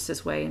pushes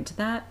his way into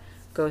that,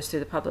 goes through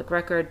the public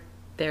record.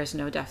 There's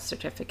no death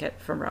certificate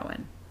from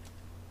Rowan.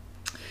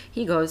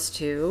 He goes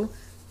to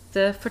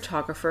the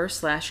photographer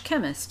 /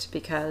 chemist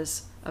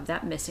because of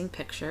that missing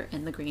picture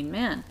in the Green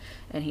Man.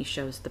 And he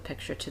shows the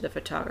picture to the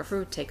photographer,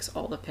 who takes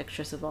all the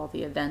pictures of all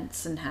the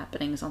events and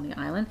happenings on the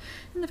island.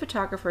 And the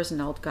photographer is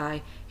an old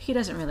guy. He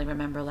doesn't really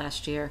remember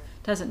last year,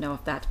 doesn't know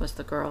if that was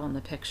the girl in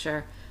the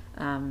picture.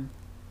 And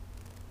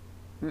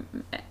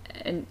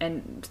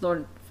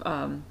Lord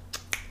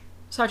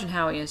Sergeant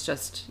Howie is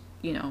just,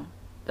 you know,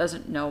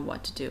 doesn't know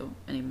what to do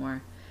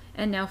anymore.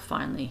 And now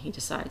finally he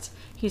decides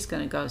he's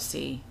going to go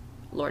see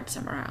Lord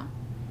Summerall.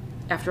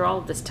 After all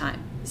of this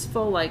time, it's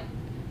full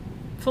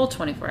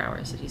 24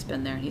 hours that he's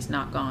been there, and he's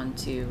not gone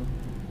to,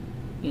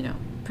 you know,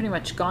 pretty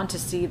much gone to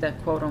see the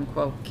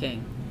quote-unquote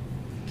king.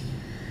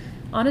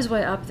 On his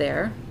way up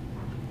there,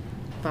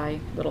 by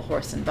little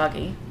horse and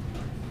buggy,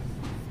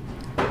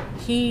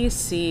 he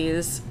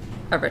sees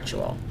a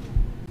ritual.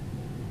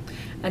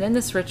 And in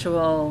this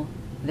ritual,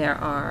 there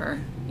are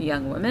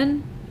young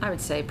women, I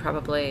would say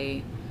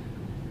probably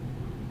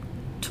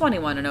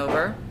 21 and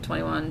over,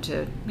 21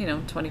 to,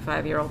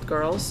 25-year-old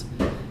girls,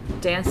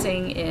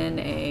 dancing in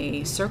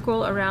a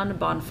circle around a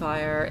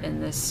bonfire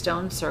in this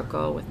stone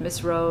circle with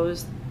Miss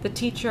Rose, the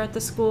teacher at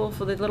the school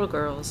for the little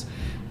girls,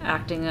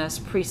 acting as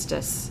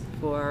priestess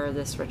for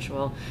this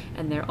ritual.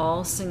 And they're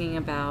all singing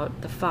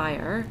about the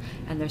fire,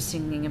 and they're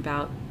singing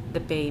about the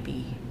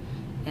baby,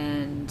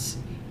 and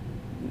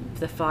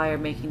the fire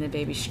making the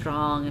baby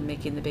strong and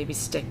making the baby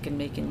stick and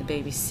making the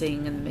baby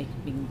sing and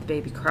making the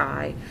baby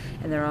cry.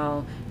 And they're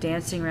all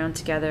dancing around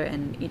together,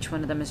 and each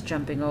one of them is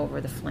jumping over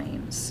the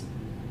flames.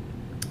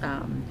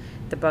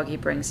 The buggy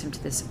brings him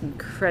to this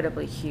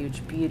incredibly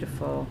huge,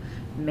 beautiful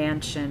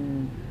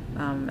mansion,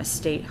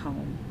 estate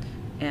home,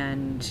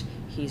 and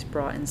he's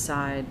brought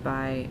inside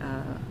by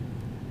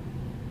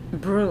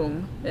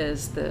Broom,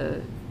 is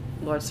the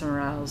Lord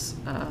Summerall's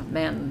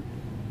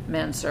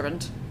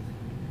manservant,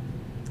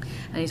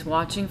 and he's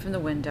watching from the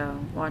window,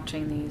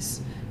 watching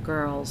these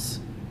girls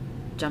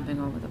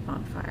jumping over the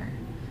bonfire.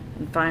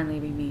 And finally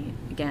we meet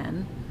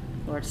again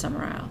Lord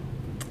Summerall.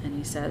 And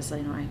he says,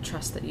 I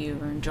trust that you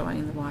are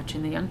enjoying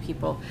watching the young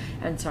people.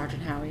 And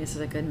Sergeant Howie is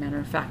like, as a matter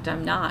of fact,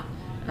 I'm not.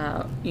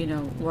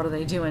 What are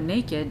they doing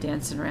naked,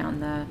 dancing around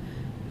the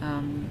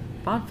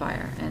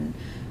bonfire? And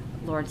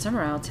Lord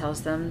Summerall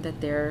tells them that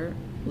they're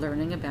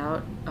learning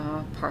about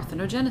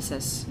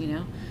parthenogenesis,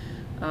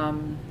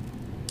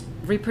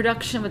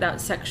 reproduction without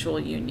sexual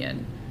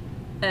union.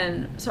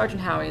 And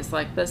Sergeant Howie is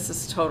like, this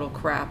is total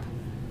crap.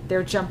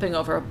 They're jumping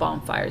over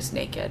bonfires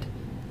naked.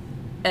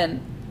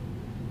 And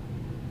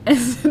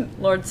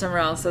Lord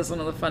Summerall says one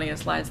of the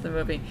funniest lines in the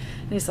movie.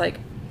 And he's like,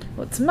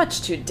 well, it's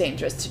much too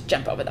dangerous to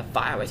jump over the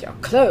fire with your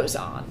clothes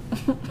on.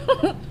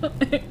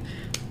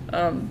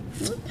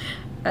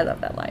 I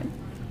love that line.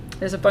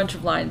 There's a bunch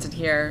of lines in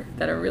here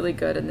that are really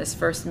good in this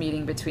first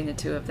meeting between the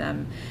two of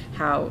them.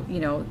 How,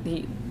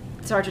 the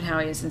Sergeant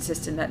Howie is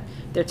insisting that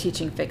they're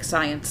teaching fake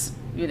science.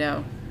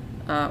 This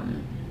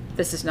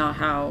is not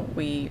how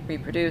we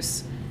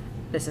reproduce.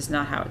 This is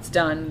not how it's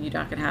done. You're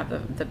not going to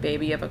have the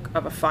baby of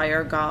a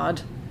fire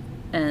god.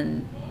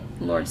 And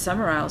Lord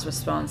Summerall's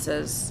response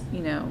is,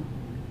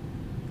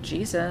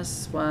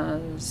 Jesus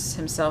was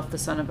himself the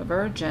son of a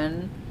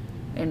virgin,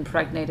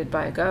 impregnated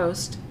by a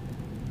ghost.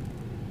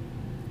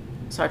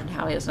 Sergeant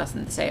Howie has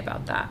nothing to say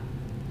about that.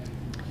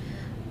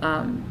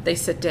 They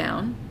sit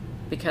down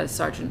because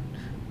Sergeant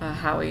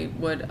Howie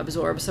would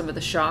absorb some of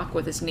the shock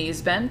with his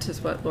knees bent, is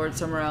what Lord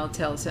Summerall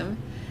tells him.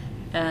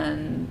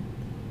 And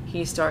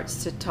he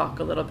starts to talk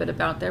a little bit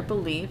about their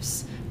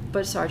beliefs.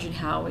 But Sergeant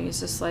Howie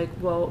is just like,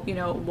 well, you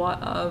know,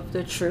 what of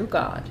the true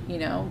God? You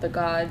know, the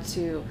gods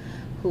who,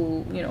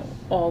 you know,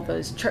 all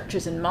those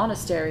churches and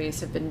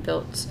monasteries have been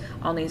built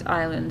on these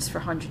islands for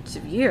hundreds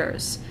of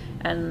years.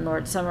 And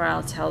Lord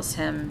Summerisle tells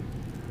him,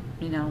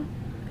 you know,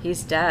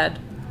 he's dead.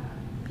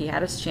 He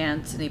had his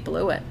chance and he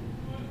blew it.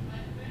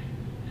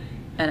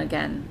 And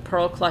again,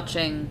 pearl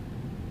clutching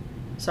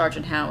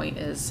Sergeant Howie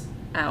is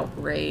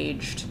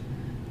outraged.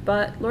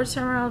 But Lord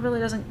Summerisle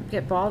really doesn't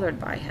get bothered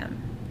by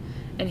him.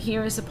 And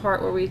here is the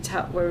part where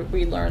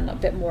we learn a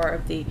bit more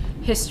of the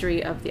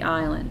history of the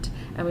island.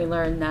 And we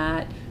learn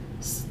that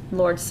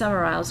Lord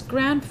Summerisle's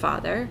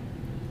grandfather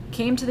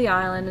came to the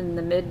island in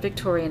the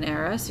mid-Victorian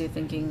era. So you're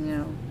thinking, you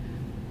know,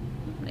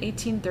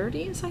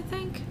 1830s, I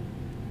think.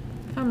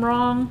 If I'm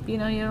wrong, you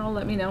know,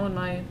 let me know on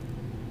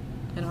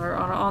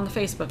the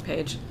Facebook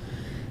page.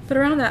 But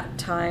around that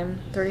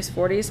time, 30s,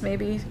 40s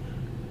maybe,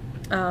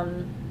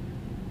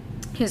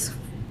 his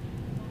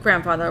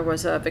grandfather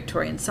was a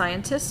Victorian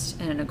scientist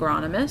and an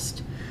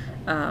agronomist,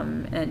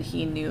 and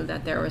he knew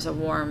that there was a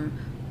warm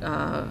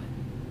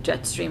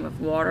jet stream of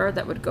water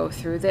that would go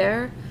through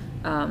there.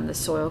 The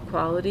soil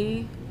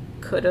quality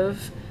could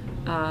have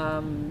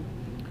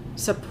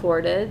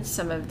supported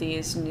some of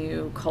these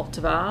new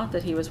cultivar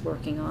that he was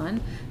working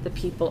on. The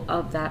people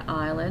of that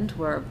island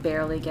were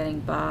barely getting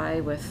by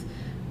with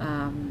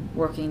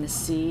working the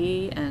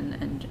sea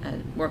and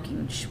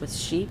working with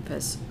sheep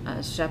as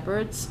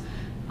shepherds.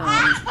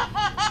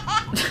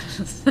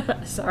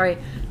 Sorry,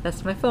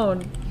 that's my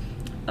phone.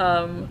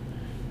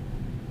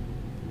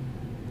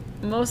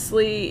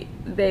 Mostly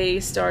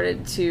they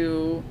started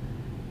to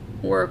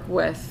work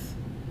with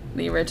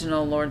the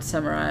original Lord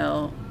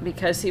Summerisle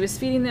because he was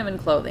feeding them and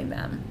clothing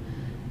them,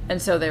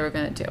 and so they were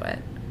going to do it.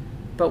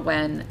 But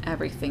when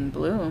everything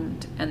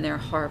bloomed and their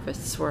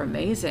harvests were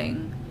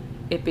amazing,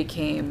 it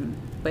became,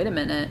 wait a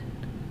minute,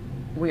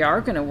 we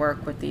are going to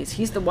work with these.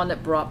 He's the one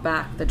that brought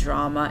back the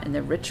drama and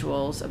the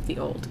rituals of the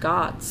old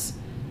gods.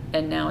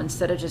 And now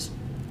instead of just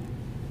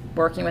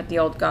working with the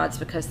old gods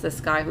because this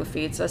guy who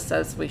feeds us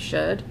says we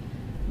should,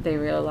 they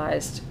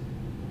realized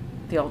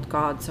the old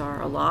gods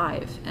are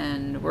alive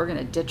and we're going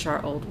to ditch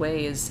our old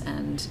ways.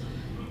 And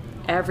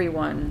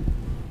everyone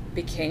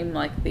became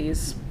like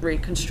these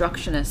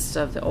reconstructionists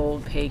of the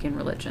old pagan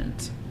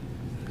religions.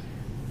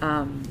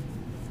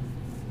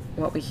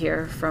 What we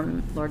hear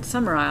from Lord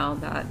Summerisle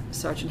that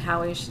Sergeant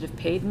Howie should have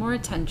paid more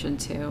attention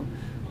to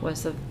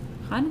was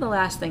kind of the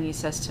last thing he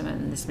says to him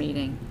in this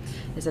meeting,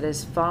 is that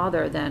his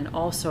father then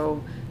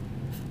also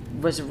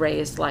was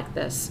raised like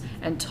this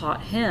and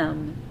taught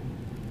him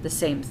the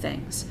same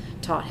things,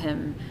 taught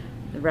him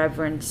to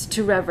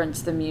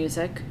reverence the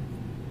music,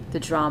 the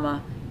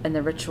drama, and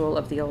the ritual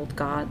of the old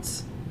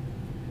gods,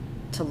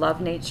 to love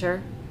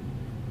nature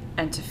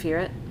and to fear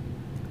it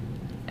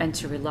and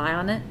to rely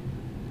on it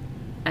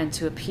and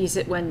to appease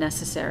it when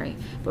necessary.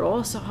 But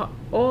also,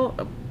 all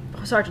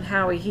Sergeant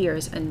Howie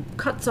hears and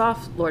cuts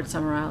off Lord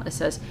Summerisle. It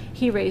says,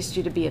 he raised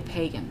you to be a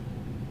pagan.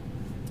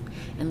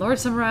 And Lord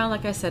Summerisle,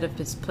 like I said,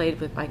 is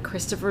played by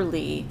Christopher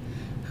Lee,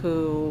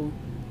 who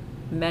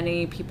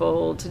many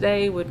people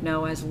today would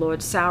know as Lord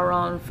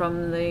Sauron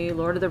from the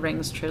Lord of the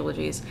Rings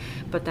trilogies.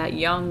 But that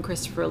young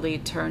Christopher Lee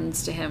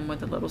turns to him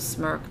with a little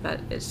smirk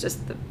that is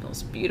just the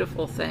most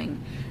beautiful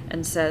thing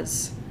and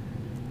says,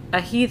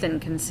 a heathen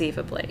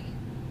conceivably,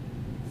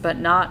 but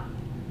not,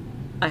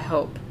 I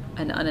hope,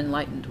 an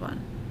unenlightened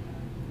one.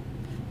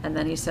 And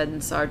then he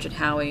sends Sergeant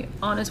Howie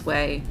on his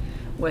way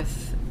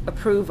with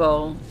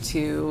approval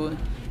to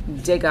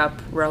dig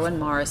up Rowan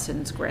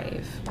Morrison's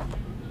grave,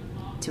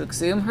 to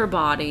exhume her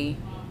body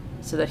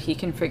so that he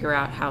can figure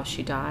out how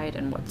she died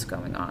and what's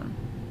going on.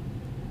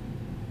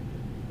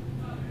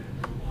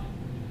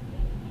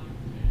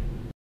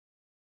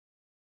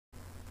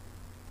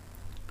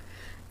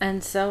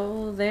 And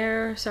so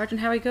there Sergeant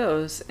Howie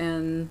goes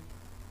in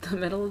the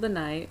middle of the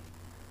night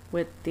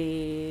with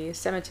the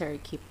cemetery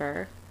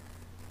keeper,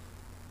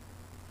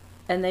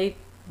 and they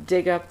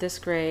dig up this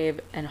grave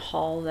and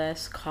haul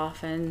this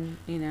coffin,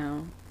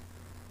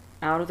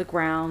 out of the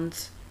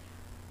ground,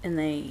 and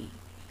they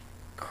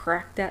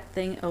crack that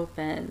thing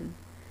open,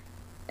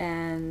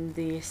 and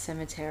the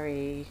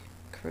cemetery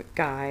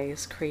guy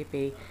is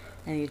creepy,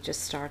 and he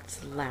just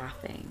starts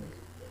laughing.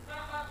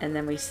 And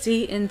then we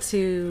see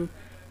into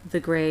the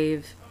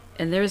grave,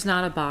 and there's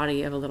not a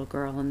body of a little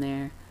girl in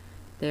there.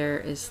 There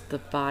is the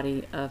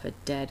body of a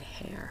dead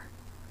hare,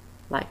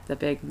 like the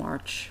big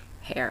March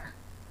hare.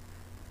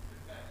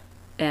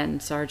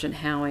 And Sergeant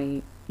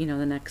Howie, the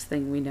next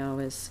thing we know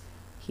is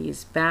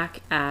he's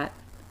back at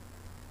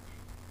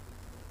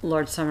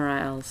Lord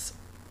Summerisle's,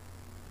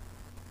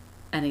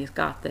 and he's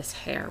got this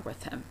hare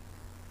with him.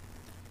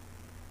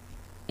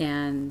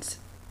 And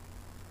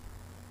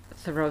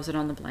throws it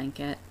on the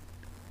blanket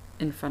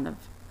in front of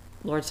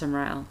Lord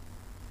Summerisle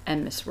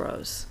and Miss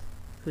Rose,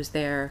 who's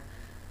there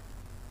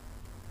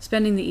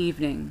spending the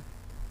evening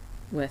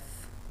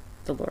with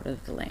the Lord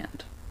of the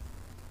Land.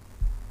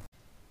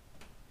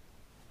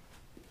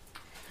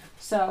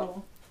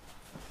 So,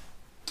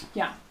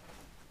 yeah,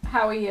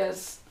 Howie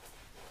is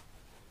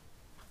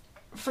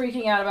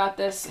freaking out about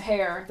this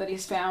hair that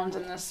he's found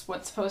in this,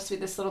 what's supposed to be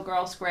this little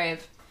girl's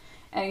grave.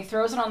 And he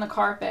throws it on the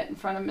carpet in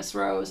front of Miss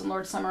Rose and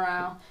Lord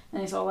Summerisle.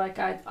 And he's all like,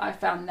 I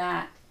found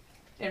that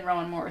in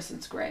Rowan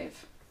Morrison's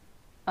grave.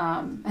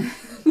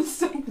 It's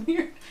so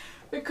weird.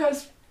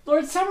 Because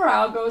Lord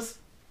Summerisle goes,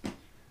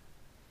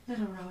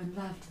 little Rowan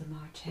loved the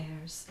March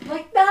hares.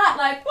 Like that.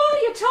 Like, what are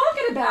you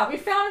talking about? We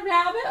found a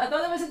rabbit? I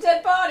thought it was a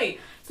dead body.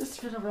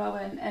 Just little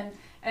Rowan.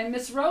 And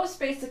Miss Rose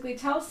basically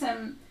tells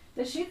him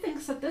that she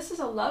thinks that this is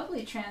a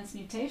lovely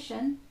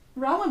transmutation.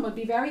 Rowan would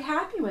be very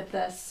happy with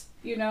this.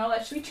 You know,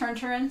 that she turned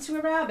her into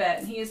a rabbit.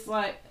 And he's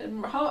like,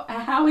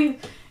 Howie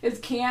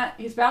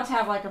he's about to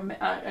have like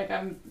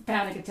a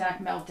panic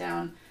attack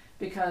meltdown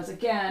because,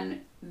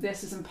 again,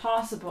 this is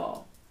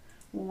impossible.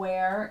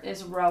 Where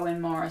is Rowan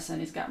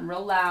Morrison? He's gotten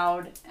real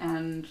loud,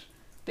 and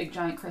big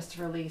giant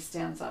Christopher Lee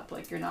stands up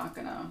like, you're not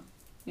gonna,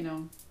 you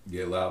know,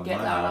 get loud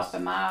up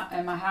in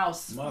my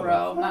house,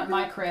 bro, not in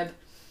my crib.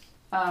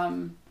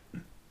 And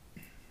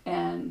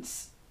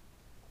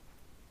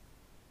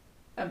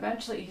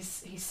eventually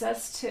he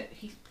says to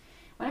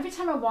every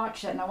time I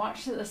watch it, and I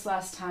watched it this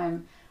last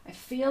time, I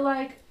feel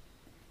like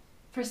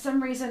for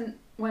some reason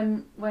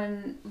when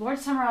Lord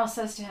Summerisle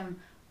says to him,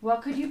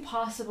 what could you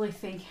possibly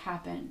think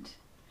happened?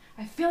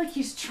 I feel like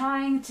he's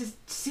trying to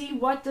see,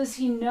 what does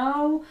he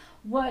know?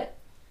 What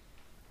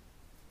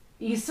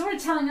he's sort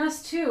of telling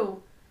us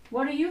too,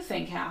 what do you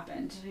think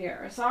happened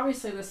here? So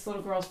obviously this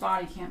little girl's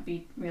body can't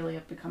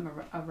become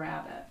a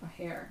rabbit, a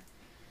hare.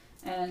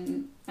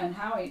 And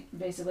Howie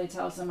basically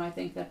tells him, I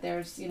think that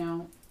there's, you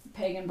know,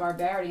 pagan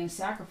barbarity and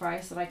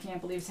sacrifice that I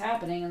can't believe is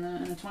happening in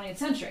the 20th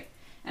century.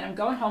 And I'm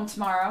going home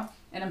tomorrow,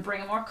 and I'm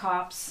bringing more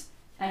cops,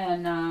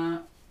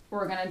 and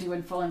we're going to do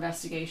a full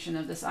investigation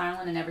of this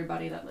island and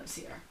everybody that lives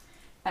here.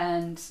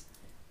 And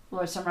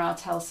Lord Summerisle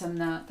tells him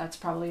that that's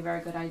probably a very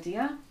good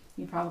idea.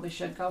 You probably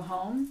should go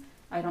home.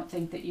 I don't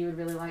think that you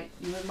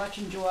would much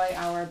enjoy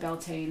our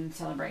Beltane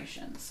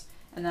celebrations.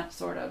 And that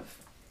sort of,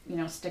 you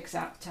know, sticks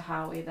out to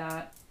Howie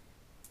that,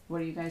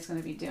 what are you guys going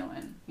to be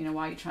doing? You know,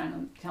 why are you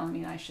telling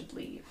me I should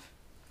leave?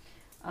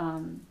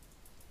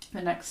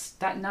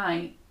 That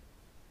night,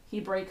 he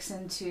breaks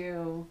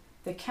into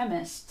the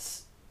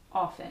chemist's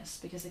office,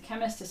 because the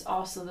chemist is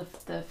also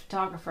the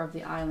photographer of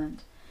the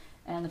island.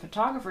 And the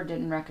photographer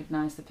didn't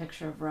recognize the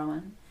picture of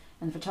Rowan.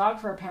 And the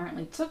photographer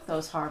apparently took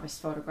those harvest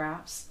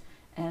photographs,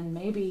 and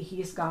maybe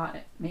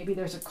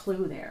there's a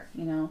clue there,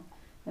 you know.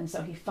 And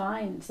so he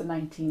finds the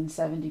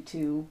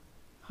 1972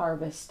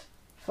 harvest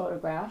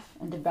photograph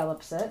and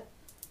develops it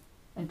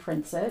and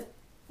prints it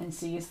and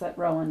sees that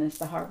Rowan is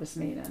the harvest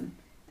maiden.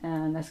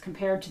 And as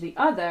compared to the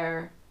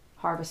other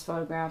harvest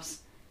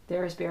photographs,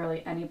 there is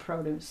barely any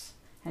produce.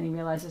 And he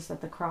realizes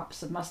that the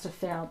crops must have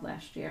failed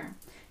last year.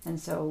 And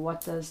so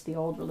what does the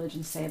old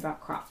religion say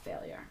about crop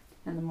failure?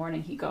 In the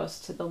morning he goes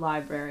to the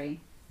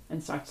library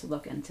and starts to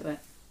look into it,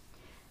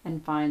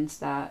 and finds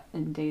that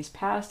in days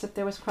past, if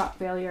there was crop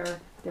failure,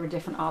 there were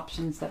different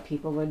options that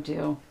people would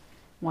do.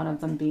 One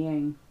of them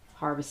being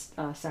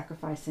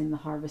sacrificing the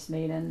harvest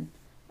maiden,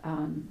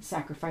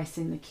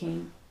 sacrificing the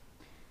king,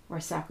 or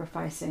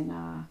sacrificing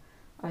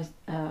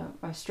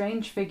a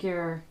strange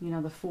figure, you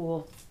know, the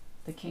fool,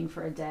 the king,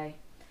 for a day.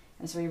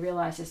 And so he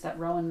realizes that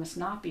Rowan must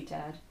not be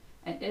dead,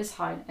 and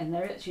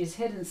she's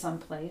hidden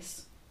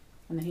someplace,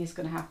 and that he's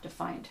going to have to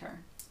find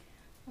her.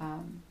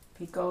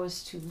 He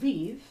goes to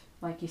leave,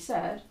 like he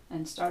said,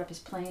 and start up his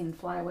plane and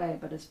fly away,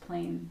 but his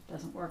plane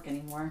doesn't work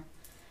anymore.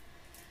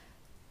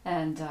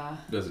 And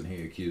doesn't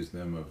he accuse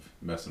them of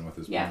messing with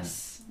his plane?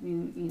 Yes. I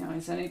mean, you know,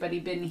 has anybody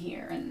been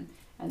here? And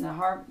the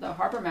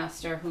harbor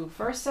master, who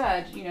first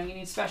said, you know, you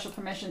need special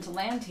permission to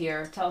land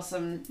here, tells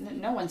him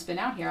no one's been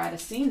out here. I'd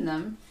have seen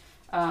them.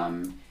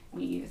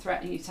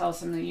 He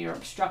tells him that you're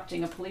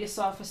obstructing a police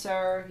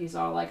officer. He's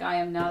all like, I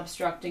am not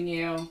obstructing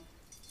you.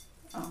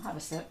 I'll have a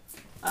sip.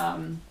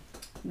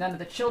 None of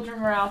the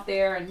children were out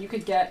there, and you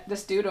could get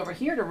this dude over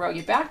here to row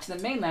you back to the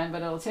mainland,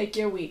 but it'll take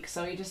you a week.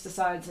 So he just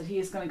decides that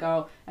he's going to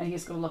go, and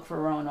he's going to look for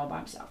Rowan all by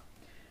himself.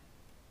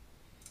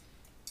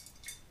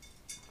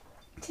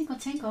 Tinkle,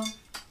 tinkle.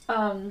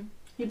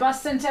 He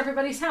busts into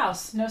everybody's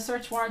house. No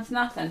search warrants,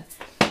 nothing.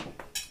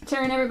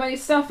 Tearing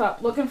everybody's stuff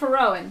up, looking for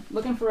Rowan.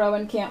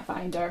 Can't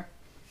find her.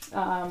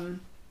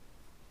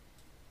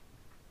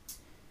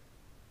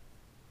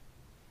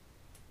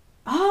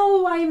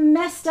 Oh, I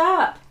messed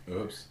up.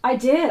 Oops. I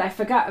did. I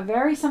forgot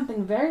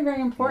something very, very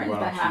important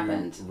that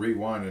happened.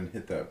 Rewind and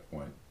hit that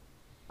point.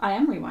 I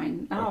am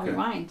rewind. Oh, okay.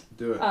 Rewind.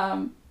 Do it.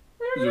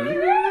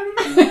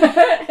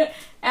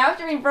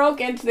 After he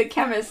broke into the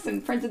chemist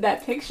and printed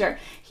that picture,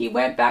 he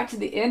went back to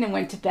the inn and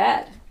went to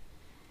bed.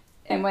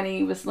 And when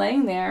he was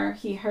laying there,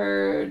 he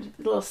heard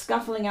a little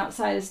scuffling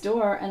outside his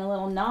door and a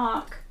little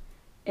knock.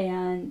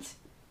 And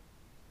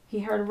he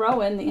heard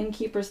Rowan, the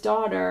innkeeper's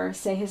daughter,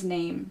 say his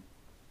name.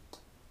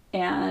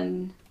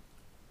 And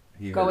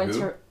go into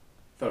her.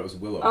 I thought it was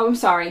Willow. Oh, I'm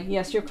sorry.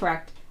 Yes, you're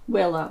correct.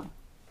 Willow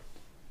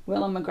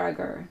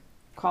McGregor.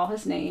 Call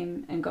his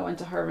name and go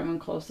into her room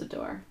and close the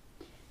door.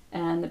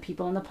 And the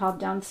people in the pub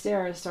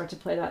downstairs start to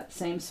play that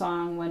same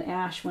song when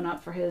Ash went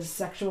up for his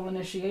sexual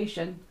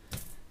initiation.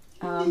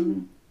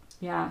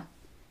 Yeah.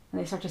 And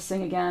they start to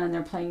sing again, and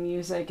they're playing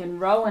music, and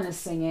Rowan is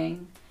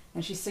singing,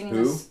 and she's singing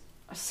this...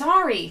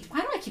 Sorry, why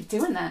do I keep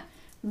doing that?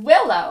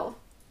 Willow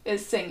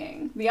is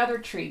singing. The other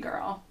tree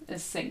girl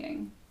is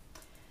singing.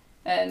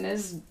 And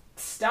is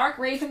stark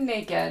raving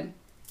naked,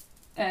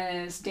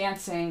 and is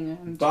dancing.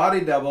 And...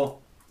 Body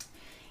double.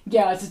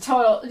 Yeah, it's a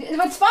total...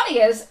 What's funny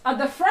is,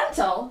 the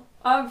frontal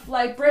of,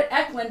 like, Britt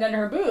Eklund and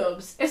her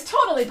boobs is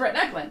totally Britt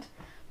Eklund.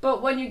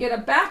 But when you get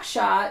a back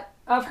shot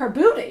of her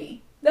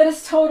booty, that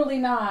is totally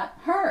not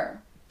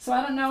her. So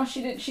I don't know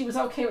if she was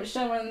okay with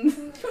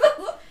showing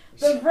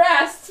the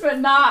breasts, but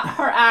not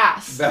her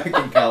ass. Back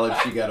in college,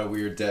 she got a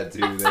weird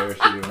tattoo there.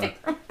 She didn't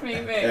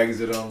Maybe.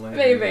 Exit only.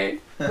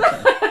 Maybe.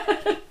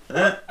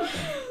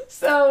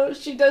 So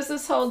she does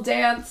this whole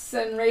dance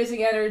and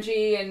raising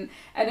energy, and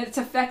it's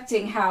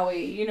affecting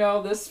Howie, you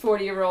know, this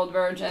 40-year-old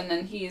virgin,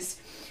 and he's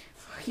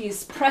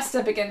pressed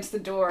up against the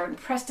door and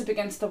pressed up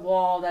against the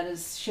wall that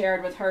is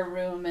shared with her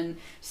room, and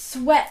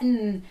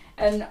sweating,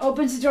 and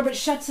opens the door but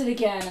shuts it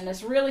again, and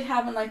is really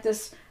having like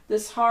this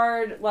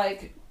hard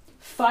like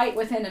fight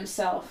within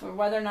himself or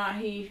whether or not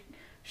he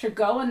should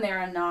go in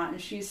there or not.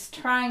 And she's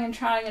trying and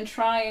trying and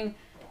trying,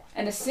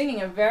 and is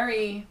singing a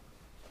very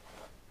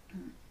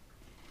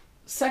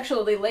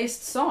sexually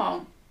laced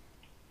song,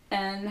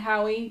 and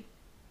Howie,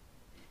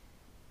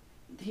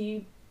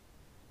 he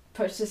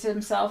pushes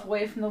himself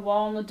away from the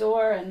wall and the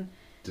door, and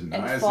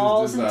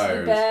falls into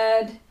the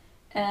bed.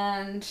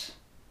 And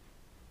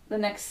the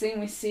next thing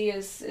we see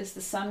is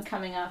the sun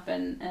coming up,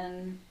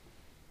 and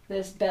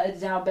this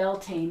is now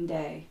Beltane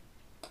Day.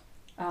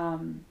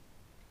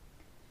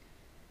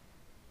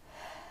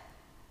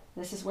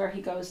 This is where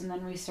he goes and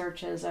then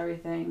researches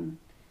everything,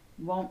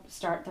 won't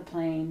start the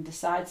plane,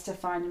 decides to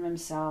find him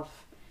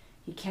himself.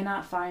 He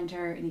cannot find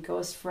her, and he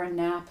goes for a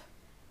nap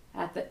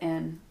at the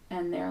inn.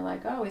 And they're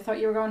like, oh, we thought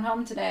you were going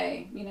home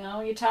today. You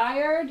know, you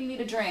tired? You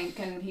need a drink.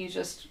 And he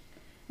just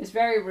is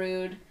very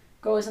rude,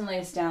 goes and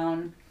lays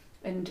down.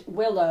 And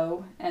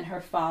Willow and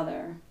her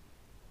father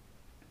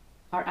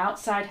are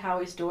outside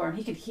Howie's door, and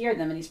he can hear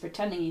them, and he's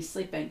pretending he's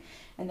sleeping.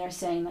 And they're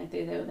saying like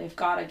they've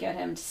got to get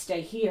him to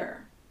stay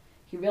here.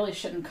 He really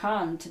shouldn't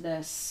come to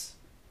this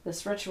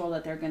ritual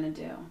that they're going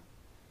to do.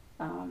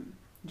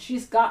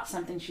 She's got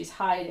something she's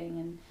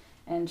hiding,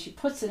 and she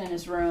puts it in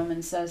his room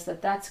and says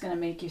that that's going to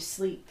make you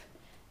sleep.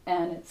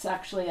 And it's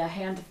actually a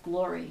hand of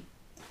glory,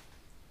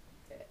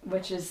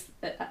 which is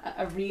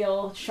a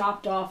real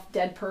chopped off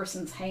dead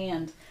person's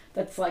hand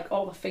that's like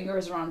all the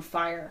fingers are on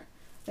fire.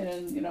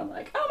 And, you know,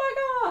 like, oh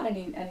my God!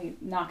 And he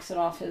knocks it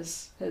off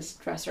his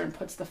dresser and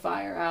puts the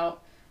fire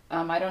out.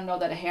 I don't know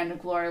that a hand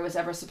of glory was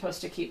ever supposed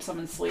to keep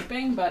someone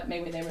sleeping, but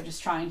maybe they were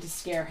just trying to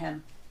scare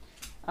him.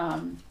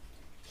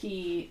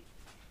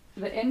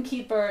 The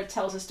innkeeper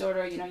tells his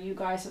daughter, you know, you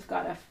guys have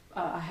got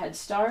a head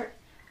start.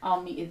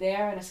 I'll meet you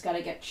there. I just got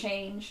to get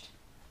changed.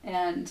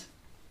 And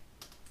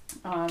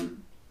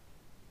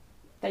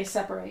they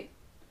separate.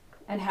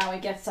 And Howie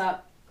gets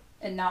up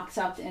and knocks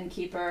out the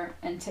innkeeper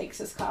and takes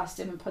his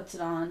costume and puts it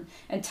on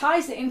and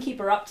ties the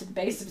innkeeper up to the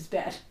base of his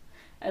bed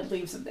and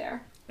leaves him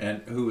there.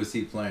 And who was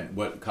he playing?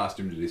 What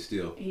costume did he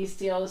steal? He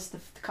steals the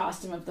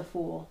costume of the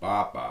fool.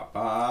 Ba, ba,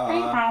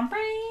 ba.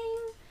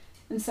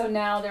 And so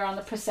now they're on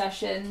the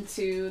procession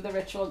to the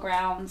ritual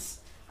grounds.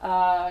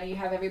 You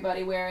have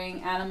everybody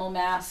wearing animal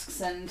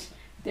masks, and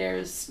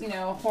there's, you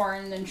know,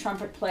 horn and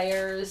trumpet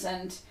players,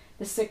 and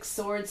the 6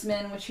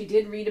 swordsmen, which he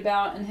did read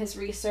about in his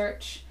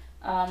research,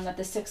 that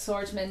the 6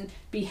 swordsmen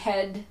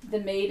behead the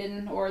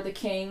maiden or the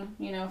king,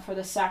 you know, for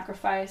the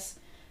sacrifice.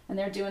 And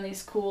they're doing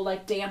these cool,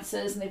 like,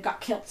 dances, and they've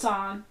got kilts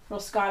on, real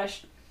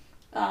Scottish.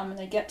 And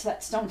they get to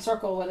that stone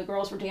circle where the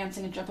girls were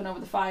dancing and jumping over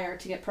the fire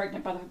to get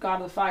pregnant by the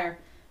god of the fire.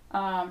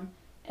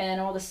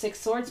 And all the 6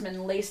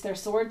 swordsmen lace their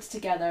swords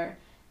together,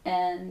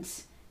 and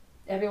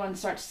everyone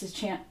starts to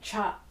chant,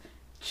 chop,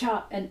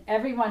 chop, and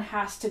everyone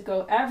has to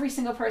go, every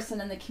single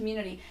person in the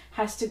community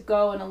has to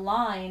go in a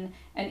line,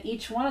 and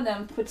each one of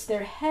them puts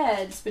their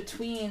heads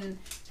between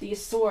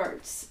these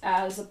swords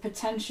as a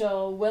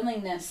potential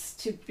willingness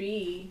to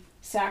be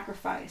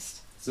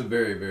sacrificed. It's a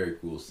very, very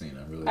cool scene.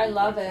 I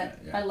love it.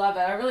 Yeah. I love it.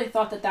 I really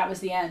thought that was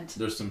the end.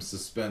 There's some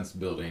suspense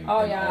building in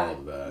all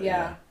of that.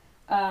 Yeah.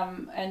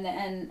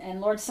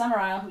 And Lord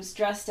Summerisle, who's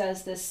dressed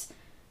as this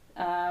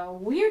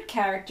weird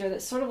character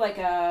that's sort of like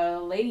a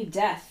Lady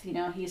Death. You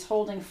know, he's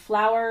holding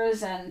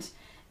flowers and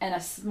a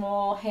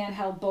small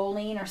handheld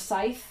bowline or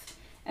scythe,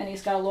 and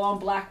he's got a long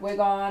black wig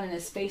on, and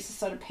his face is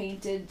sort of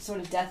painted sort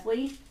of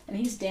deathly, and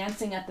he's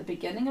dancing at the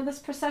beginning of this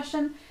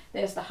procession.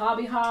 There's the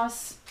hobby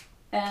horse,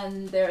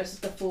 and there's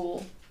the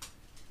fool,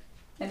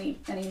 and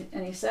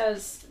he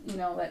says, you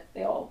know, that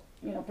they all,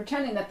 you know,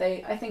 pretending that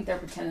I think they're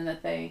pretending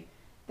that they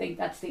think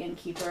that's the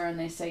innkeeper, and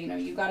they say, you know,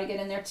 you got to get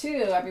in there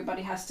too.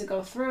 Everybody has to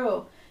go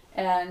through,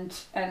 and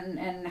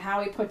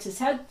Howie puts his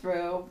head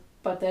through,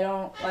 but they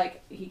don't,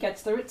 like, he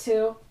gets through it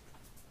too,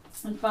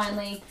 and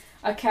finally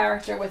a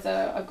character with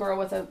a girl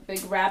with a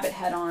big rabbit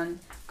head on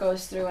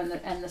goes through,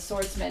 and the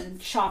swordsman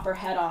chop her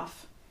head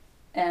off,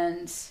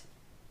 and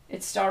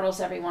it startles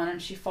everyone,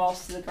 and she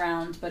falls to the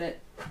ground. But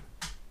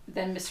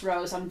then Miss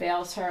Rose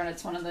unveils her, and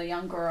it's one of the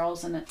young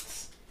girls, and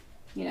it's,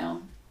 you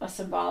know, a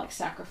symbolic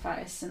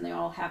sacrifice, and they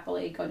all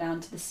happily go down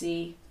to the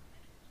sea,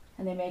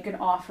 and they make an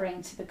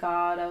offering to the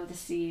god of the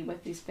sea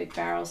with these big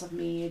barrels of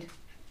mead,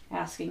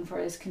 asking for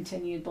his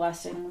continued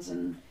blessings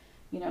and,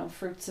 you know,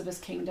 fruits of his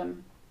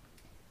kingdom.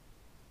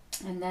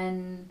 And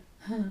then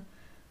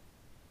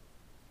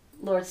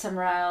Lord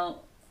Summerisle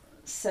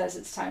says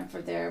it's time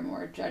for their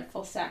more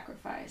dreadful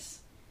sacrifice.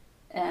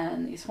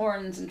 And these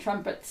horns and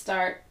trumpets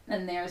start,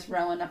 and there's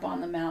Rowan up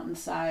on the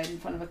mountainside in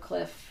front of a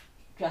cliff,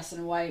 dressed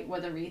in white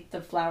with a wreath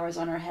of flowers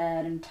on her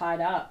head and tied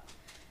up.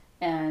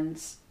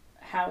 And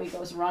Howie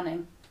goes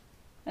running.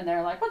 And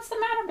they're like, "What's the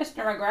matter,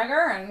 Mr.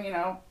 McGregor?" And, you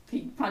know,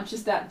 he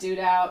punches that dude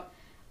out,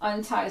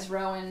 unties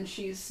Rowan.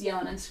 She's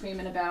yelling and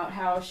screaming about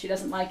how she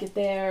doesn't like it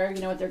there,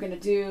 you know what they're going to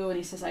do. And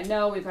he says, "I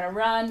know, we've got to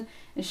run."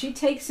 And she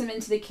takes him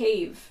into the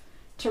cave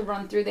to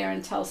run through there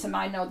and tells him,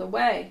 "I know the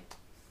way."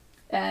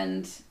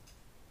 And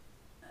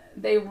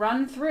they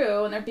run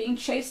through, and they're being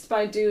chased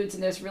by dudes,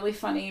 and there's really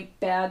funny,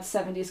 bad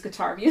 70s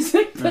guitar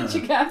music that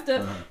you have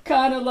to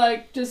kind of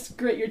like just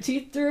grit your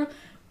teeth through.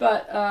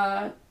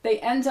 But they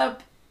end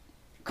up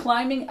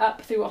climbing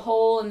up through a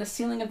hole in the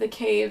ceiling of the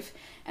cave,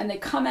 and they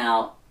come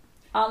out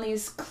on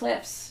these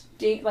cliffs.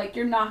 Like,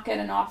 you're not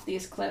getting off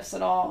these cliffs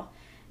at all.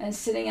 And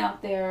sitting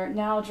out there,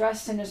 now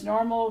dressed in his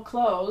normal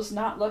clothes,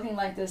 not looking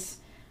like this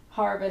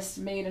harvest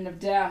maiden of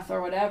death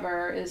or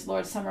whatever, is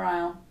Lord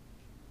Summerisle,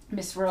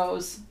 Miss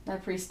Rose,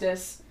 that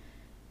priestess,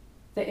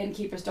 the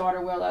innkeeper's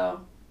daughter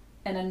Willow,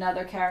 and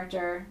another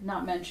character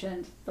not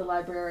mentioned, the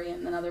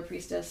librarian, another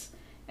priestess,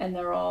 and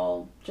they're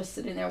all just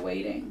sitting there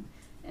waiting.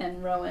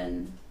 And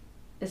Rowan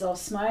is all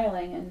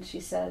smiling, and she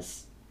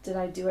says, "Did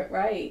I do it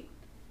right?"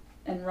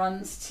 And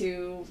runs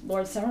to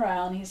Lord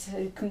Summerisle, and he's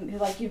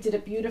like, "You did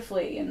it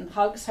beautifully," and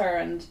hugs her,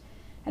 and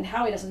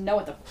Howie doesn't know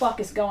what the fuck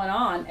is going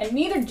on, and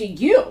neither do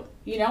you,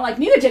 you know, like,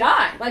 neither did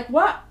I. Like,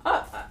 what?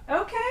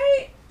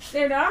 Okay,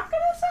 they're not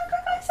gonna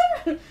sacrifice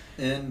her?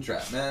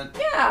 Entrapment.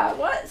 Yeah,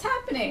 what's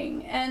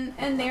happening?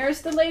 And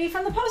there's the lady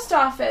from the post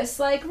office,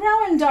 like,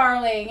 "Rowan,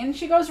 darling," and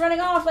she goes running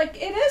off, like,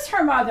 it is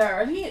her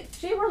mother.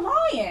 She were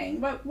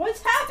lying, but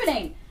what's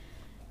happening?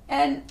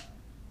 And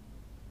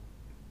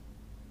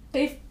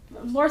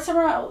Lord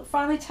Summerisle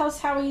finally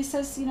tells Howie, he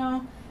says, "You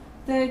know,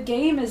 the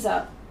game is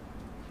up."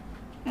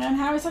 And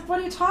Howie's like, "What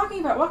are you talking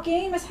about? What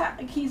game is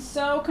happening?" He's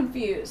so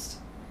confused.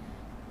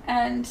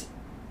 And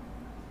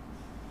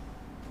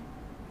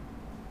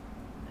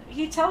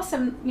he tells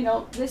him, you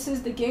know, this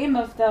is the game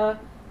of the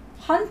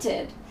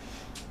hunted,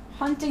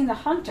 hunting the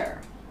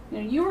hunter.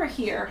 You know, you were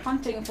here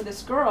hunting for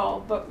this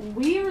girl, but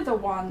we're the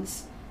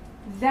ones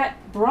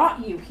that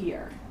brought you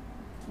here.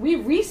 We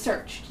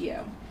researched you.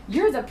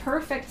 You're the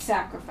perfect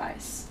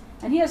sacrifice.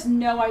 And he has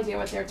no idea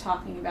what they're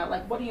talking about.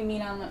 Like, what do you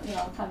mean on the, you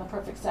know, kind of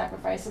perfect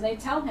sacrifice? And they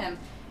tell him,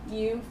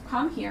 "You've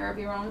come here of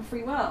your own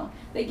free will."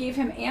 They gave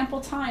him ample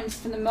times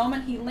from the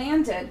moment he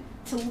landed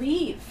to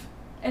leave,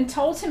 and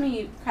told him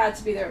he had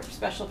to be there for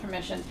special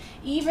permission.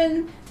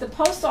 Even the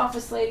post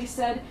office lady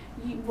said,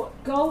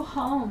 "Go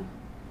home.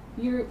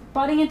 You're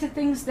butting into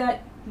things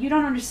that you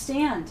don't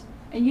understand."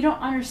 And you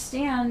don't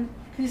understand,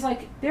 because he's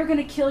like, "They're going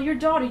to kill your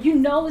daughter. You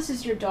know this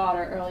is your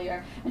daughter,"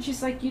 earlier. And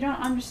she's like, "You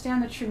don't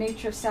understand the true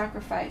nature of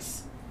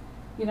sacrifice."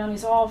 You know, and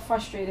he's all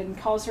frustrated and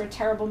calls her a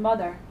terrible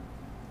mother.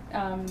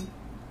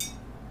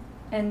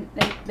 And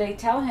they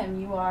tell him,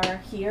 "You are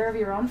here of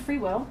your own free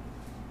will,"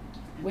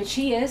 which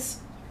he is.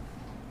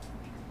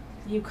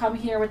 "You come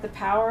here with the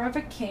power of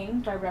a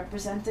king by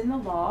representing the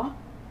law.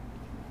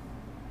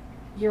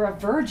 You're a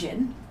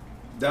virgin."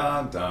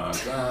 Dun, dun,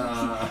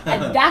 dun.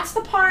 And that's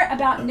the part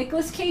about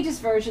Nicolas Cage's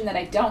version that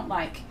I don't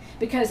like.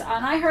 Because when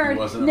I heard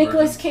wasn't a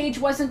Nicolas virgin? Cage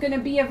wasn't going to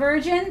be a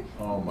virgin,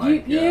 Oh my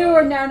God. you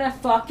are going to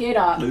fuck it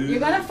up. You're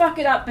going to fuck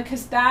it up,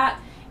 because that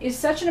is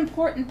such an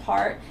important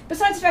part.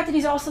 Besides the fact that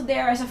he's also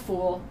there as a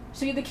fool.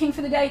 So you're the king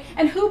for the day.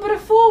 And who but a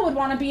fool would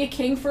want to be a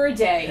king for a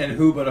day? And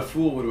who but a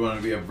fool would want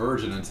to be a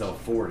virgin until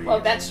 40? Well,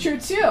 that's true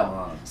too.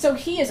 So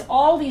he is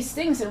all these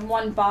things in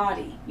one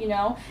body, you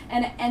know?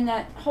 And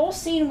that whole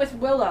scene with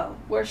Willow,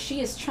 where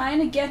she is trying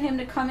to get him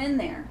to come in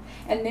there,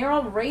 and they're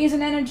all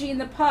raising energy in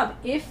the pub.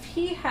 If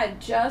he had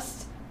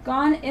just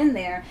gone in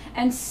there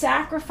and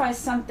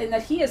sacrificed something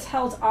that he has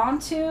held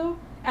onto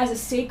as a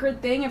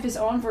sacred thing of his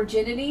own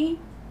virginity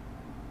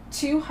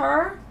to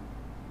her,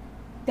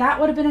 that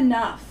would have been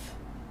enough.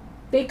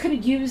 They could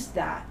have used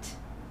that,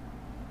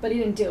 but he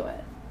didn't do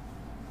it.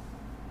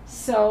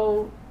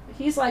 So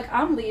he's like,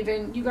 "I'm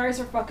leaving. You guys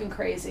are fucking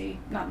crazy."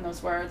 Not in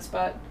those words,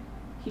 but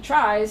he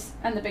tries,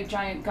 and the big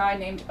giant guy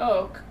named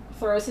Oak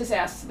throws his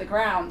ass to the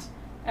ground,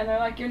 and they're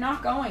like, "You're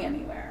not going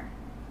anywhere.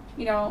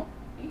 You know,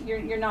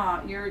 you're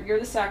not. You're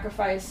the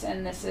sacrifice,"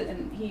 and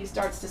and he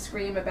starts to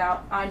scream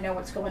about, "I know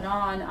what's going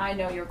on. I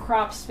know your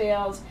crops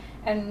failed."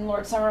 And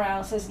Lord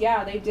Summerisle says,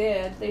 "Yeah, they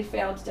did. They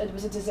failed. It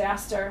was a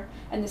disaster,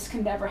 and this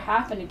can never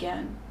happen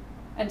again."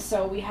 And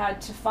so we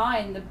had to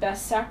find the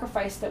best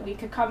sacrifice that we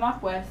could come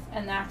up with,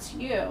 and that's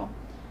you.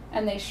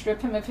 And they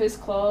strip him of his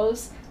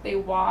clothes, they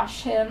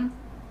wash him,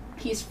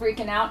 he's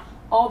freaking out.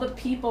 All the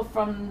people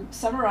from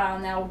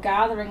Summerisle now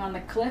gathering on the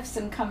cliffs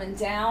and coming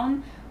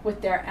down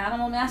with their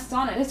animal masks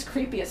on, and it's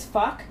creepy as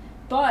fuck,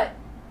 but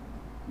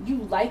you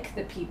like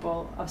the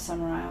people of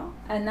Summerisle.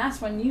 And that's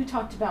when you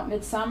talked about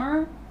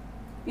Midsummer.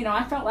 You know,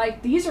 I felt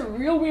like these are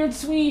real weird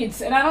Swedes,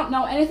 and I don't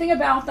know anything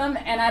about them,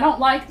 and I don't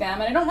like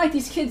them, and I don't like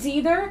these kids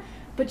either,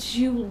 but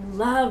you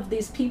love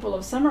these people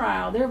of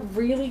Summerisle. They're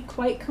really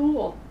quite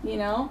cool, you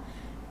know?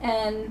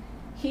 And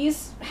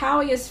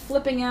Howie is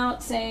flipping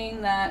out,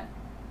 saying that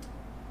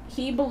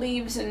he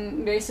believes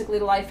in basically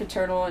life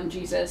eternal in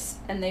Jesus,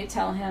 and they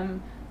tell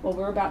him, well,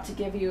 we're about to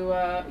give you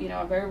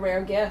a very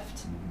rare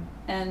gift,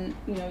 and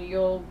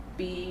you're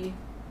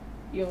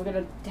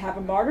going to have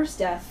a martyr's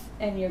death,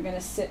 and you're going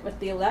to sit with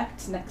the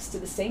elect next to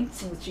the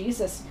saints and with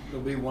Jesus.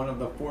 You'll be one of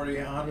the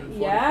 144,000.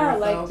 Yeah,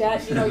 like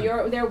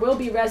that. There will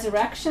be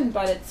resurrection,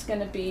 but it's going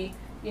to be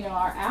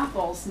our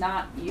apples,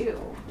 not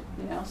you.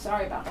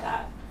 Sorry about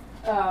that.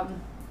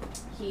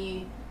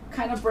 He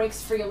kind of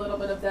breaks free a little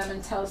bit of them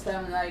and tells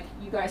them, like,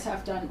 you guys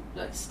have to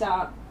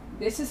stop.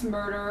 This is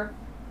murder.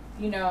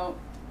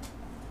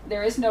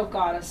 There is no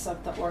goddess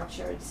of the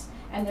orchards,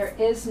 and there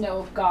is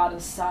no god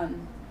of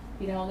sun.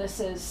 This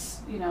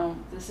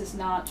is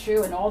not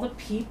true. And all the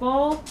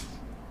people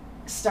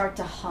start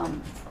to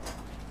hum,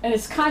 and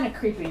it's kind of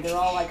creepy. They're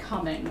all like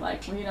humming,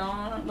 like, we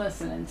don't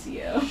listening to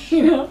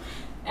you,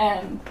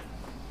 And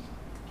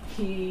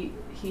he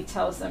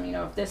tells them,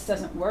 if this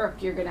doesn't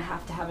work, you're going to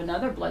have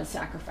another blood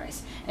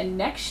sacrifice. And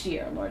next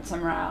year, Lord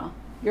Summerisle,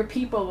 your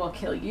people will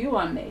kill you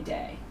on May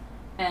Day.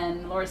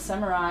 And Lord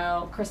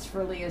Summerisle,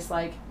 Christopher Lee, is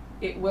like,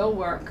 it will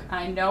work.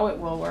 I know it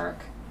will work.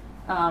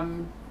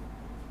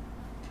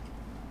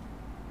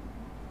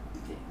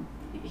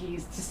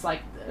 He's just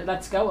like,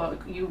 let's go.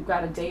 You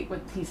got a date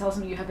with, he tells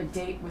me you have a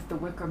date with the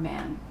Wicker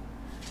Man.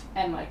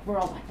 And like, we're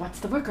all like, what's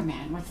the Wicker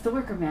Man? What's the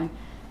Wicker Man?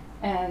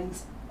 And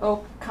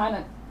Oak kind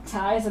of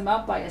ties him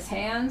up by his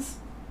hands,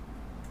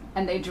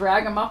 and they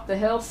drag him up the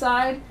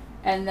hillside,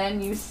 and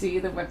then you see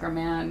the Wicker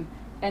Man.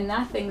 And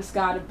that thing's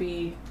got to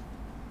be,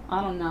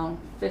 I don't know,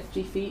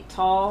 50 feet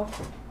tall.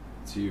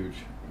 It's huge.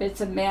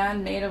 It's a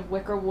man made of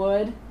wicker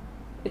wood.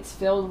 It's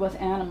filled with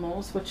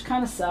animals, which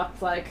kind of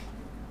sucked, like,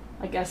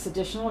 I guess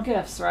additional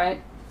gifts,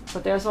 right?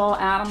 But there's all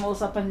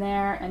animals up in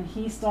there, and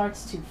he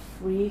starts to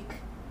freak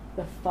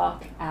the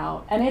fuck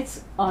out. And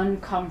it's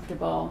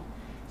uncomfortable.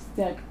 It's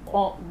like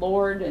all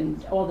Lord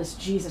and all this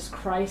Jesus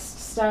Christ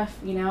stuff,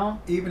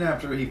 Even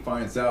after he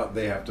finds out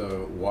they have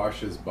to wash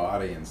his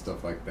body and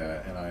stuff like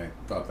that, and I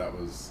thought that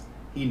was,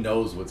 he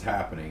knows what's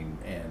happening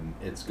and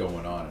it's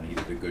going on, and he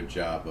did a good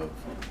job of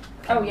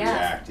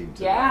reacting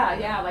to that.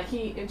 Yeah, like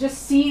he,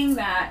 just seeing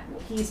that,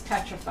 he's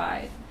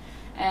petrified.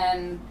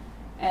 And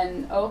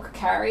Oak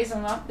carries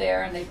him up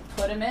there, and they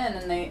put him in,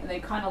 and they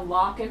kind of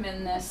lock him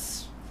in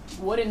this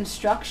wooden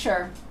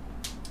structure.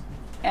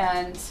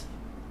 And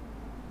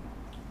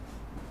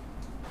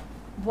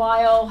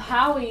while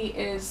Howie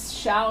is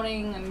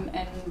shouting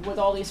and with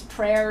all these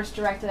prayers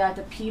directed at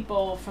the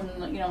people from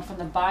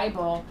the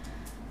Bible,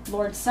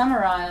 Lord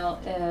Summerisle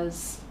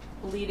is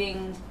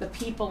leading the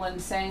people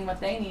and saying what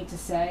they need to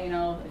say.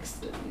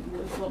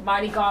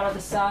 Mighty God of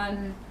the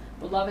sun,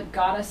 beloved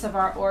goddess of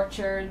our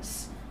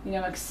orchards,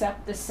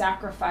 accept this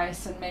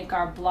sacrifice and make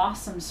our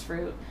blossoms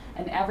fruit.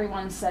 And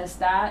everyone says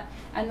that.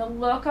 And the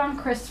look on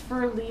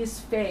Christopher Lee's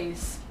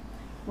face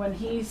when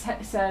he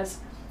says,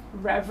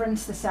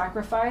 reverence the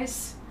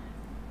sacrifice.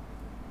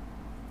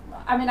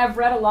 I mean, I've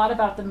read a lot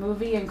about the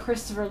movie, and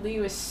Christopher Lee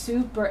was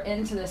super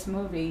into this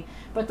movie,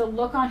 but the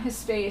look on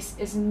his face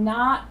is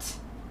not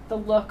the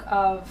look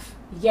of,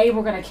 yay,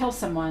 we're going to kill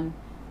someone.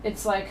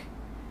 It's like,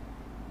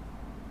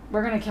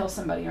 we're going to kill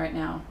somebody right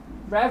now.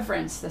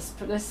 Reverence this.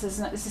 This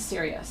is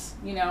serious,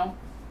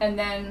 And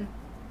then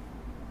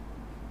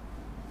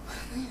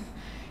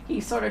he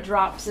sort of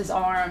drops his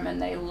arm,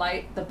 and they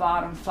light the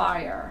bottom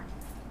fire.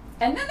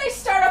 And then they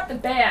start up the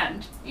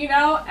band,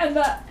 and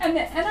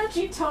the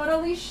energy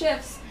totally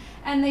shifts,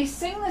 and they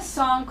sing this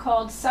song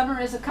called Summer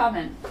Is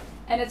A-Comin',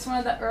 and it's one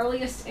of the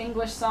earliest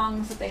English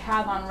songs that they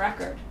have on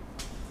record.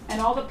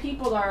 And all the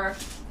people are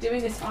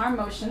doing this arm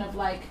motion of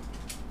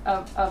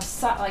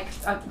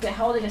they're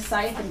holding a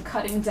scythe and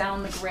cutting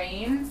down the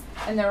grain,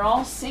 and they're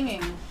all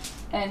singing,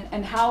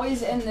 and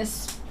Howie's in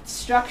this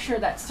structure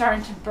that's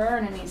starting to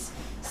burn, and he's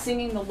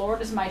singing "The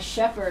Lord is my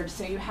shepherd."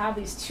 So you have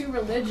these two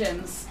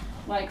religions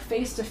like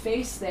face to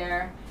face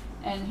there,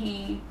 and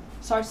he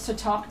starts to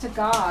talk to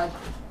God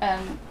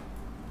and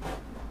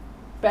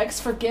begs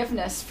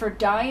forgiveness for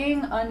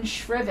dying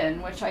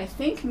unshriven, which I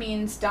think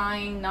means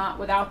dying not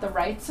without the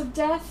rites of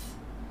death.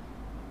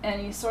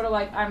 And he's sort of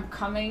like, I'm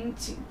coming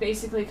to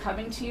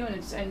you, and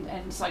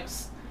it's like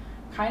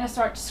kind of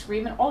starts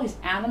screaming. All these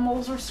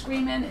animals are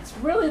screaming. It's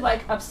really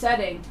like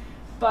upsetting,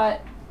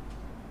 but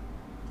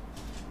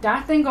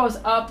that thing goes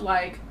up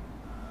like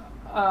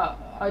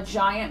a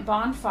giant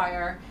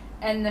bonfire,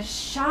 and the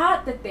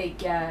shot that they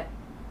get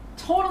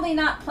totally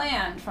not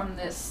planned from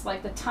this,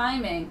 like the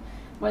timing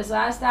was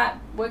as that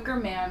wicker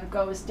man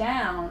goes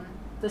down,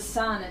 the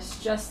sun is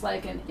just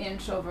like an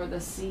inch over the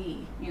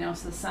sea, you know,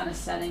 so the sun is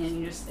setting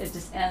and it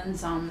just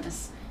ends on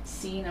this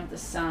scene of the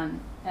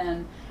sun.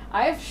 And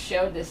I've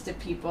showed this to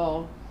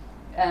people,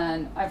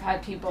 and I've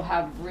had people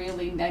have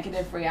really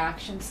negative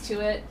reactions to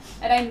it,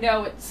 and I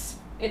know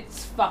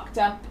it's fucked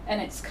up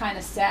and it's kind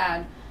of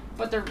sad,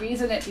 but the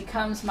reason it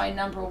becomes my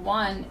number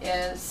one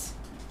is,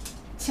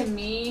 to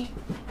me,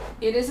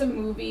 it is a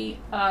movie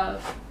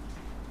of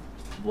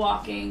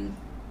walking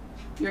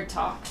your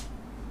talk.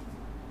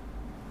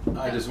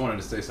 I just wanted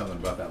to say something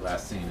about that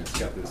last scene. It's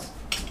got this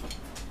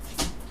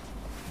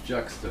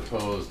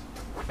juxtaposed,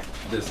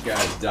 this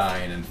guy's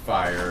dying in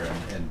fire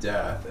and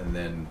death, and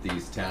then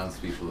these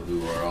townspeople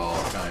who are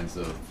all kinds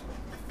of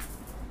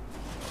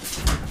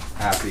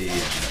happy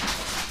and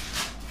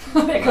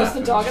There goes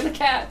the dog and the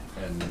cat.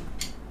 and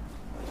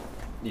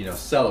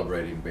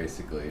celebrating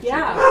basically.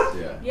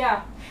 Yeah.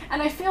 Yeah.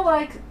 And I feel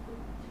like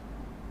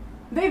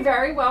they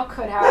very well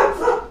could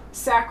have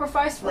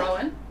sacrificed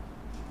Rowan,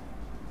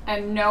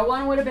 and no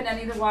one would have been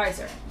any the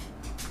wiser.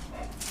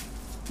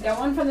 No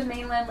one from the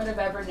mainland would have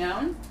ever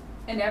known,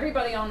 and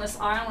everybody on this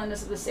island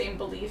is of the same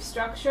belief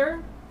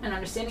structure and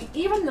understanding.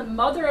 Even the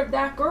mother of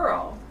that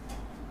girl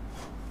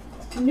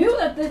knew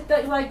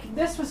that like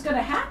this was going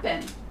to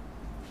happen,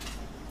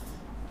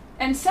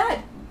 and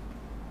said,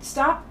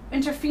 stop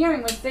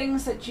interfering with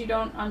things that you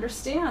don't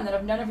understand, that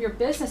have none of your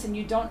business, and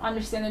you don't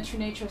understand the true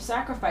nature of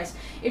sacrifice.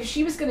 If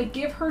she was going to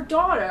give her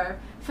daughter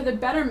for the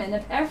betterment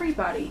of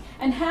everybody,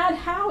 and had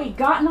Howie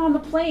gotten on the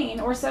plane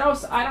or said, oh,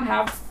 so I don't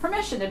have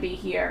permission to be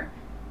here,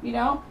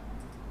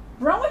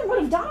 Rowan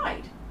would have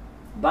died.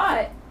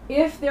 But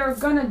if they're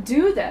going to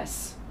do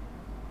this,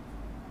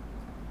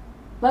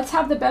 let's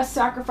have the best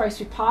sacrifice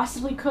we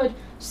possibly could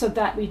so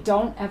that we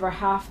don't ever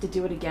have to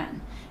do it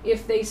again.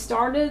 If they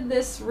started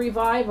this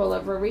revival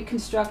of a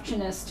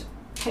Reconstructionist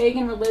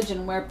pagan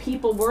religion where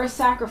people were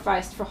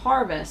sacrificed for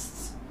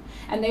harvests,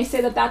 and they say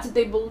that that's what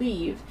they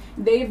believe,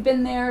 they've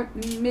been there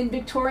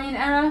mid-Victorian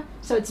era,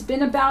 so it's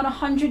been about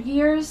 100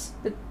 years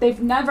that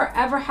they've never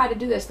ever had to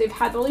do this. They've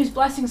had all these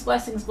blessings,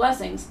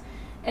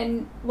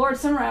 and Lord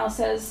Summerisle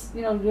says,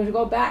 to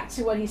go back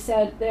to what he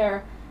said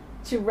there,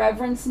 to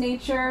reverence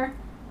nature,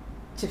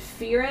 to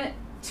fear it,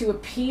 to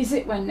appease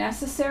it when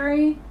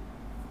necessary,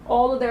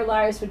 all of their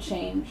lives would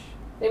change.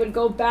 They would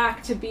go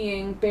back to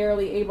being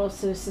barely able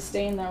to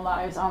sustain their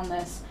lives on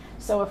this.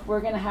 So if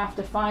we're going to have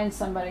to find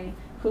somebody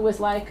who is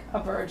like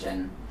a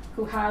virgin,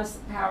 who has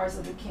the powers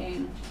of a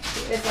king,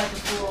 who is like a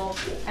fool,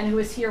 and who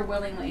is here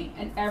willingly,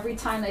 and every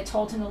time they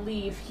told him to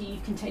leave,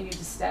 he continued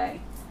to stay.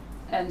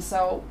 And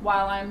so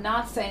while I'm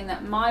not saying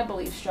that my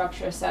belief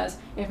structure says,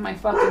 if my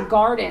fucking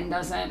garden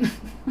doesn't,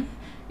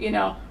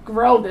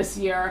 grow this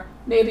year,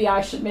 maybe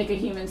I should make a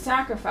human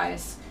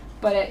sacrifice.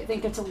 But I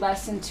think it's a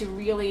lesson to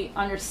really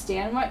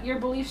understand what your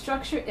belief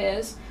structure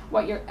is,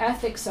 what your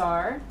ethics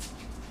are,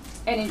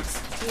 and it's,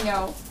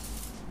 And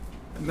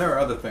there are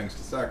other things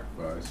to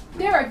sacrifice.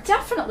 There are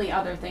definitely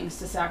other things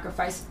to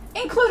sacrifice,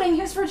 including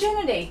his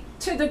virginity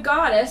to the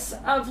goddess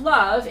of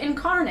love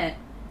incarnate.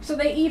 So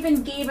they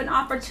even gave an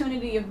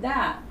opportunity of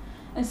that.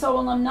 And so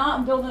while I'm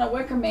not building a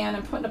wicker man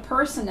and putting a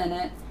person in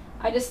it,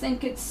 I just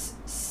think it's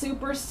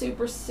super,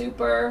 super,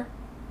 super,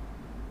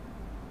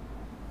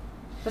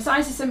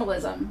 besides the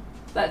symbolism,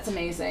 that's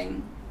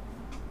amazing.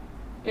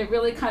 It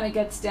really kind of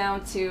gets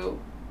down to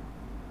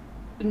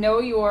know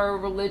your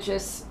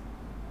religious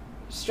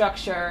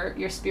structure,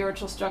 your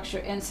spiritual structure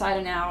inside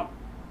and out,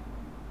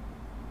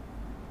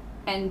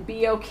 and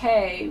be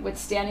okay with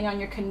standing on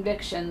your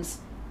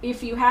convictions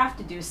if you have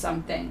to do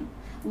something,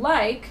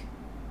 like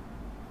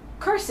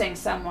cursing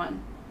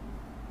someone,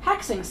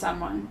 hexing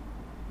someone.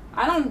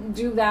 I don't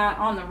do that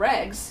on the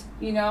regs,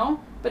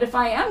 but if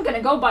I am going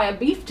to go buy a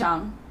beef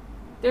tongue,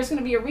 there's going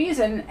to be a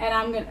reason,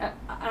 and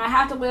I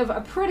have to live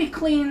a pretty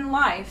clean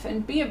life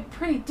and be a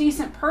pretty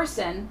decent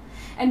person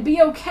and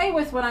be okay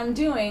with what I'm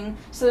doing,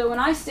 so that when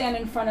I stand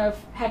in front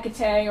of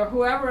Hecate or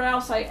whoever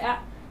else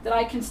that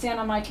I can stand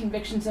on my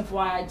convictions of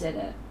why I did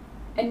it,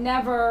 and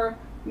never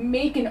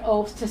make an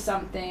oath to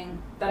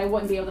something that I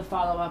wouldn't be able to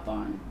follow up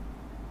on.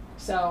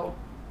 So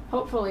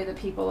hopefully the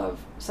people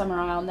of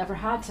Summerisle never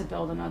had to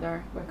build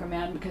another wicker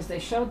man, because they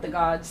showed the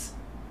gods,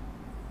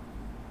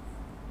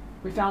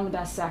 we found the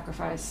best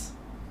sacrifice.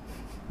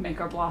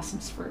 Make our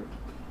blossoms fruit.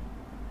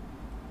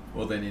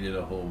 Well, they needed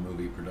a whole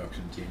movie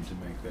production team to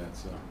make that,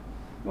 so.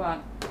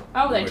 What?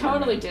 Oh, they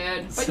totally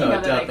did. But So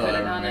that I they could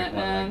have done it,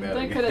 man.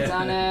 They could have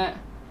done it.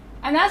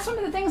 And that's one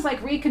of the things like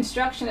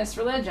Reconstructionist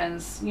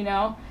religions,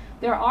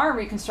 There are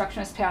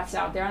Reconstructionist paths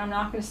out there, and I'm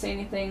not going to say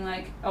anything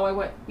like,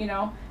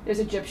 there's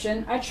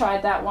Egyptian. I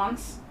tried that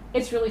once.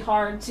 It's really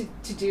hard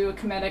to do a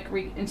Kemetic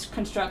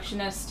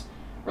Reconstructionist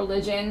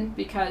religion,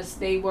 because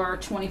they were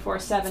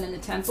 24/7 in the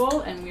temple,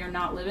 and we are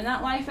not living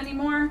that life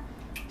anymore,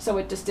 so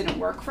it just didn't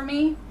work for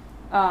me.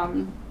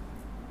 But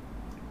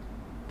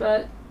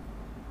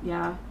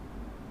yeah,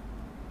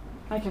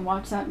 I can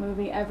watch that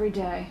movie every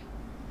day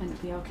and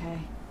it'll be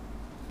okay,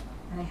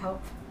 and I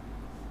hope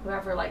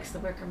whoever likes The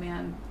Wicker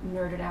Man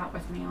nerded out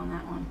with me on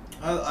that one.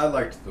 I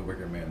liked The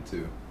Wicker Man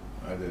too.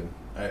 I did.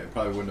 It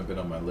probably wouldn't have been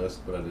on my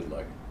list, but I did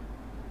like it.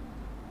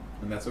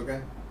 And that's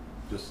okay.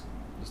 Just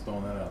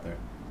throwing that out there.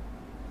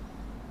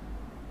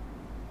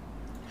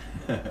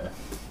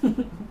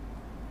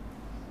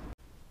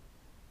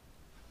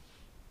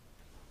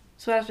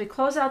 So as we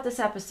close out this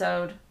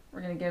episode,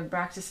 we're going to give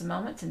Braxis a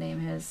moment to name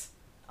his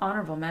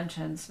honorable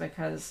mentions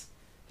because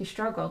he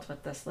struggled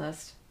with this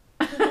list.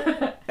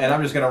 And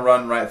I'm just going to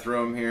run right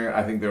through them here.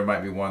 I think there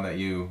might be one that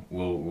you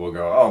will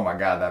go, oh my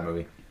god, that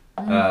movie.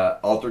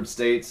 Altered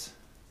States,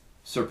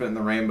 Serpent in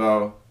the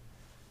Rainbow,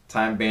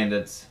 Time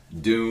Bandits,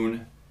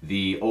 Dune,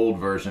 the old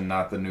version,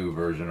 not the new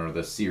version or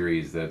the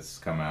series that's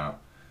come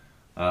out.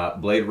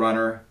 Blade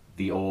Runner,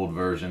 the old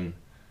version.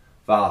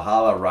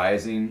 Valhalla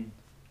Rising,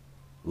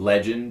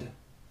 Legend.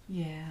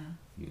 Yeah.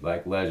 You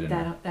like Legend.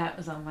 That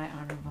was on my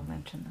honorable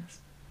mention list.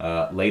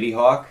 Lady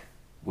Hawk,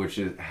 which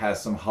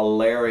has some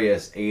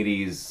hilarious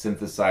 80s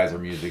synthesizer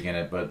music in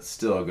it, but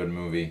still a good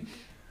movie.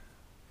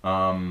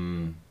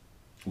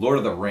 Lord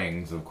of the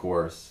Rings, of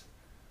course.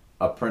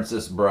 A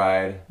Princess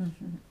Bride.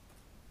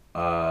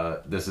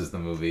 This is the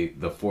movie,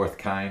 The Fourth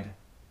Kind.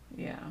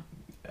 Yeah.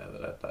 Yeah,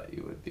 that I thought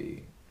you would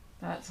be.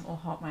 That will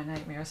haunt my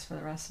nightmares for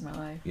the rest of my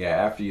life. Yeah,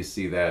 after you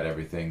see that,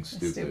 everything's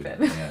stupid.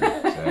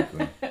 Yeah,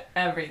 exactly.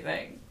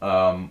 Everything.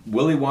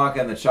 Willy Wonka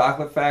and the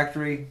Chocolate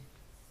Factory.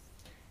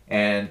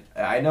 And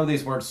I know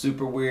these weren't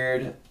super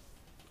weird,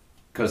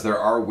 because there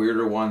are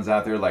weirder ones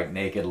out there like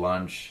Naked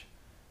Lunch,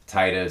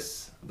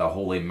 Titus, The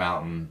Holy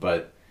Mountain,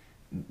 but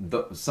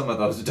some of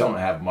those don't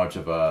have much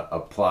of a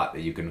plot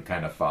that you can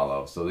kind of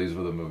follow. So these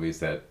were the movies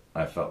that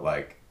I felt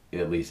like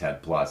at least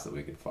had plots that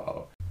we could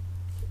follow.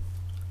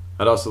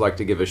 I'd also like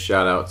to give a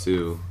shout out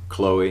to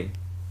Chloe.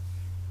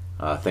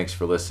 Thanks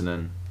for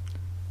listening.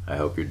 I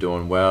hope you're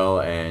doing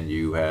well and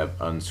you have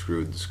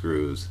unscrewed the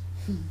screws.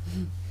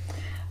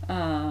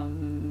 Our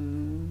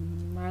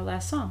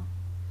last song.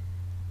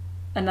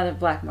 Another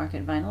Black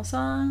Market Vinyl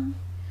song.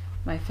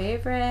 My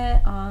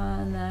favorite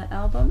on that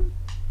album.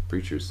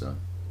 Preacher's Son.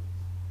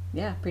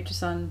 Yeah, Preacher's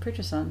Son,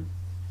 Preacher's Son.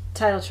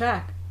 Title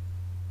track.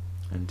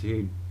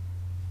 Indeed.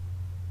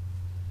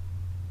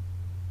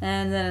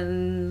 And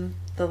then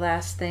the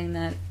last thing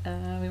that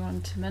we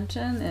wanted to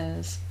mention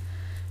is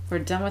we're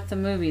done with the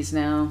movies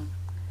now.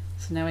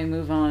 So now we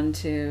move on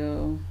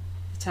to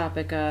the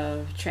topic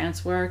of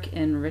trance work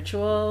in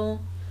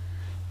ritual,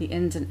 the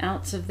ins and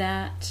outs of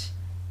that,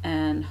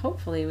 and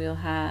hopefully we'll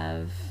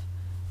have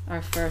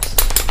our first...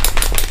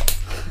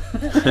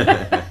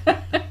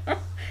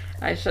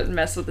 I shouldn't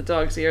mess with the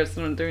dog's ears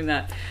when I'm doing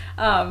that.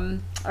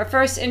 Our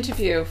first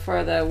interview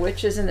for the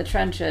Witches in the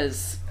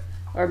Trenches,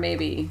 or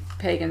maybe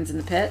Pagans in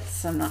the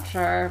Pits. I'm not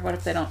sure. What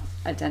if they don't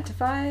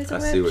identify as a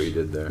witch? I see what you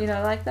did there. You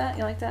know, like that?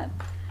 You like that?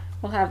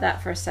 We'll have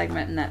that first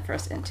segment in that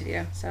first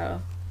interview.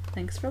 So,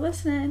 thanks for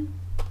listening.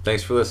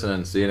 Thanks for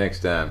listening. See you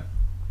next time.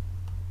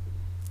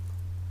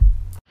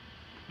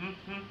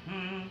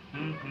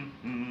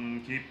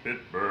 Keep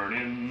it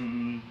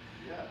burning.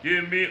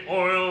 Give me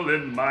oil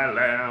in my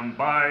lamp,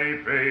 I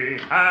pray.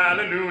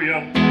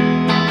 Hallelujah.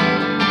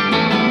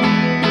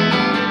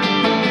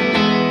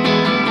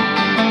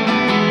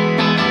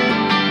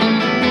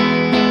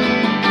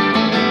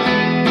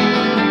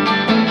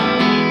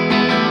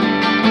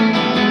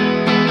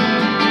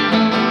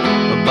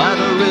 By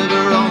the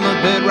river on the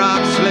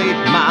bedrock slate,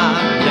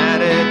 my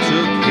daddy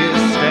took his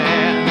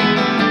stand.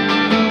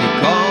 He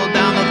called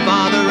down the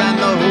Father and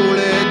the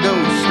Holy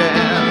Ghost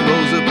and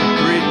rose up a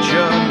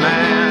preacher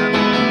man.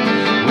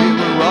 We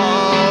were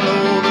all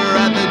over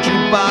at the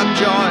jukebox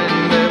joint,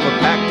 they were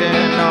packed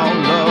in all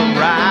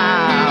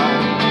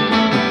around.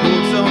 We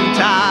pulled some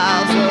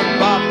tiles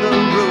up off the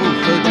roof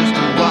just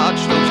to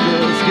watch those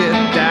girls get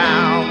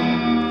down.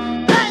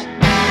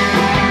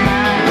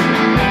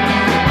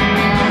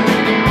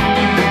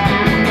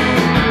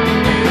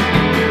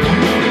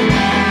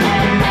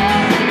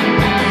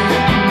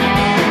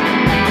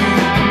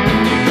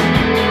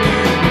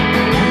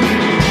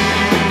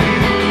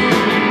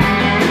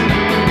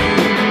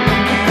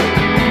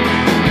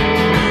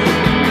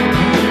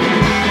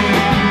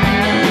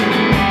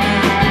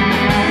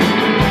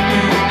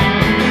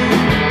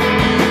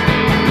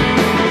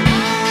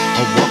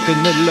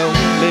 In the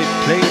lonely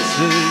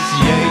places,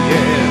 yeah,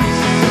 yes.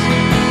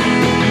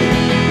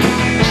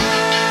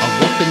 I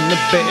walk in the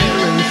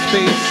barren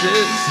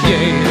spaces,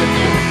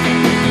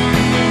 yeah.